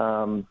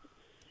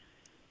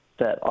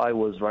 that I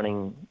was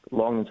running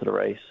long into the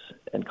race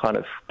and kind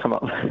of come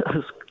up. It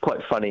was quite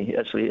funny,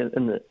 actually,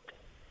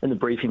 in the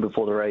briefing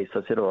before the race.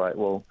 I said, all right,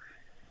 well,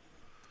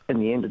 in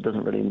the end, it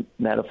doesn't really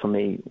matter for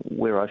me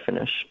where I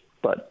finish,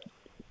 but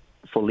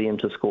for Liam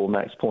to score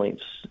max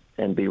points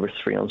and be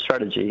risk-free on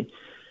strategy,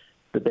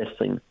 the best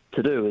thing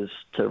to do is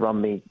to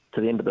run me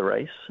to the end of the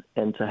race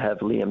and to have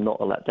Liam not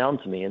a lap down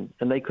to me. And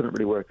they couldn't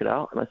really work it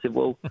out. And I said,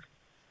 well,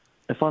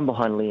 if I'm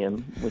behind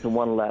Liam with a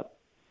 1-lap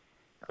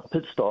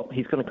pit stop,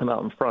 he's going to come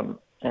out in front.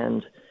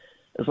 And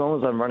as long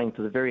as I'm running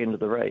to the very end of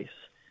the race,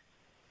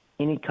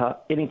 any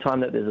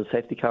time that there's a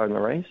safety car in the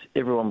race,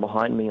 everyone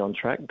behind me on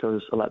track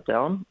goes a lap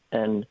down,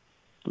 and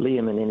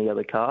Liam in any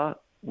other car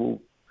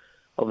will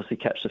obviously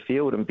catch the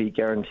field and be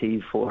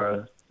guaranteed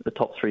for the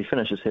top 3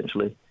 finish,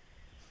 essentially.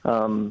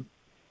 And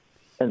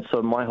And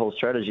so my whole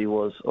strategy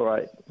was, all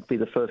right, be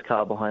the first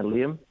car behind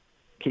Liam,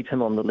 keep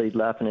him on the lead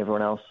lap and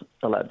everyone else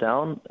a lap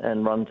down,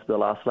 and run to the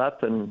last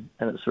lap, and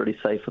it's really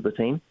safe for the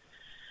team.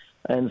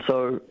 And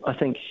so I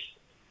think,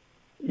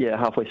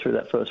 halfway through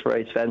that first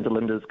race, Van der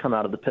Linde's come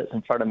out of the pits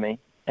in front of me,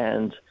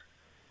 and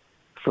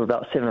for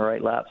about 7 or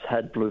 8 laps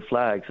had blue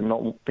flags and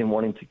not been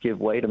wanting to give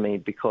way to me,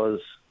 because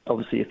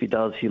obviously if he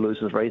does, he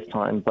loses race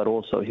time, but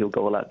also he'll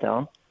go a lap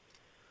down.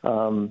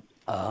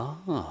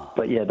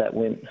 But yeah, that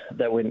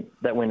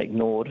went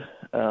ignored.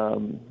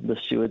 The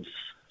stewards,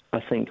 I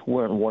think,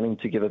 weren't wanting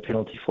to give a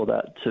penalty for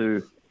that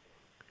to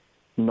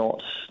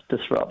not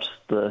disrupt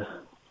the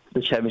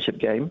championship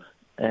game.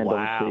 And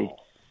obviously,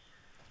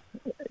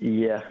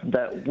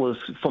 that was,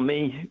 for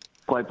me,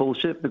 quite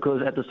bullshit,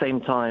 because at the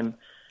same time,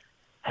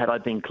 had I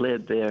been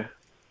cleared there,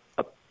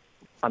 I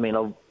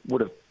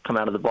would have come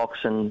out of the box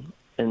in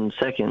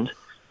second,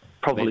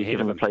 probably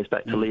given the place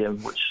back to Liam,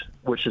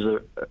 which is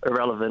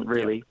irrelevant,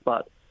 really.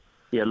 But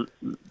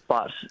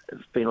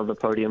being on the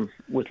podium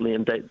with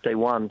Liam day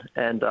one.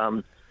 And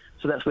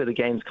so that's where the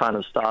games kind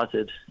of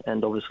started.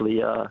 And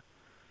obviously,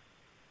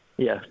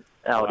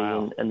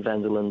 Audi and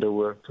Van der Linde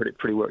were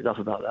pretty worked up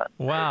about that.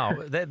 Wow,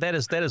 that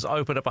has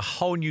opened up a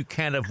whole new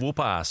can of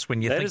whoop-ass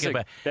when you think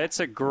about...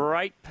 That's a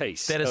great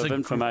piece of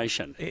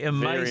information.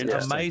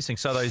 Amazing.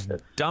 So those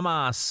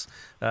dumbass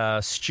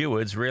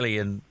stewards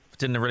really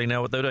didn't really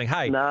know what they were doing.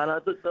 Hey, no, I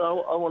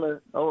want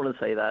to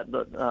say that,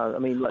 but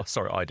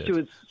sorry, I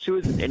did.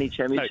 Stewards in any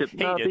championship.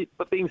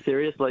 But being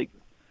serious,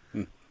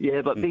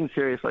 being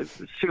serious,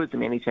 stewards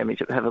in any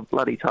championship have a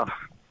bloody tough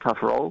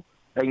role,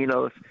 and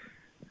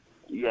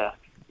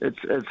it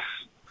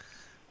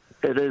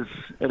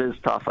is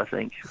tough, I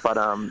think, but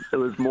it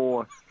was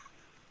more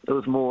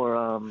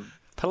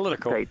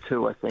political. Day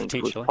 2, I think.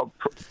 Potentially.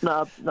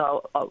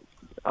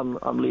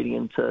 I'm leading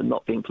into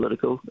not being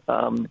political.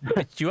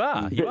 You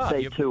are.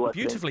 Day You're 2,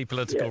 beautifully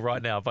political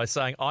right now by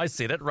saying I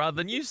said it rather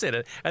than you said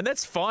it, and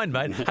that's fine,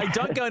 mate. Hey,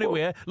 don't go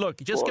anywhere. Look,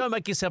 just go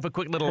make yourself a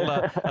quick little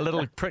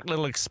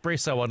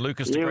espresso on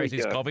Lucas de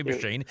Gracie's coffee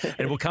machine,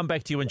 and we'll come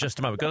back to you in just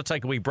a moment. We've got to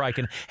take a wee break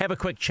and have a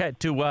quick chat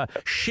to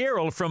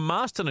Cheryl from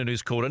Masterton,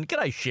 who's called in.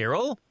 G'day,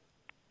 Cheryl.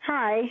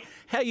 Hi.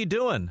 How you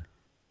doing?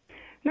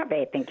 Not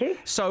bad, thank you.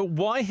 So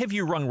why have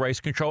you rung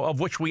Race Control, of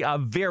which we are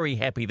very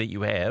happy that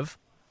you have?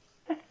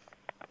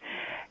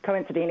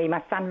 Coincidentally,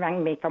 my son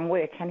rang me from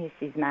work and he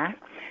says, "Ma,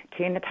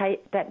 turn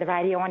the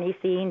radio on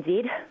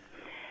SENZ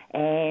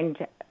and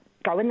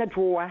go in the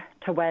drawer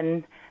to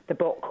win the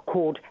book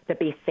called The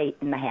Best Seat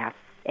in the House."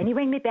 And he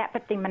rang me about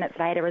 15 minutes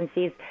later and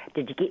says,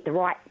 "Did you get the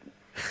right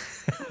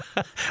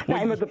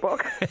name of the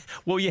book?"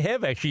 Well, you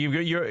have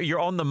actually.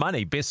 You're on the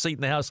money. Best Seat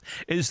in the House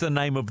is the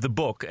name of the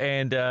book,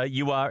 and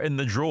you are in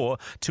the draw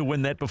to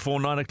win that before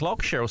 9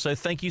 o'clock, Cheryl. So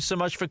thank you so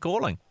much for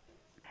calling.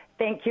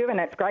 Thank you, and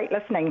it's great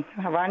listening.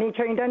 I've only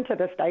tuned into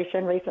the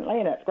station recently,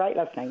 and it's great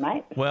listening,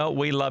 mate. Well,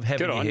 we love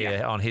having you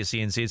here on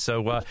SENZ,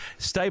 so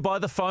stay by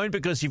the phone,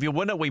 because if you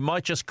win it, we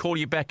might just call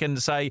you back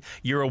and say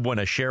you're a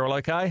winner. Cheryl,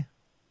 okay?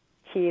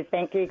 Cheers,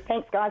 thank you.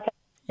 Thanks, guys.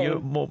 You're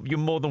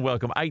more than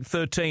welcome.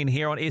 8:13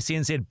 here on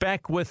SENZ.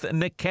 Back with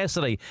Nick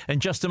Cassidy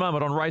in just a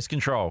moment on Race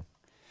Control.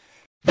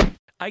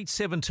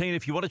 8:17,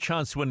 if you want a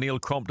chance to win Neil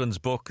Crompton's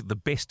book, The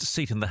Best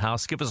Seat in the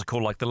House, give us a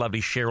call like the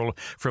lovely Cheryl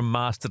from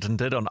Masterton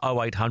did on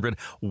 0800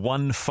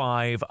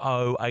 150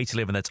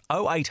 811. That's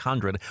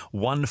 0800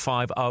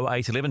 150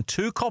 811.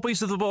 2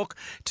 copies of the book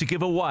to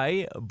give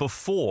away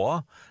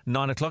before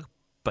 9 o'clock,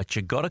 but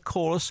you got to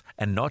call us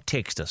and not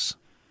text us.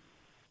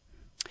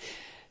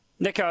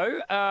 Nico,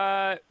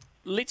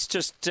 let's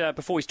just,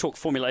 before we talk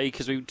Formula E,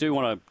 because we do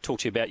want to talk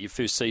to you about your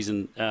first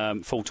season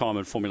full-time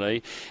in Formula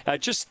E,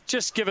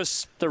 just give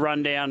us the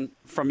rundown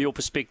from your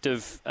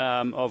perspective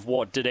of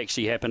what did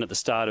actually happen at the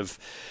start of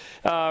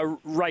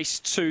race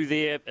 2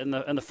 there in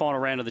the final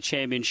round of the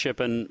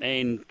championship, and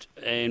then,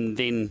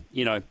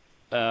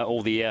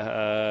 all the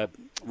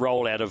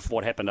rollout of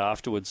what happened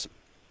afterwards.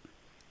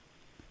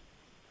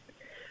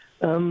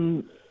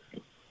 Interesting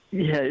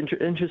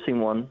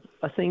one.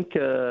 I think...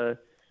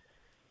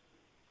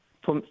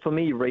 For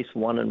me, race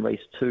 1 and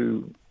race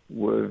 2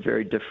 were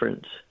very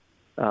different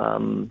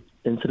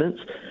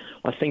incidents.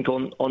 I think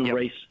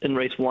in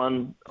race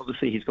 1,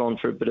 obviously he's gone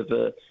for a bit of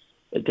a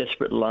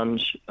desperate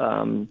lunge.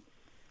 I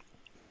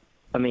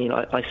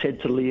said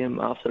to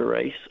Liam after the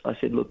race, I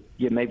said, look,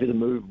 maybe the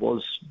move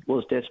was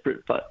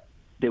desperate, but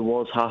there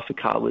was half a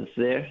car width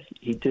there.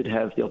 He did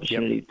have the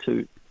opportunity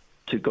to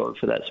go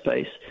for that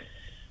space.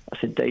 I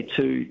said, day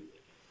 2,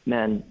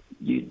 man,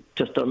 you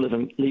just don't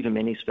leave him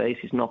any space.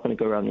 He's not going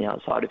to go around the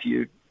outside of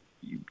you.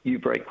 You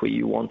break where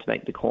you want to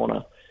make the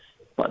corner,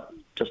 but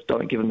just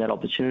don't give him that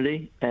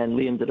opportunity. And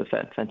Liam did a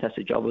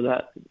fantastic job of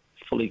that,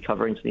 fully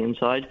covering to the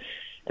inside.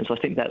 And so I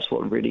think that's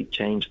what really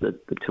changed the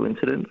 2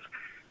 incidents.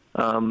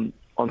 On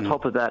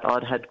top of that,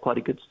 I'd had quite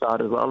a good start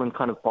as well and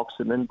kind of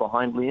boxed him in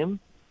behind Liam.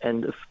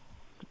 And if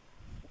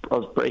I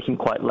was braking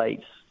quite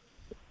late,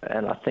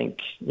 and I think,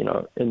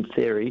 in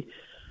theory,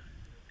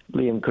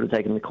 Liam could have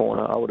taken the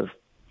corner. I would have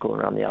gone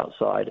around the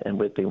outside and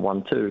we'd been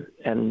 1-2.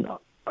 And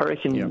I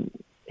reckon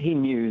he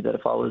knew that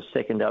if I was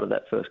second out of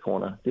that first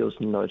corner, there was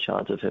no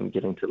chance of him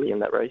getting to Liam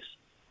that race.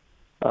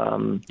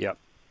 Yep.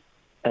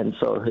 And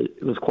so he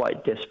was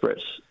quite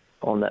desperate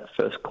on that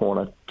first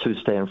corner to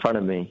stay in front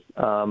of me.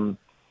 And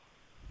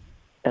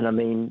I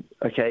mean,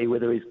 okay,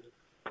 whether he's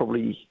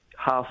probably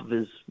half of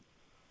his,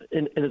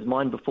 in his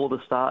mind before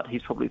the start,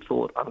 he's probably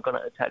thought, I'm going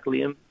to attack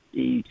Liam.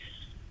 He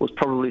was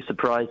probably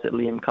surprised that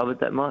Liam covered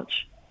that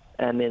much.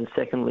 And then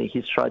secondly,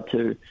 he's tried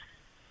to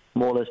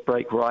more or less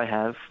break where I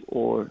have,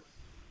 or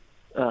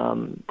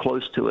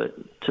close to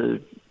it, to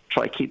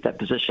try to keep that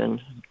position.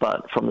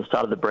 But from the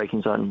start of the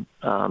braking zone,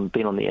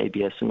 being on the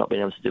ABS and not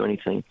being able to do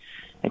anything,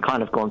 and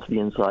kind of gone to the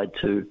inside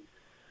to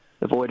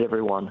avoid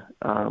everyone,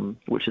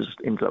 which has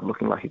ended up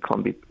looking like a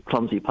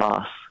clumsy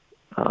pass.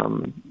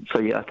 So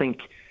yeah, I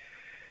think,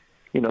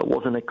 it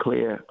wasn't a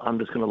clear, I'm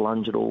just going to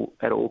lunge at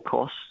all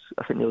costs.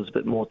 I think there was a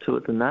bit more to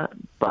it than that,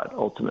 but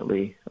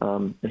ultimately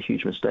a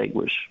huge mistake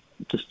which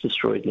just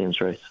destroyed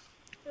Liam's race.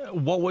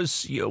 What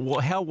was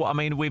how? I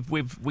mean,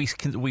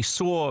 we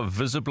saw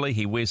visibly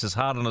he wears his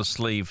heart on his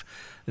sleeve.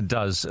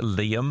 Does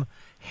Liam?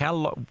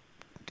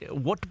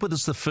 What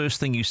was the first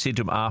thing you said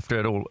to him after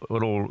it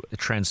all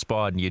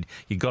transpired and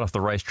you got off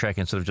the racetrack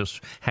and sort of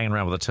just hanging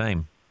around with the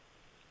team?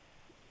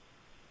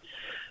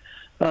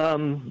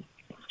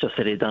 Just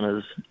that he'd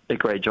done a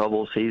great job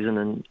all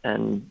season,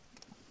 and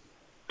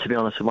to be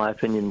honest, in my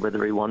opinion,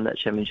 whether he won that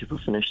championship or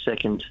finished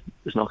second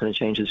is not going to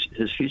change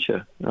his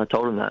future. And I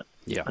told him that.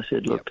 Yeah. I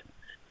said, look,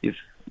 you've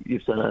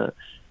done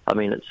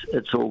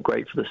it's all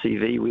great for the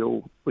CV. We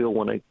all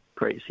want a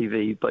great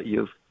CV, but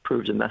you've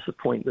proved a massive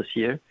point this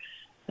year,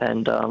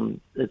 and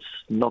it's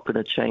not going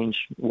to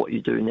change what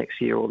you do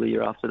next year or the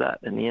year after that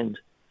in the end.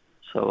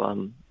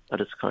 So I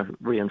just kind of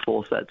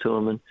reinforced that to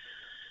him, and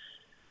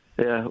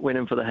yeah, went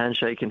in for the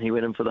handshake and he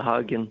went in for the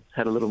hug and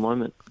had a little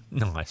moment.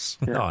 Nice.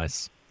 Yeah,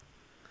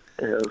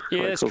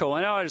 that's cool.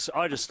 And I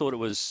just thought it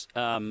was,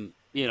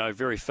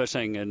 very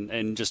fitting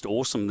and just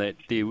awesome that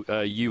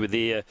you were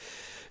there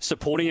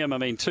supporting him. I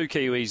mean, two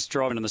Kiwis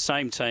driving in the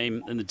same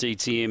team in the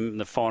DTM in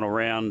the final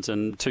round,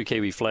 and two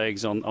Kiwi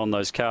flags on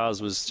those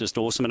cars was just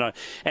awesome.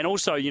 And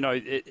also,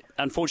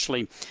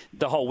 unfortunately,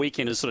 the whole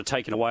weekend is sort of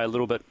taken away a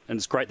little bit, and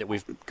it's great that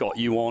we've got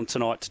you on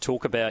tonight to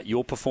talk about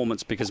your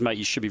performance, because, mate,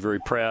 you should be very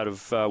proud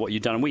of what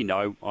you've done. And we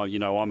know,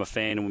 I'm a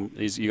fan, and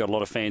you've got a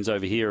lot of fans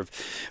over here of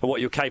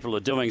what you're capable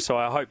of doing. So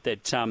I hope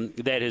that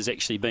that has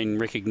actually been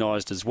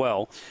recognised as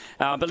well.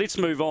 But let's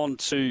move on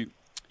to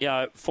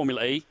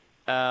Formula E.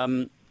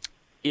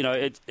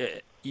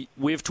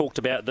 We've talked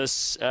about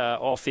this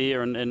off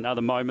air and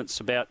other moments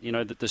about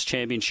this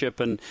championship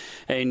and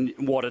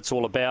what it's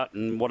all about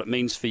and what it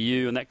means for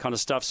you and that kind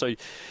of stuff. So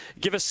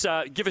give us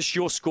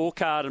your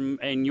scorecard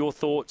and your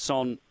thoughts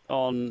on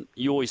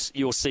your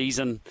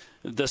season,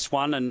 this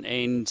one,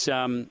 and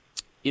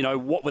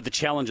what were the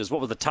challenges?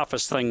 What were the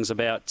toughest things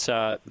about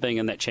being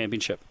in that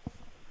championship?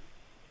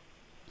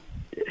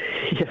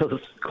 Yeah, it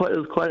was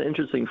quite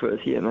interesting for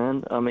us here,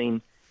 man. I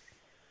mean,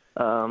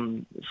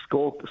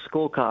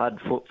 scorecard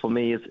for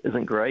me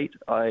isn't great.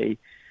 I'm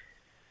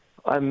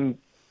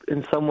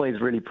in some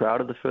ways really proud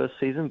of the first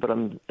season, but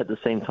I'm at the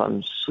same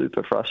time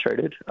super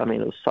frustrated. I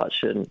mean, it was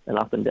such an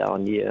up and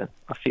down year.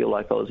 I feel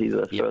like I was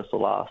either first or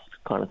last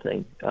kind of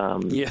thing.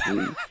 Yeah,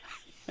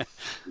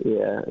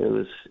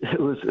 it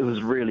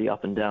was really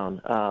up and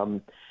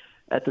down.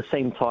 At the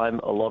same time,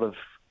 a lot of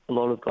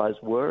guys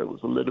were. It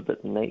was a little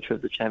bit the nature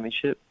of the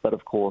championship, but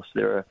of course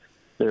there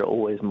are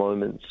always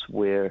moments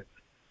where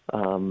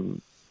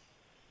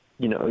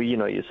you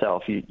know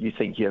yourself, you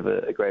think you have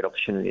a great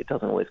opportunity. It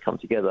doesn't always come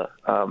together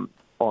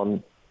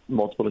on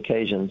multiple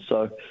occasions.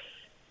 So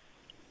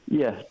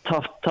yeah,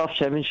 tough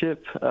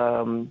championship.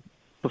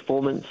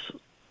 Performance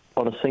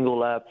on a single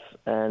lap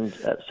and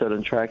at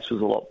certain tracks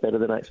was a lot better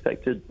than I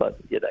expected, but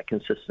yeah, that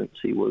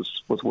consistency was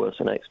worse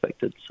than I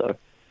expected. So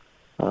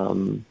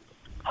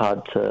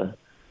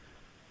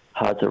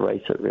hard to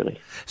race it, really.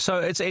 So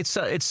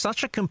it's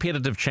such a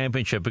competitive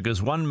championship,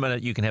 because 1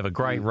 minute you can have a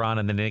great run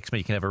and then the next minute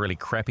you can have a really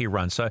crappy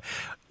run. So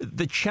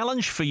the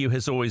challenge for you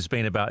has always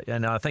been about,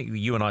 and I think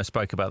you and I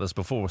spoke about this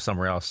before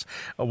somewhere else,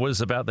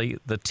 was about the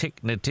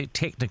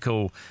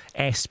technical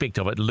aspect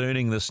of it,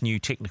 learning this new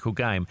technical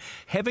game.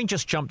 Having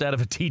just jumped out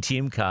of a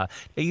DTM car,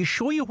 are you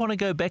sure you want to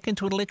go back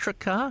into an electric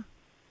car?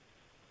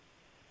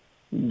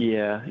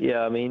 Yeah.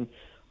 I mean,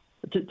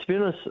 to be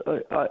honest,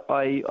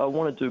 I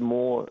want to do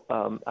more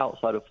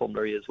outside of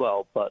Formula E as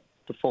well, but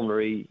the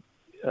Formula E,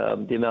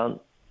 the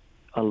amount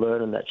I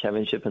learned in that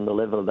championship and the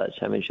level of that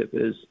championship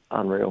is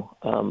unreal.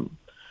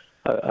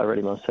 I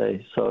really must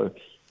say. So,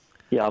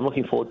 yeah, I'm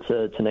looking forward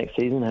to next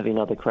season, having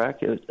another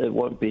crack. It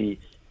won't be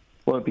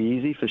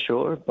easy for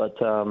sure, but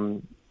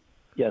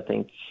yeah, I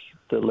think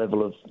the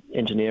level of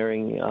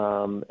engineering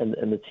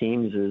and the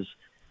teams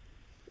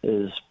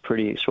is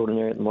pretty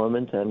extraordinary at the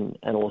moment, and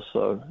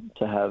also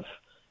to have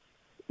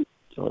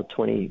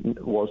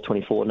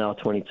 24, now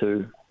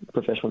 22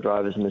 professional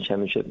drivers in the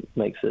championship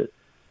makes it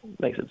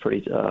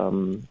pretty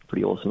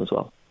awesome as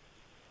well.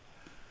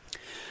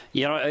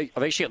 Yeah,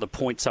 I've actually got the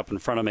points up in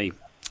front of me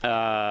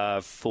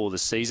for the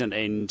season,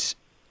 and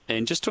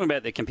And just talking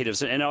about the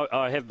competitive, and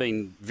I have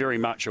been very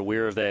much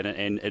aware of that,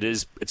 and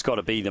it's got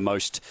to be the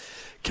most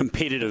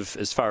competitive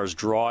as far as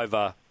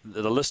the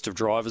list of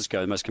drivers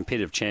go, the most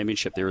competitive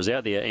championship there is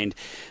out there. And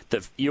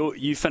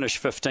you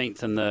finished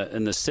 15th in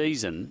the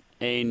season,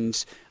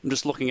 and I'm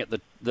just looking at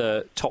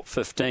the top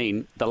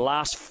 15. The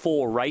last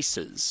 4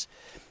 races,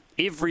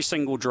 every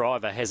single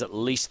driver has at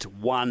least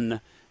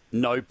one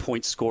no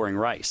point scoring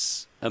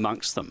race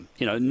amongst them.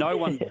 No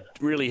one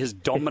really has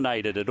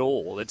dominated at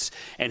all.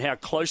 And how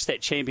close that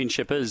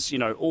championship is,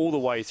 all the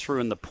way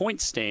through in the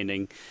point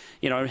standing,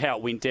 how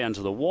it went down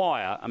to the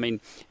wire. I mean,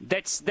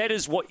 that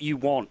is what you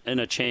want in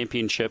a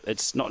championship.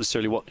 It's not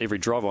necessarily what every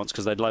driver wants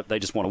because they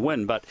just want to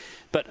win. But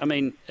I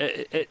mean,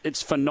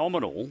 it's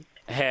phenomenal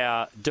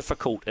how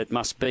difficult it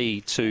must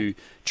be to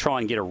try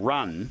and get a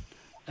run,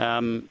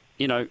 a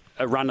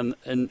run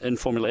in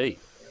Formula E.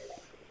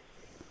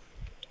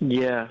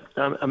 Yeah,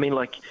 I mean,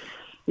 like,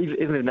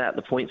 even at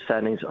the point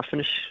standings, I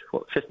finished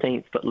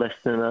 15th, but less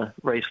than a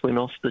race win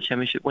off the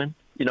championship win.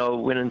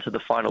 Went into the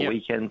final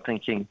weekend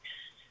thinking,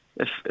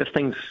 if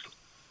things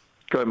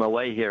go my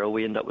way here, or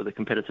we end up with a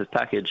competitive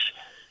package,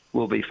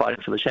 we'll be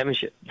fighting for the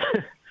championship,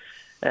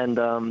 and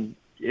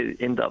it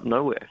ended up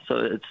nowhere.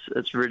 So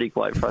it's really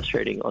quite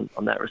frustrating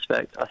on that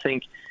respect. I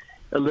think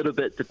a little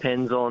bit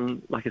depends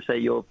on, like I say,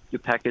 your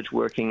package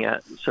working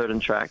at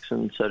certain tracks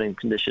and certain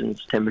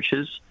conditions,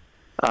 temperatures.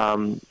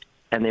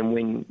 And then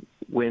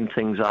when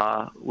things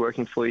are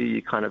working for you,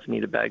 you kind of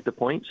need to bag the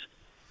points.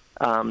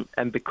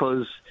 And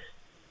because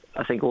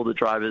I think all the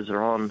drivers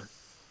are on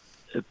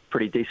a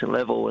pretty decent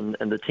level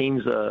and the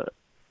teams are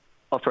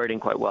operating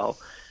quite well,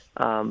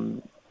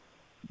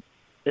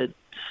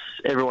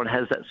 everyone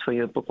has that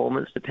swing of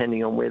performance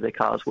depending on where their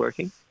car's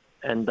working.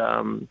 And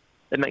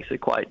it makes it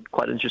quite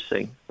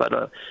interesting.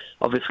 But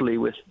obviously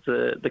with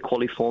the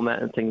quali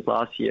format and things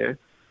last year,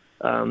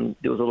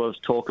 there was a lot of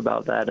talk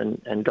about that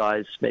and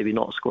guys maybe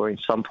not scoring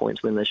some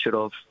points when they should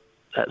have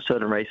at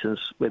certain races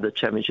where the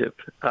championship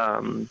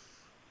the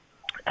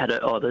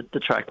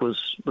track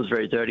was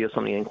very dirty or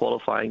something in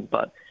qualifying.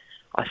 But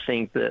I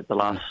think that the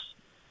last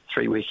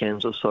 3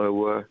 weekends or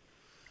so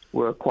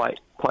were quite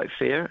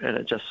fair, and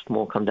it just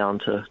more come down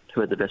to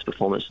who had the best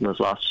performance in those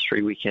last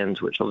 3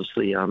 weekends, which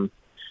obviously De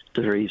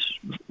Vries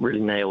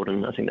really nailed,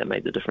 and I think that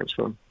made the difference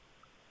for him.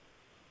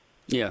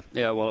 Yeah.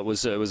 Well, it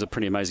was a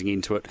pretty amazing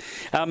end to it.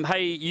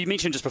 Hey, you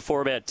mentioned just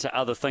before about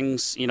other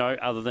things,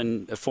 other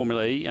than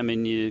Formula E. I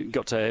mean, you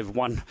got to have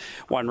one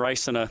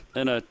race in a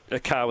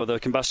car with a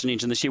combustion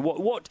engine this year.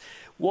 What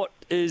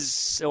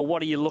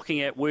are you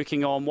looking at,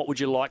 working on? What would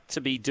you like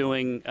to be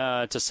doing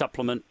to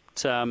supplement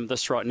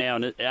this right now?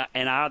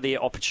 And are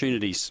there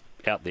opportunities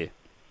out there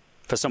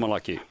for someone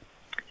like you?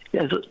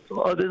 Yeah,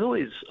 there's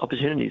always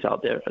opportunities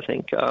out there. I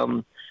think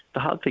the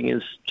hard thing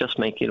is just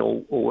making it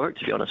all work.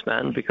 To be honest,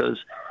 man, because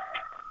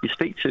you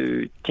speak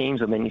to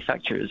teams or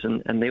manufacturers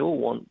and they all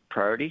want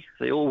priority.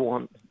 They all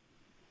want,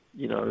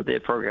 their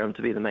program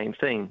to be the main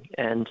thing.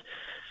 And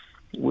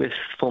with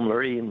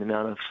Formula E and the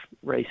amount of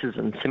races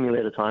and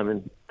simulator time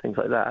and things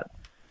like that,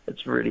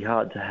 it's really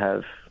hard to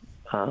have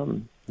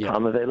time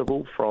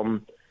available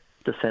from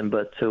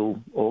December till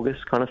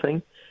August kind of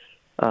thing.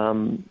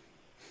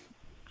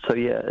 So,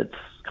 yeah, it's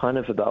kind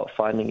of about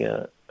finding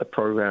a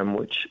program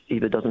which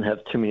either doesn't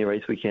have too many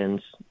race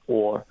weekends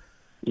or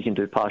you can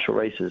do partial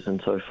races.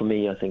 And so for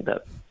me, I think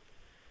that's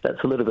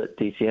a little bit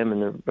DTM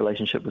in the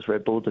relationship with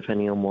Red Bull,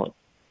 depending on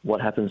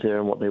what happens there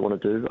and what they want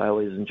to do. I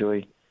always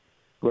enjoy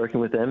working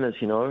with them, as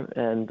you know,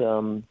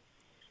 and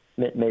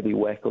maybe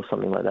WEC or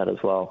something like that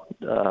as well.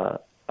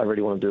 I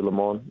really want to do Le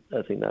Mans.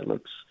 I think that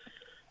looks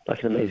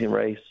like an amazing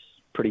race.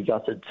 Pretty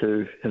gutted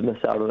to have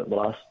missed out on it the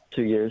last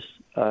 2 years.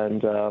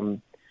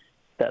 And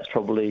that's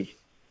probably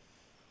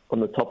on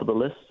the top of the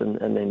list, and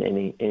then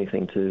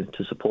anything to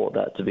support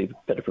that, to be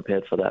better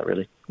prepared for that,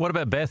 really. What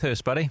about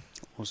Bathurst, buddy?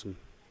 Awesome.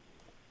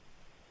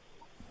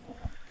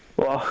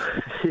 Well,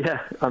 yeah,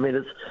 I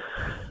mean,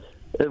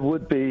 it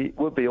would be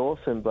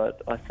awesome,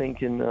 but I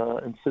think in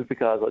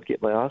supercars I'd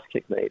get my ass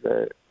kicked, mate.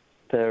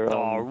 They're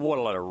what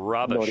a lot of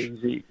rubbish. Not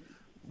easy.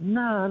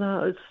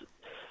 No,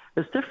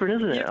 it's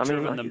different, isn't it? You've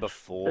driven them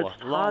before,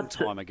 a long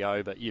time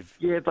ago, but you've...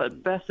 Yeah,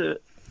 but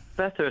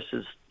Bathurst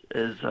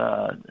is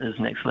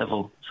next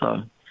level,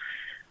 so...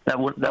 That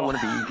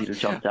wouldn't be easy to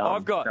jump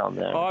down. Down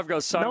there. I've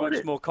got so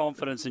much more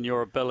confidence in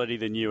your ability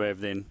than you have.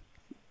 Then,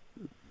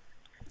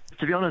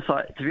 to be honest,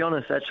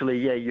 actually,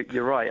 yeah,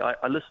 you're right.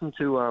 I listened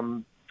to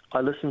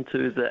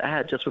the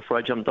ad just before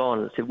I jumped on,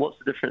 and it said, "What's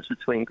the difference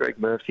between Greg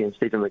Murphy and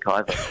Stephen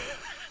McIver?"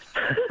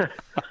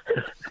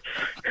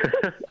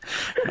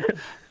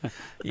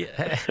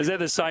 Yeah. Is that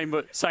the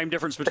same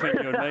difference between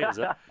you and me? Is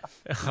it?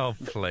 Oh,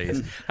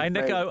 please. Hey,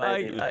 Nico,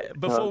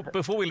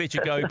 before we let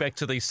you go back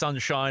to the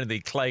sunshine,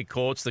 the clay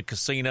courts, the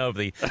casino of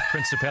the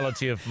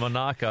Principality of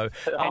Monaco.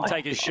 And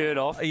take your shirt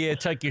off. Yeah,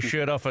 take your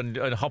shirt off and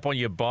hop on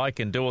your bike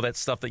and do all that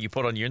stuff that you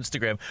put on your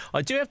Instagram.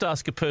 I do have to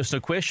ask a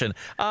personal question.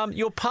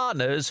 Your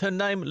partner, is her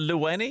name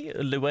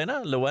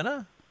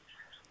Luana?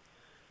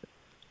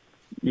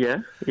 Yeah.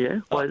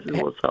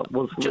 What's up?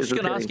 Just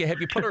going to ask you, have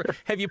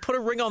you put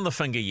a ring on the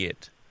finger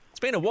yet?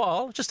 been a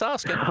while. Just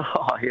asking.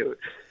 Oh,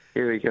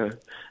 here we go.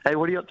 Hey,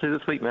 what are you up to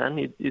this week, man?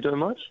 You doing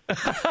much?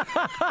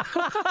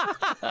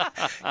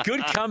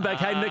 Good comeback.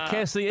 Hey, Nick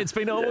Cassidy,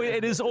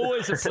 it is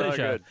always a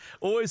pleasure. good.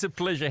 Always a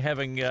pleasure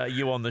having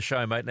you on the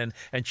show, mate,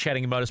 and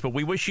chatting motorsport.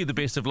 We wish you the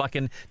best of luck,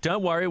 and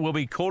don't worry, we'll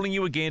be calling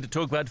you again to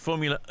talk about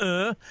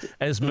Formula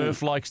as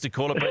Murph likes to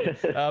call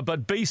it.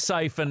 But be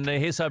safe, and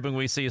here's hoping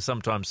we see you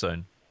sometime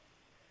soon.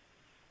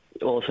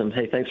 Awesome.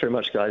 Hey, thanks very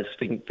much, guys.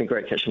 It's been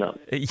great catching up.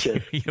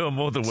 You're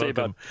more than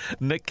welcome.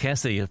 Nick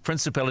Cassidy,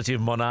 Principality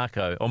of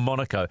Monaco.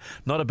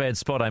 Not a bad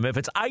spot, Murph.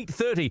 It's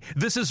 8:30.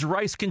 This is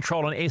Race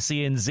Control on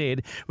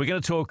SENZ. We're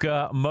going to talk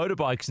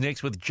motorbikes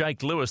next with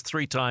Jake Lewis,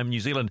 3-time New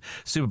Zealand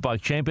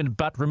Superbike champion.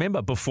 But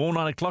remember, before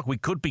 9 o'clock, we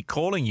could be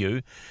calling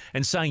you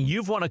and saying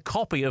you've won a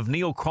copy of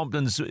Neil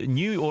Crompton's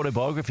new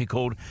autobiography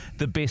called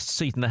The Best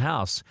Seat in the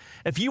House.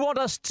 If you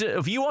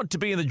want to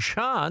be in the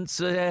chance,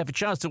 have a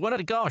chance to win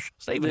it, gosh,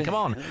 Stephen, come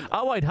on.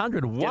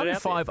 0800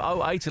 150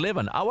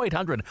 811.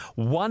 0800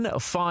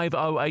 150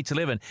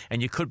 811.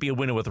 And you could be a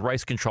winner with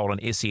Race Control on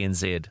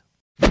SENZ.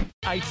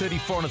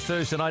 8:34 on a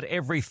Thursday night.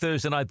 Every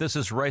Thursday night, this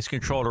is Race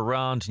Control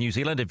around New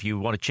Zealand. If you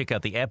want to check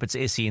out the app, it's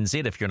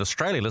SENZ. If you're in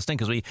Australia listening,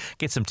 because we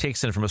get some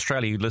text in from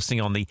Australia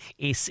listening on the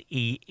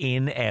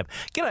SEN app.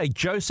 G'day,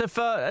 Joseph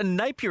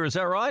Napier, is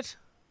that right?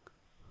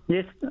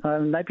 Yes,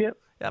 Napier.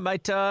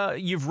 Mate,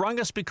 you've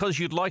rung us because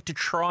you'd like to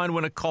try and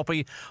win a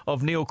copy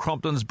of Neil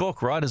Crompton's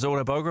book, right, his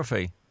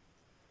autobiography?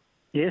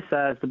 Yes,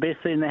 it's the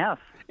best seat in the house.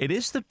 It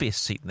is the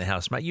best seat in the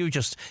house, mate.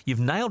 You've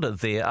nailed it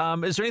there.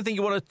 Is there anything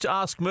you want to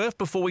ask Murph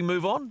before we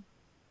move on?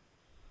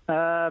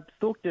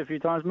 Stalked you a few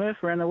times,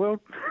 Murph, around the world.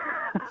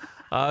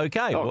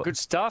 Okay. Oh, good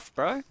stuff,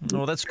 bro.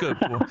 Well, that's good.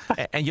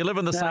 And you live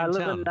in the same town? I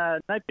live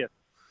in Napier.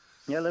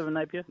 Yeah, I live in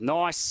Napier.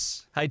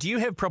 Nice. Hey, do you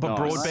have proper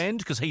broadband?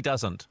 Because he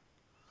doesn't.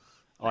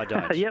 I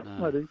don't. Yep,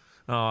 no. I do.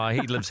 Oh,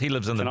 he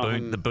lives in the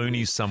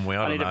boonies somewhere.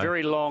 I don't need know. a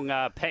very long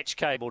patch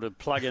cable to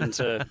plug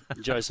into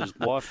Joseph's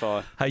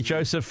Wi-Fi. Hey,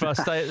 Joseph,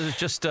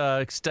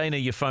 stay near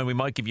your phone. We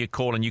might give you a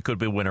call, and you could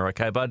be a winner.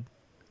 Okay, bud?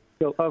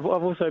 Well, I've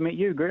also met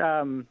you,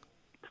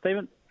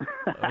 Stephen.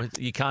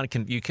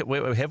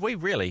 Have we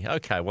really?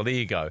 Okay, well, there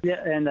you go.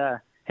 Yeah, and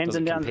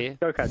Hampton Downs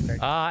go-kart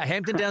track.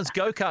 Hampton Downs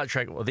go-kart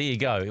track. Well, there you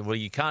go. Well,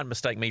 you can't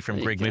mistake me from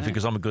Greg Murphy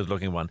because I'm a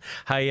good-looking one.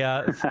 Hey,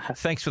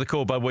 thanks for the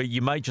call, bud. Well,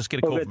 you may just get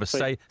a call from us.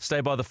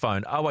 Stay by the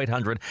phone.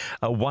 0800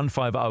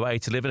 150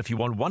 811. If you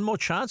want one more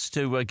chance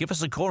to give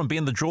us a call and be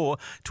in the draw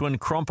to win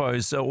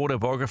Crompo's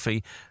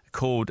autobiography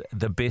called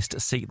The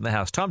Best Seat in the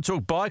House. Time to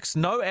talk bikes.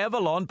 No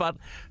Avalon, but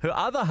her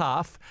other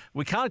half,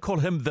 we can't call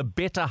him the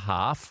better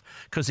half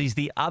because he's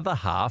the other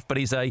half, but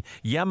he's a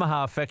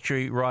Yamaha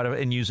factory rider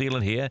in New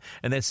Zealand here,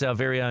 and that's our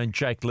very own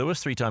Jake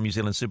Lewis, 3-time New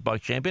Zealand Superbike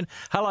champion.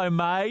 Hello,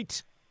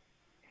 mate.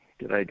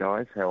 G'day,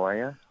 guys. How are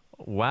you?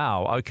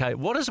 Wow. Okay.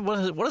 What is it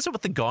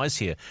with the guys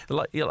here?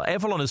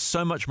 Avalon is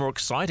so much more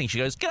exciting. She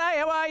goes, "G'day,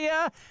 how are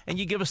you?" And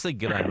you give us the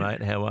 "G'day,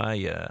 mate, how are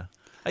you?"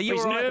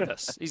 He's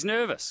nervous. He's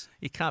nervous.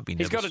 You can't be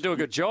nervous. He's got to do a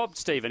good job,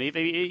 Stephen.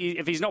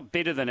 If he's not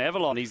better than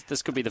Avalon,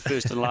 this could be the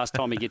first and last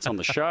time he gets on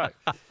the show.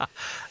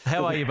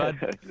 How are you, bud?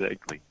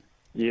 Exactly.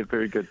 Yeah,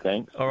 very good,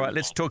 thanks. All right,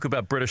 let's talk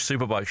about British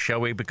Superbike, shall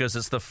we? Because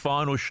it's the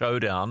final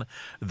showdown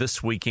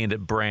this weekend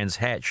at Brands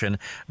Hatch, and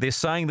they're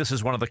saying this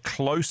is one of the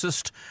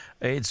closest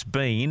it's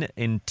been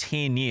in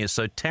 10 years.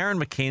 So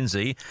Taryn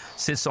McKenzie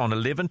sits on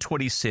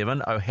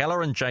 11.27,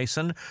 O'Halloran and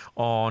Jason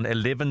on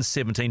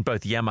 11.17,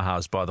 both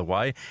Yamahas, by the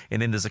way.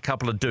 And then there's a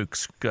couple of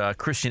Dukes,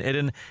 Christian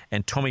Iden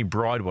and Tommy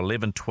Bridewell,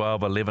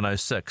 11.12,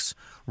 11.06.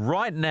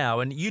 Right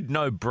now, and you'd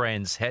know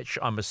Brands Hatch,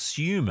 I'm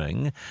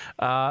assuming,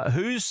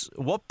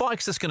 what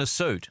bike's this going to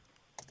suit?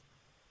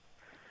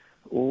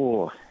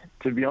 Oh,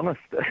 to be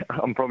honest,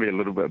 I'm probably a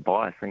little bit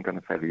biased. I'm going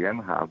to say the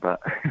Yamaha, but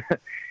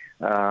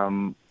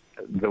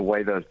the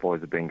way those boys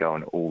have been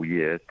going all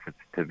year,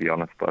 to be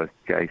honest, both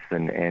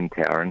Jason and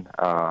Taryn,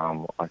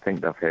 I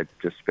think they've had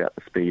just about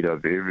the speed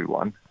over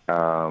everyone.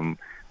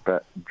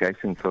 But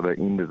Jason, sort of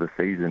end of the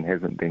season,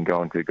 hasn't been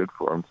going too good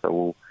for him, so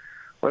we'll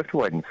have to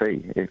wait and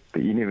see.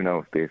 But you never know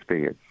with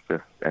BSB. It's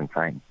just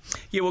insane.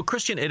 Yeah, well,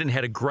 Christian Iden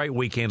had a great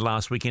weekend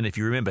last weekend. If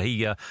you remember,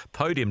 he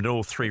podiumed in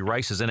all 3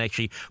 races and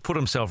actually put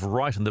himself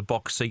right in the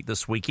box seat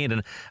this weekend.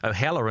 And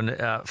O'Halloran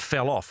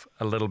fell off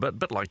a little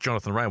bit like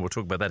Jonathan Ray. We'll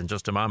talk about that in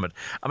just a moment.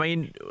 I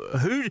mean,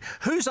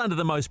 who's under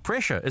the most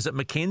pressure? Is it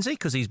McKenzie?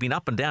 Because he's been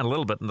up and down a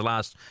little bit in the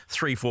last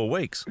 3-4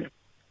 weeks.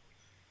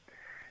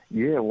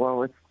 Yeah,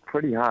 well, it's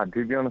pretty hard.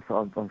 To be honest,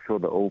 I'm sure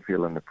they're all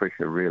feeling the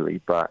pressure,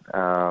 really. But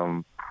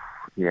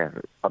yeah,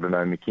 I don't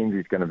know,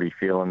 Mackenzie's going to be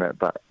feeling it,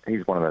 but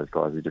he's one of those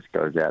guys who just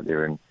goes out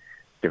there and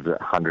gives it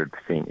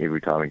 100%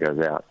 every time he goes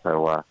out.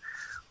 So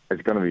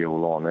it's going to be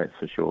all on, that's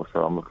for sure.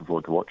 So I'm looking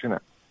forward to watching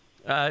it.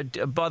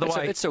 By the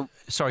way,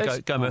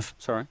 go Murph.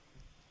 Sorry.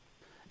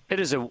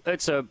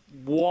 It's a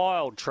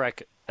wild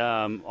track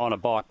on a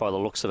bike by the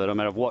looks of it. I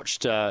mean, I've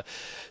watched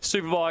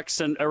Superbikes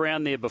and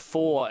around there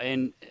before,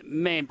 and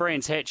man,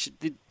 Brands Hatch,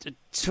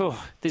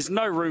 there's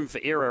no room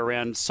for error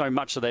around so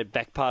much of that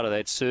back part of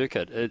that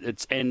circuit.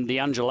 And the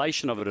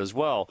undulation of it as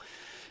well.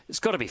 It's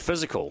got to be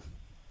physical.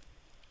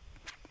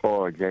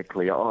 Oh,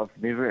 exactly. I've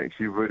never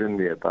actually ridden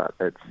there, but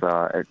it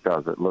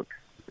does. It looks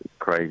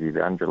crazy.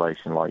 The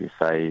undulation, like you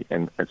say,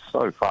 and it's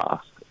so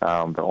fast.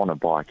 But on a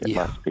bike, it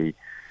must be,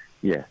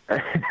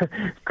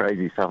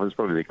 crazy stuff. It's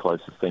probably the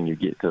closest thing you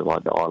get to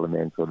like the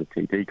Islandman sort of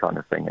TT kind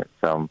of thing.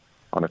 It's on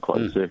a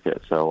closed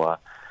circuit. So,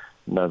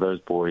 no,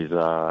 those boys,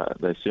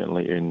 they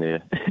certainly earn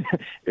their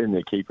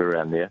keep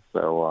around there.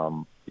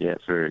 So,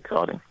 it's very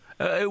exciting.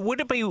 Would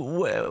it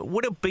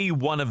be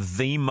one of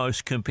the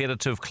most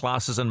competitive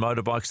classes in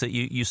motorbikes that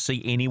you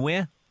see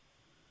anywhere?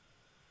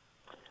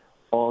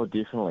 Oh,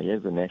 definitely.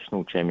 As a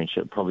national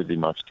championship, probably the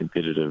most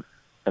competitive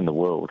in the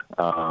world.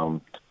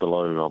 Below,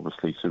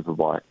 obviously,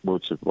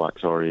 World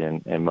Superbike,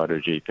 and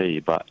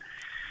MotoGP. But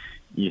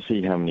you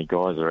see how many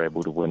guys are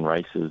able to win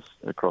races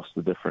across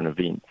the different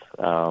events.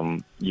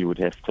 You would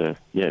have to,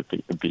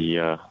 be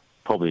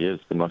probably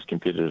is the most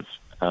competitive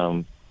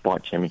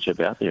bike championship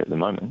out there at the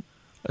moment.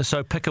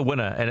 So pick a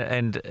winner,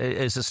 and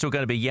is it still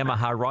going to be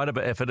Yamaha rider?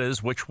 But if it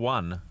is, which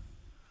one?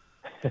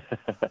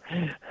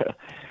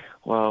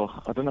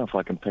 Well, I don't know if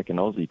I can pick an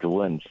Aussie to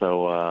win,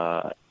 so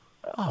I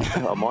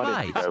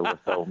might have to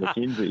go with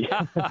Mackenzie.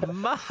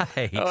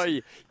 Mate. Oh,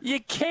 you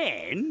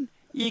can.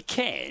 You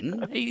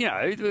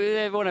know,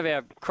 they're one of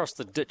our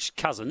cross-the-ditch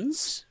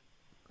cousins.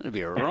 That'd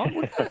be all right,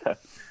 wouldn't it?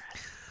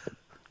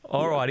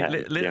 All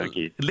righty,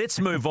 let's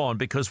move on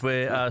because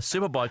we're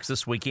Superbikes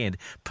this weekend.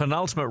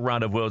 Penultimate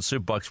round of World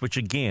Superbikes, which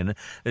again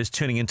is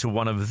turning into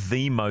one of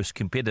the most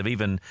competitive.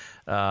 Even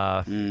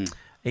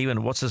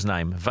what's his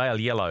name? Vale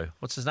Yellow.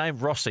 What's his name?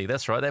 Rossi.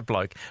 That's right, that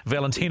bloke.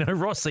 Valentino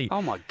Rossi.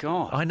 Oh my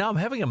God! I know. I'm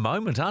having a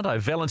moment, aren't I?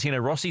 Valentino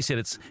Rossi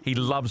said he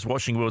loves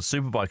watching World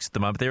Superbikes at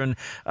the moment. They're in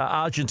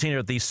Argentina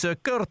at the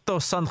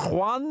Circuito San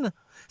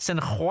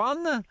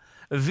Juan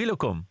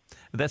Vilocum.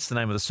 That's the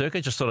name of the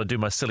circuit. Just thought I'd do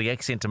my silly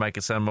accent to make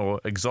it sound more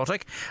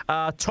exotic.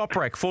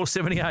 Toprak,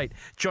 478.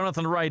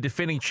 Jonathan Rea,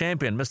 defending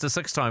champion. Mr.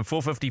 Six-Time,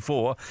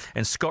 454.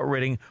 And Scott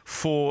Redding,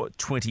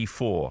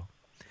 424.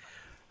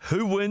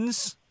 Who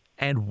wins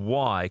and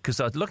why? Because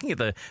I was looking at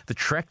the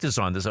track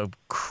design. There's a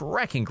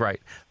cracking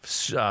great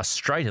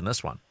straight in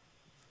this one.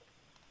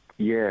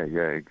 Yeah,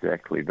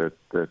 exactly. The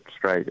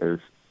straight is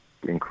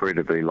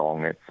incredibly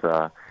long. It's...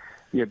 a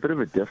bit of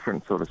a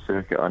different sort of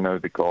circuit. I know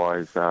the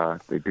guys,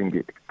 they didn't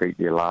get to compete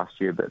there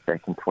last year, but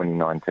back in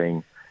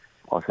 2019,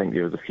 I think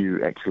there was a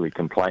few actually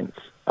complaints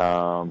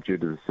due to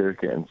the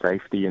circuit and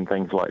safety and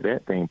things like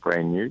that being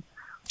brand new.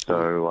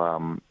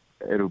 So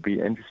it'll be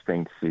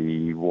interesting to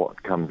see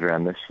what comes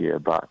around this year,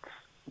 but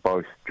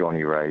both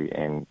Johnny Rea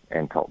and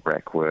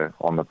Toprak were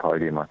on the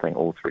podium, I think,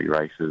 all three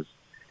races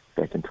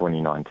back in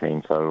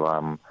 2019. So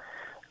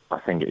I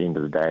think at the end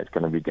of the day, it's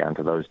going to be down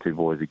to those two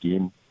boys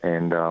again,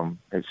 and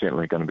it's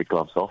certainly going to be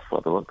gloves off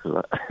by the looks of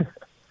it.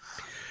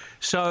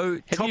 So,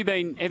 have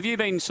you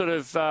been sort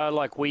of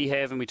like we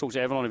have, and we talked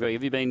to Avalon about?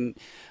 Have you been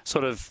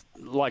sort of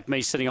like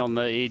me, sitting on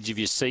the edge of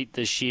your seat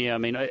this year? I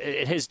mean,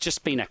 it has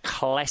just been a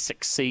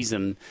classic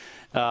season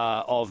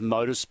of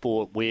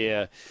motorsport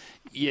where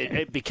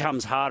it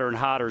becomes harder and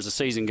harder as the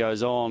season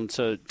goes on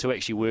to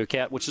actually work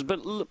out, which is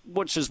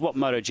what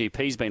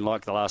MotoGP's been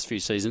like the last few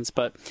seasons.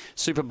 But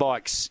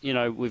Superbikes, you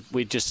know,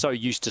 we're just so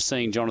used to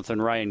seeing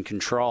Jonathan Rea in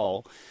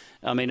control.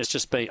 I mean, it's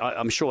just been...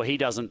 I'm sure he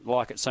doesn't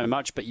like it so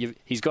much, but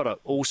he's got to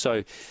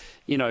also,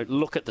 you know,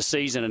 look at the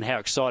season and how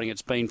exciting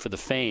it's been for the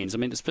fans. I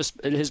mean, it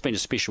has been a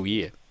special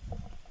year.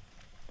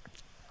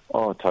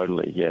 Oh,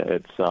 totally, yeah.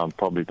 It's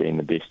probably been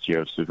the best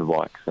year of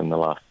Superbikes in the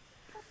last,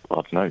 I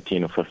don't know,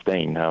 10 or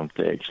 15, to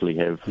actually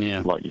have,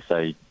 like you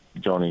say,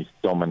 Johnny's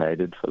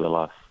dominated for the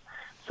last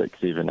 6,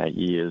 7, 8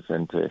 years,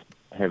 and to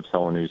have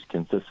someone who's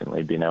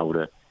consistently been able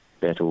to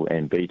battle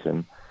and beat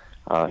him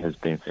has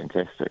been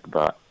fantastic.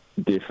 But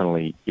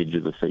definitely edge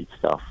of the seat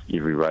stuff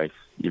every race,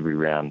 every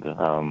round.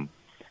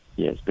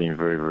 It's been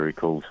very, very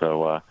cool.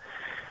 So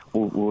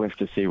we'll have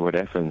to see what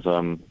happens.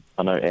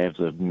 I know Av's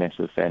a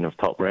massive fan of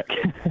Toprak.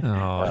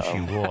 Oh, she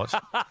was.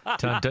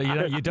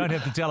 You don't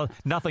have to tell her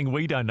nothing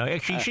we don't know.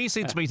 Actually, she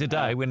said to me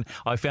today when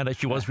I found out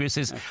she was, she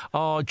says,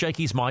 "Oh,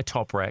 Jakey's my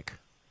Toprak."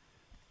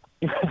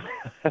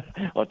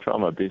 I try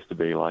my best to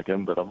be like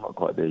him, but I'm not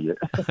quite there yet.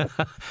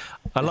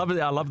 I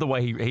love the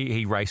way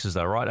he races,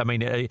 though. Right? I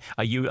mean,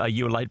 are you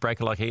a late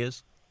breaker like he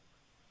is?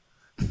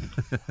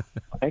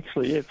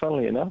 Actually, yeah,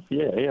 funnily enough,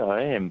 yeah,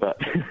 I am, but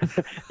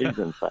he's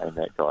insane,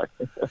 that guy.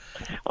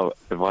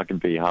 If I can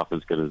be half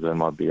as good as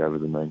him, I'd be over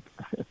the moon.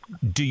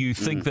 Do you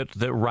think that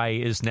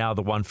Rea is now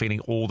the one feeling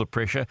all the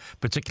pressure,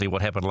 particularly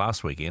what happened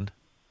last weekend?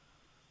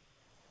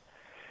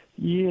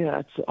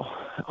 Yeah,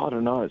 I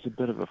don't know, it's a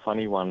bit of a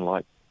funny one.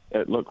 Like,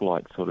 it looked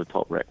like sort of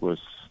Toprak was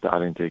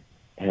starting to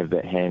have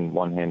that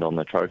one hand on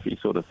the trophy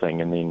sort of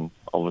thing, and then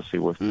obviously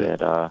with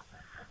that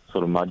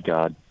sort of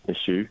mudguard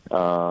issue,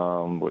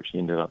 which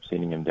ended up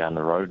sending him down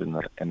the road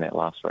in that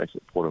last race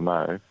at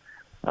Portimao,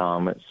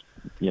 it's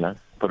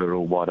put it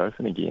all wide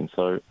open again.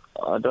 So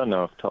I don't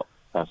know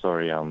if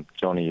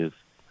Johnny is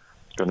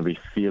going to be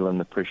feeling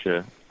the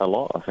pressure a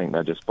lot. I think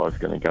they're just both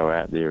going to go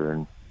out there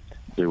and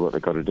do what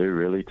they've got to do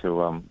really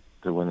to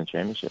to win the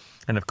championship.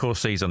 And, of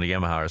course, he's on the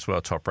Yamaha as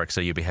well, Toprak,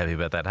 so you'll be happy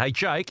about that. Hey,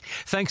 Jake,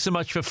 thanks so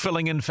much for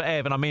filling in for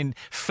Av. And I mean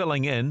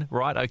filling in,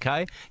 right,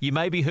 okay? You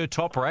may be her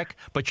Toprak,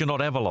 but you're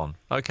not Avalon,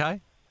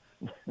 okay?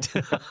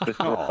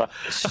 I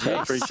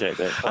appreciate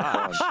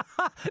that.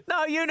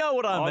 No, you know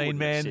what I mean,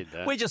 man.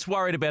 We're just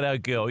worried about our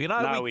girl, you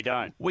know? No, we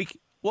don't.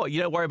 What,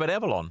 you don't worry about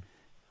Avalon?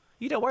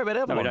 You don't worry about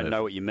Avalon? No, we don't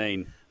know what you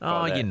mean.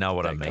 Oh, you know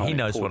what I mean. He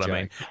knows what I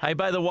mean. Jake. Hey,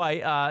 by the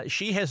way,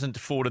 she hasn't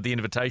forwarded the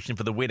invitation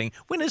for the wedding.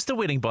 When is the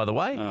wedding, by the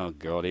way? Oh,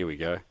 God, here we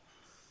go.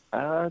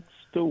 It's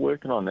still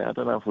working on that. I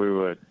don't know if we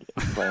were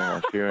planning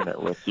on sharing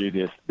it with you.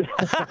 Just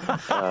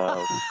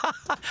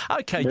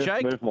okay,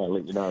 Jake. Murph might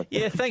let you know.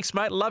 Yeah, thanks,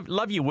 mate.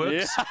 Love your work.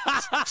 Yeah.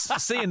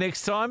 See you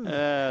next time.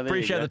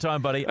 Appreciate the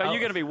time, buddy. Oh,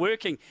 you're going to be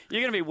working. You're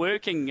going to be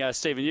working,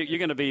 Stephen. You're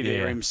going to be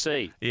their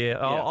MC. Yeah,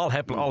 I'll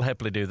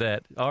happily do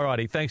that. All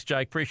righty, thanks,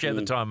 Jake. Appreciate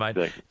the time, mate.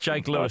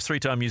 Jake Lewis,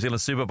 3-time New Zealand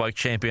Superbike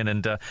champion,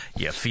 and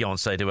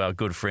fiance to our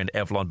good friend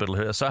Avalon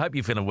Biddlehurst. So I hope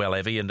you're feeling well,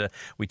 Avi, and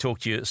we talk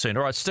to you soon.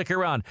 All right, stick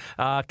around.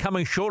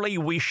 Coming shortly,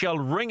 we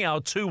shall ring our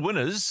two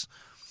winners.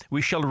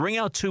 We shall ring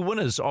our two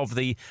winners of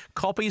the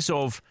copies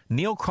of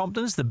Neil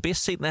Crompton's The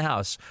Best Seat in the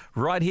House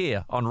right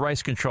here on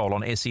Race Control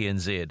on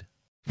SENZ.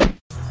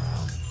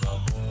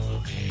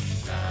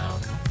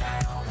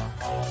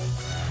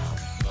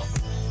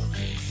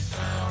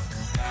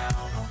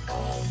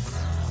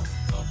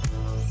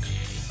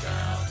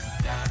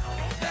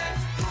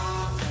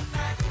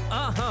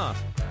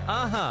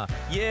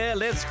 Yeah,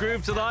 let's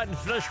groove tonight and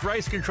finish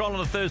Race Control on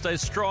a Thursday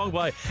strong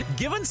by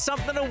giving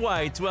something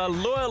away to our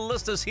loyal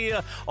listeners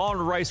here on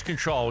Race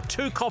Control.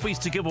 2 copies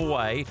to give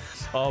away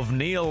of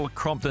Neil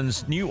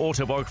Crompton's new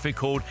autobiography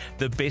called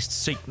The Best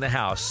Seat in the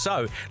House.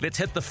 So let's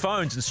hit the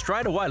phones and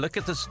straight away, look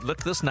at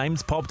this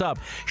name's popped up.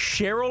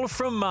 Cheryl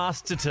from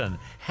Masterton.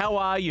 How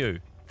are you?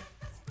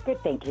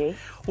 Good, thank you.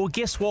 Well,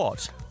 guess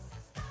what?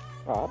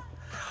 What?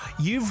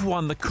 You've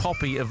won the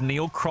copy of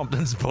Neil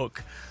Crompton's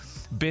book,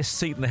 Best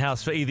Seat in the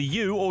House, for either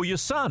you or your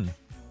son.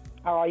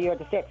 Oh, you're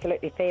just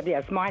absolutely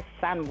fabulous. My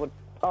son would,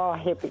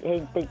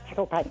 he'd be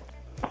tickle pink.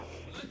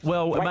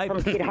 Well, wait for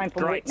him to get home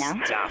from work now.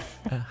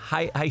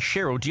 Hey,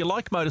 Cheryl, do you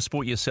like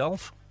motorsport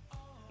yourself?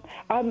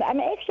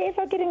 Actually, as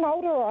I'm getting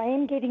older, I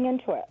am getting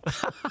into it.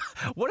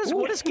 What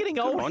does getting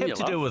old have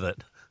to do with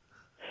it?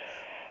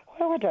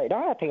 Well, I don't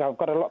know. I think I've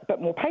got a lot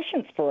bit more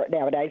patience for it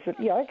nowadays,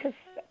 because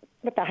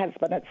with the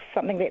husband, it's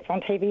something that's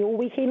on TV all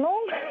weekend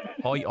long.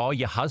 Oh,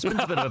 your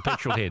husband's a bit of a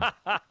petrol head.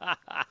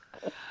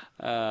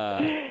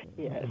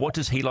 Yes. What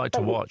does he like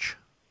to watch?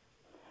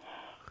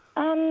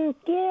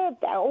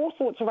 All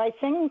sorts of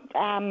racing.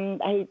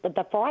 He did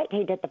the fight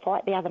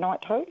the other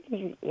night too.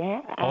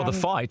 Yeah. The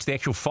fight, the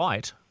actual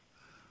fight.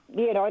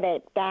 You know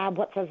that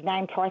what's his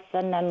name,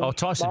 Tyson and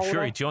Tyson Wilder.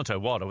 Fury,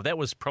 Deontay Wilder. That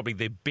was probably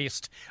the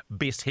best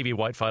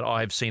heavyweight fight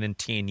I have seen in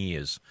 10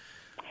 years.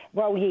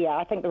 Well, yeah,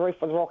 I think the roof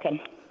was rocking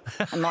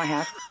in my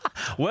house.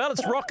 Well,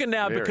 it's rocking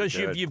now because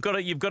good. you've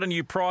got a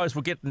new prize.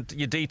 We'll get into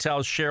your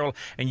details, Cheryl,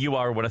 and you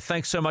are a winner.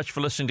 Thanks so much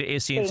for listening to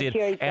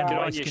SENZ and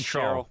Race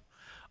Control.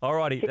 All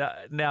righty.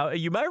 Now,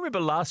 you may remember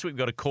last week we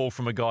got a call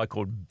from a guy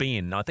called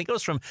Ben. I think it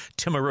was from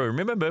Timaru.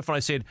 Remember, Murph,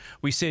 when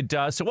we said,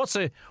 so what's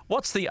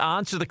the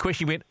answer to the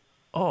question? He went,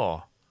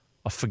 oh,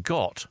 I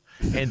forgot.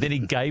 And then he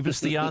gave us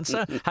the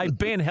answer. Hey,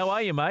 Ben, how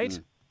are you, mate?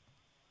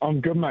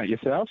 I'm good, mate.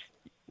 Yourself?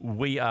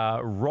 We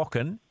are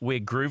rocking. We're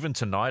grooving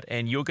tonight,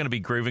 and you're going to be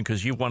grooving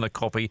because you've won a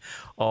copy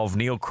of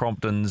Neil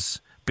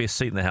Crompton's Best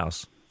Seat in the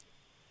House.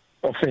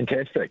 Oh,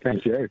 fantastic.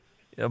 Thank you.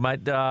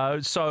 Mate,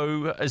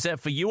 so is that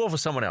for you or for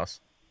someone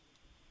else?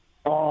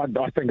 Oh,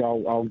 I think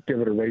I'll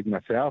give it a read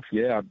myself.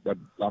 Yeah,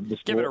 I'm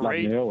just give it a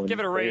read. Give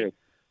it a read. Yeah.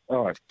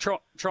 Oh, try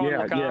and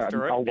look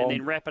after it, and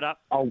then wrap it up.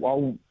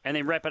 And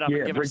then wrap it up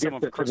and give it to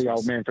someone for Christmas. The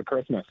old man for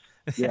Christmas.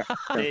 Yeah,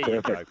 there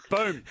you go.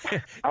 Boom.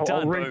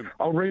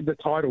 I'll read the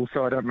title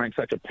so I don't make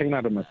such a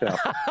peanut of myself.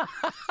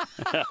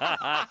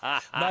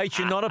 Mate,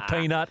 you're not a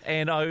peanut,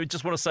 and I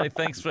just want to say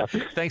thanks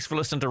for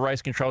listening to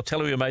Race Control. Tell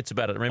all your mates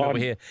about it. Remember, we're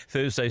here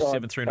Thursdays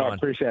 7 through 9. I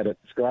appreciate it.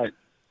 It's great.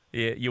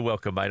 Yeah, you're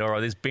welcome, mate. All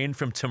right, there's Ben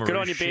from Timaru. Good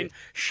on you, Ben.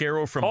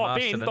 Cheryl from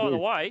Masterton. Ben,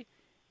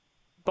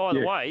 by the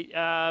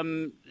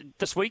way,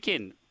 this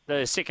weekend,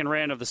 the second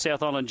round of the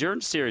South Island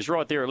Endurance Series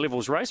right there at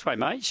Levels Raceway,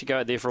 mate. You should go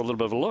out there for a little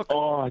bit of a look.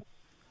 Oh,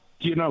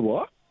 do you know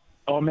what?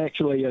 I'm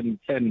actually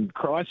in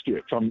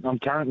Christchurch. I'm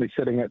currently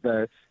sitting at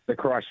the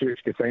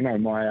Christchurch Casino.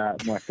 My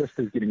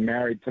sister's getting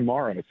married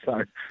tomorrow,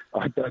 so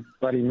I don't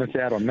bloody miss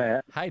out on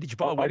that. Hey, did you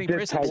buy a wedding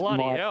present?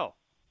 Bloody hell.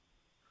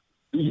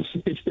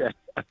 Yeah,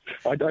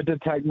 I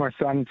did take my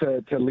son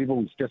to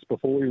Levels just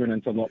before we went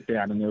into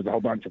lockdown, and there was a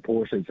whole bunch of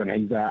Porsches, and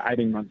he's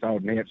 18 months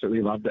old, and he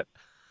absolutely loved it.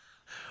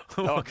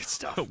 Oh, good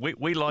stuff.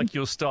 We like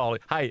your style.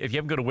 Hey, if you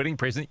haven't got a wedding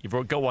present,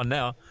 you've got one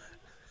now.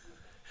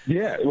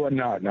 Yeah, well,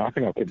 no, I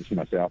think I'll keep it to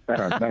myself.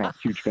 They're not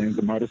huge fans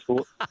of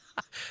motorsport.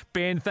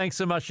 Ben, thanks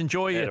so much.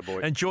 Enjoy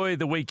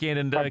the weekend.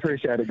 And I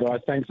appreciate it,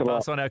 guys. Thanks a lot.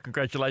 Pass on our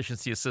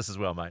congratulations to your sis as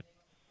well, mate.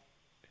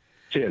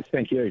 Cheers,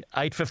 thank you.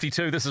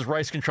 8:52, this is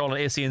Race Control on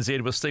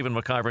SENZ with Stephen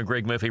McIver and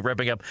Greg Murphy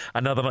wrapping up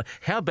another night.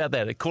 How about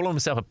that? He called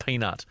himself a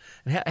peanut.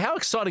 And how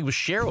exciting was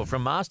Cheryl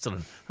from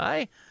Masterton,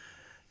 eh?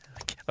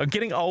 I'm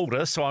getting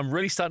older, so I'm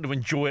really starting to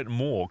enjoy it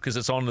more because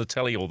it's on the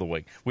telly all the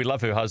week. We love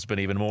her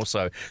husband even more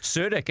so.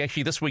 Cerdic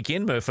actually this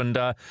weekend, Murph, and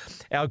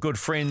our good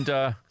friend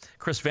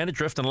Chris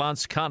Vanderdrift and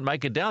Lance can't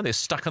make it down. They're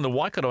stuck in the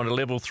Waikato on a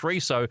level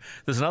 3, so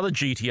there's another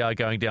GTR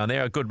going down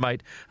there. Our good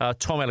mate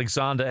Tom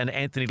Alexander and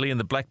Anthony Lee in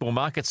the Black Ball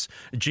Markets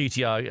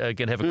GTR are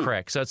going to have a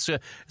crack. So it's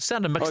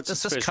sounding mixed.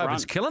 This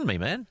COVID's killing me,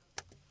 man.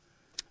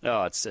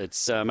 Oh,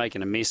 it's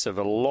making a mess of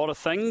a lot of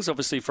things,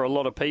 obviously for a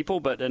lot of people,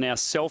 but in our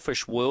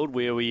selfish world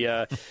where we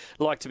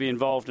like to be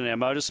involved in our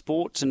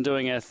motorsports and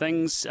doing our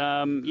things,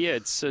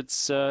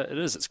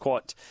 it's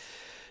quite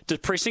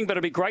depressing, but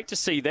it'll be great to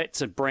see that's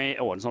a brand.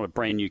 Oh, it's not a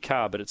brand new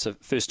car, but it's the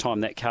first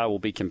time that car will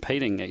be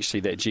competing, actually,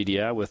 that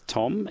GDR with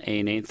Tom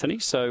and Anthony.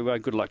 So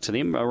good luck to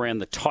them around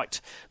the tight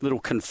little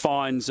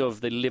confines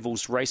of the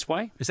Levels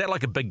Raceway. Is that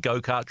like a big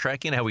go-kart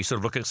track? You know how we sort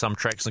of look at some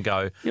tracks and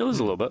go, yeah, there's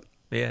a little bit.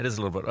 Yeah, it is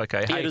a little bit.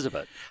 Okay. Yeah, it is a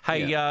bit.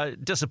 Hey,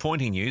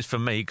 disappointing news for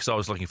me because I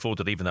was looking forward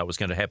to it even though it was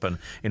going to happen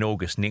in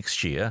August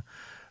next year.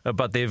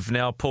 But they've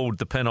now pulled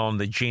the pin on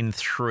the Gen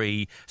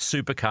 3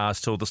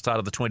 supercars till the start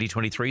of the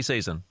 2023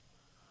 season.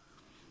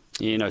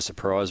 Yeah, no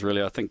surprise,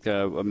 really. I think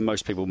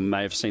most people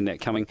may have seen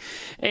that coming.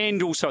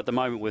 And also at the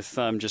moment with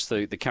just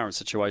the current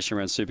situation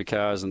around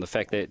supercars and the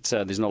fact that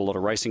there's not a lot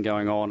of racing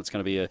going on, it's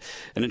going to be an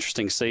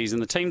interesting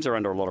season. The teams are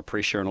under a lot of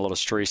pressure and a lot of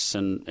stress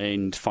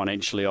and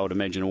financially, I would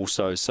imagine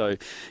also. So,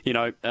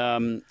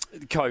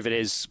 COVID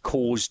has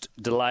caused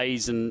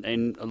delays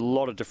and a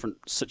lot of different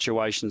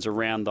situations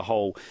around the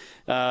whole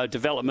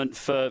development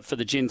for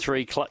the Gen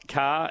 3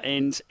 car.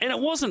 And it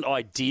wasn't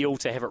ideal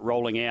to have it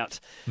rolling out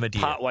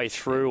partway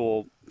through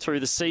or through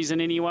the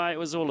season anyway. It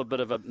was all a bit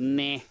of a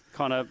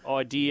kind of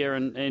idea,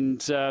 and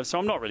so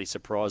I'm not really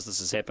surprised this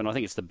has happened. I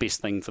think it's the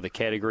best thing for the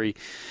category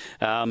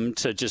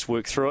to just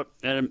work through it.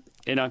 And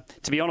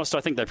to be honest,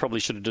 I think they probably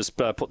should have just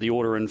put the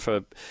order in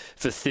for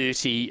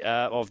 30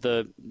 of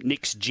the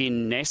next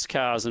gen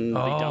NASCARs and be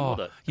done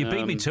with it. You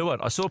beat me to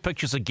it. I saw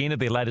pictures again of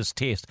their latest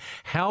test.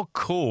 How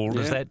cool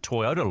does that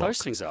Toyota look?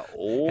 Those things are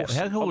awesome.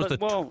 How cool is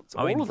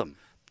all of them.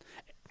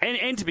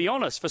 And to be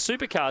honest, for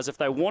supercars, if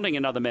they're wanting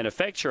another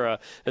manufacturer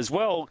as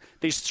well,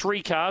 there's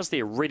 3 cars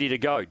there ready to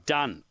go,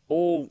 done,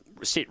 all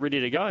set, ready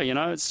to go.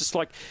 It's just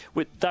like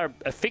they're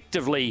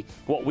effectively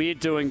what we're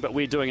doing, but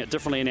we're doing it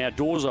differently and our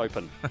doors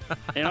open.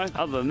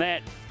 Other than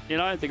that,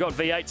 they got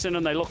V8s in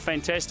and they look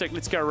fantastic.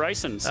 Let's go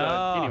racing. So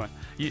anyway.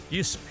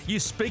 You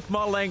speak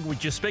my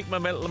language. You speak my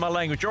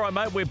language. All right,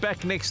 mate. We're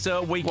back next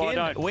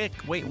weekend. Well,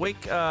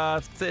 week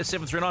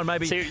 7 through 9,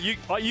 maybe. See,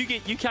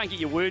 you can't get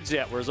your words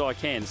out, whereas I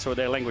can. So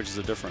their languages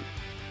are different.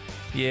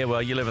 Yeah,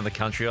 well, you live in the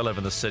country, I live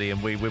in the city,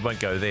 and we won't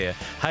go there.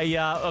 Hey,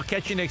 I'll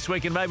catch you next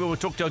week, and maybe we'll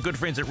talk to our good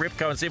friends at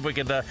Repco and see if we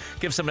can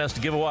give something else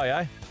to give away,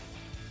 eh?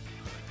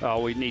 Oh,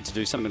 we need to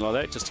do something like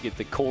that just to get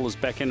the callers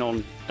back in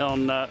on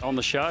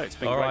the show. It's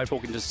been great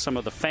talking to some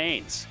of the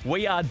fans.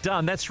 We are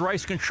done. That's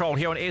Race Control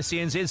here on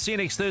SENZ. See you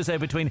next Thursday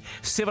between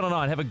 7 and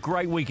 9. Have a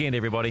great weekend,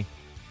 everybody.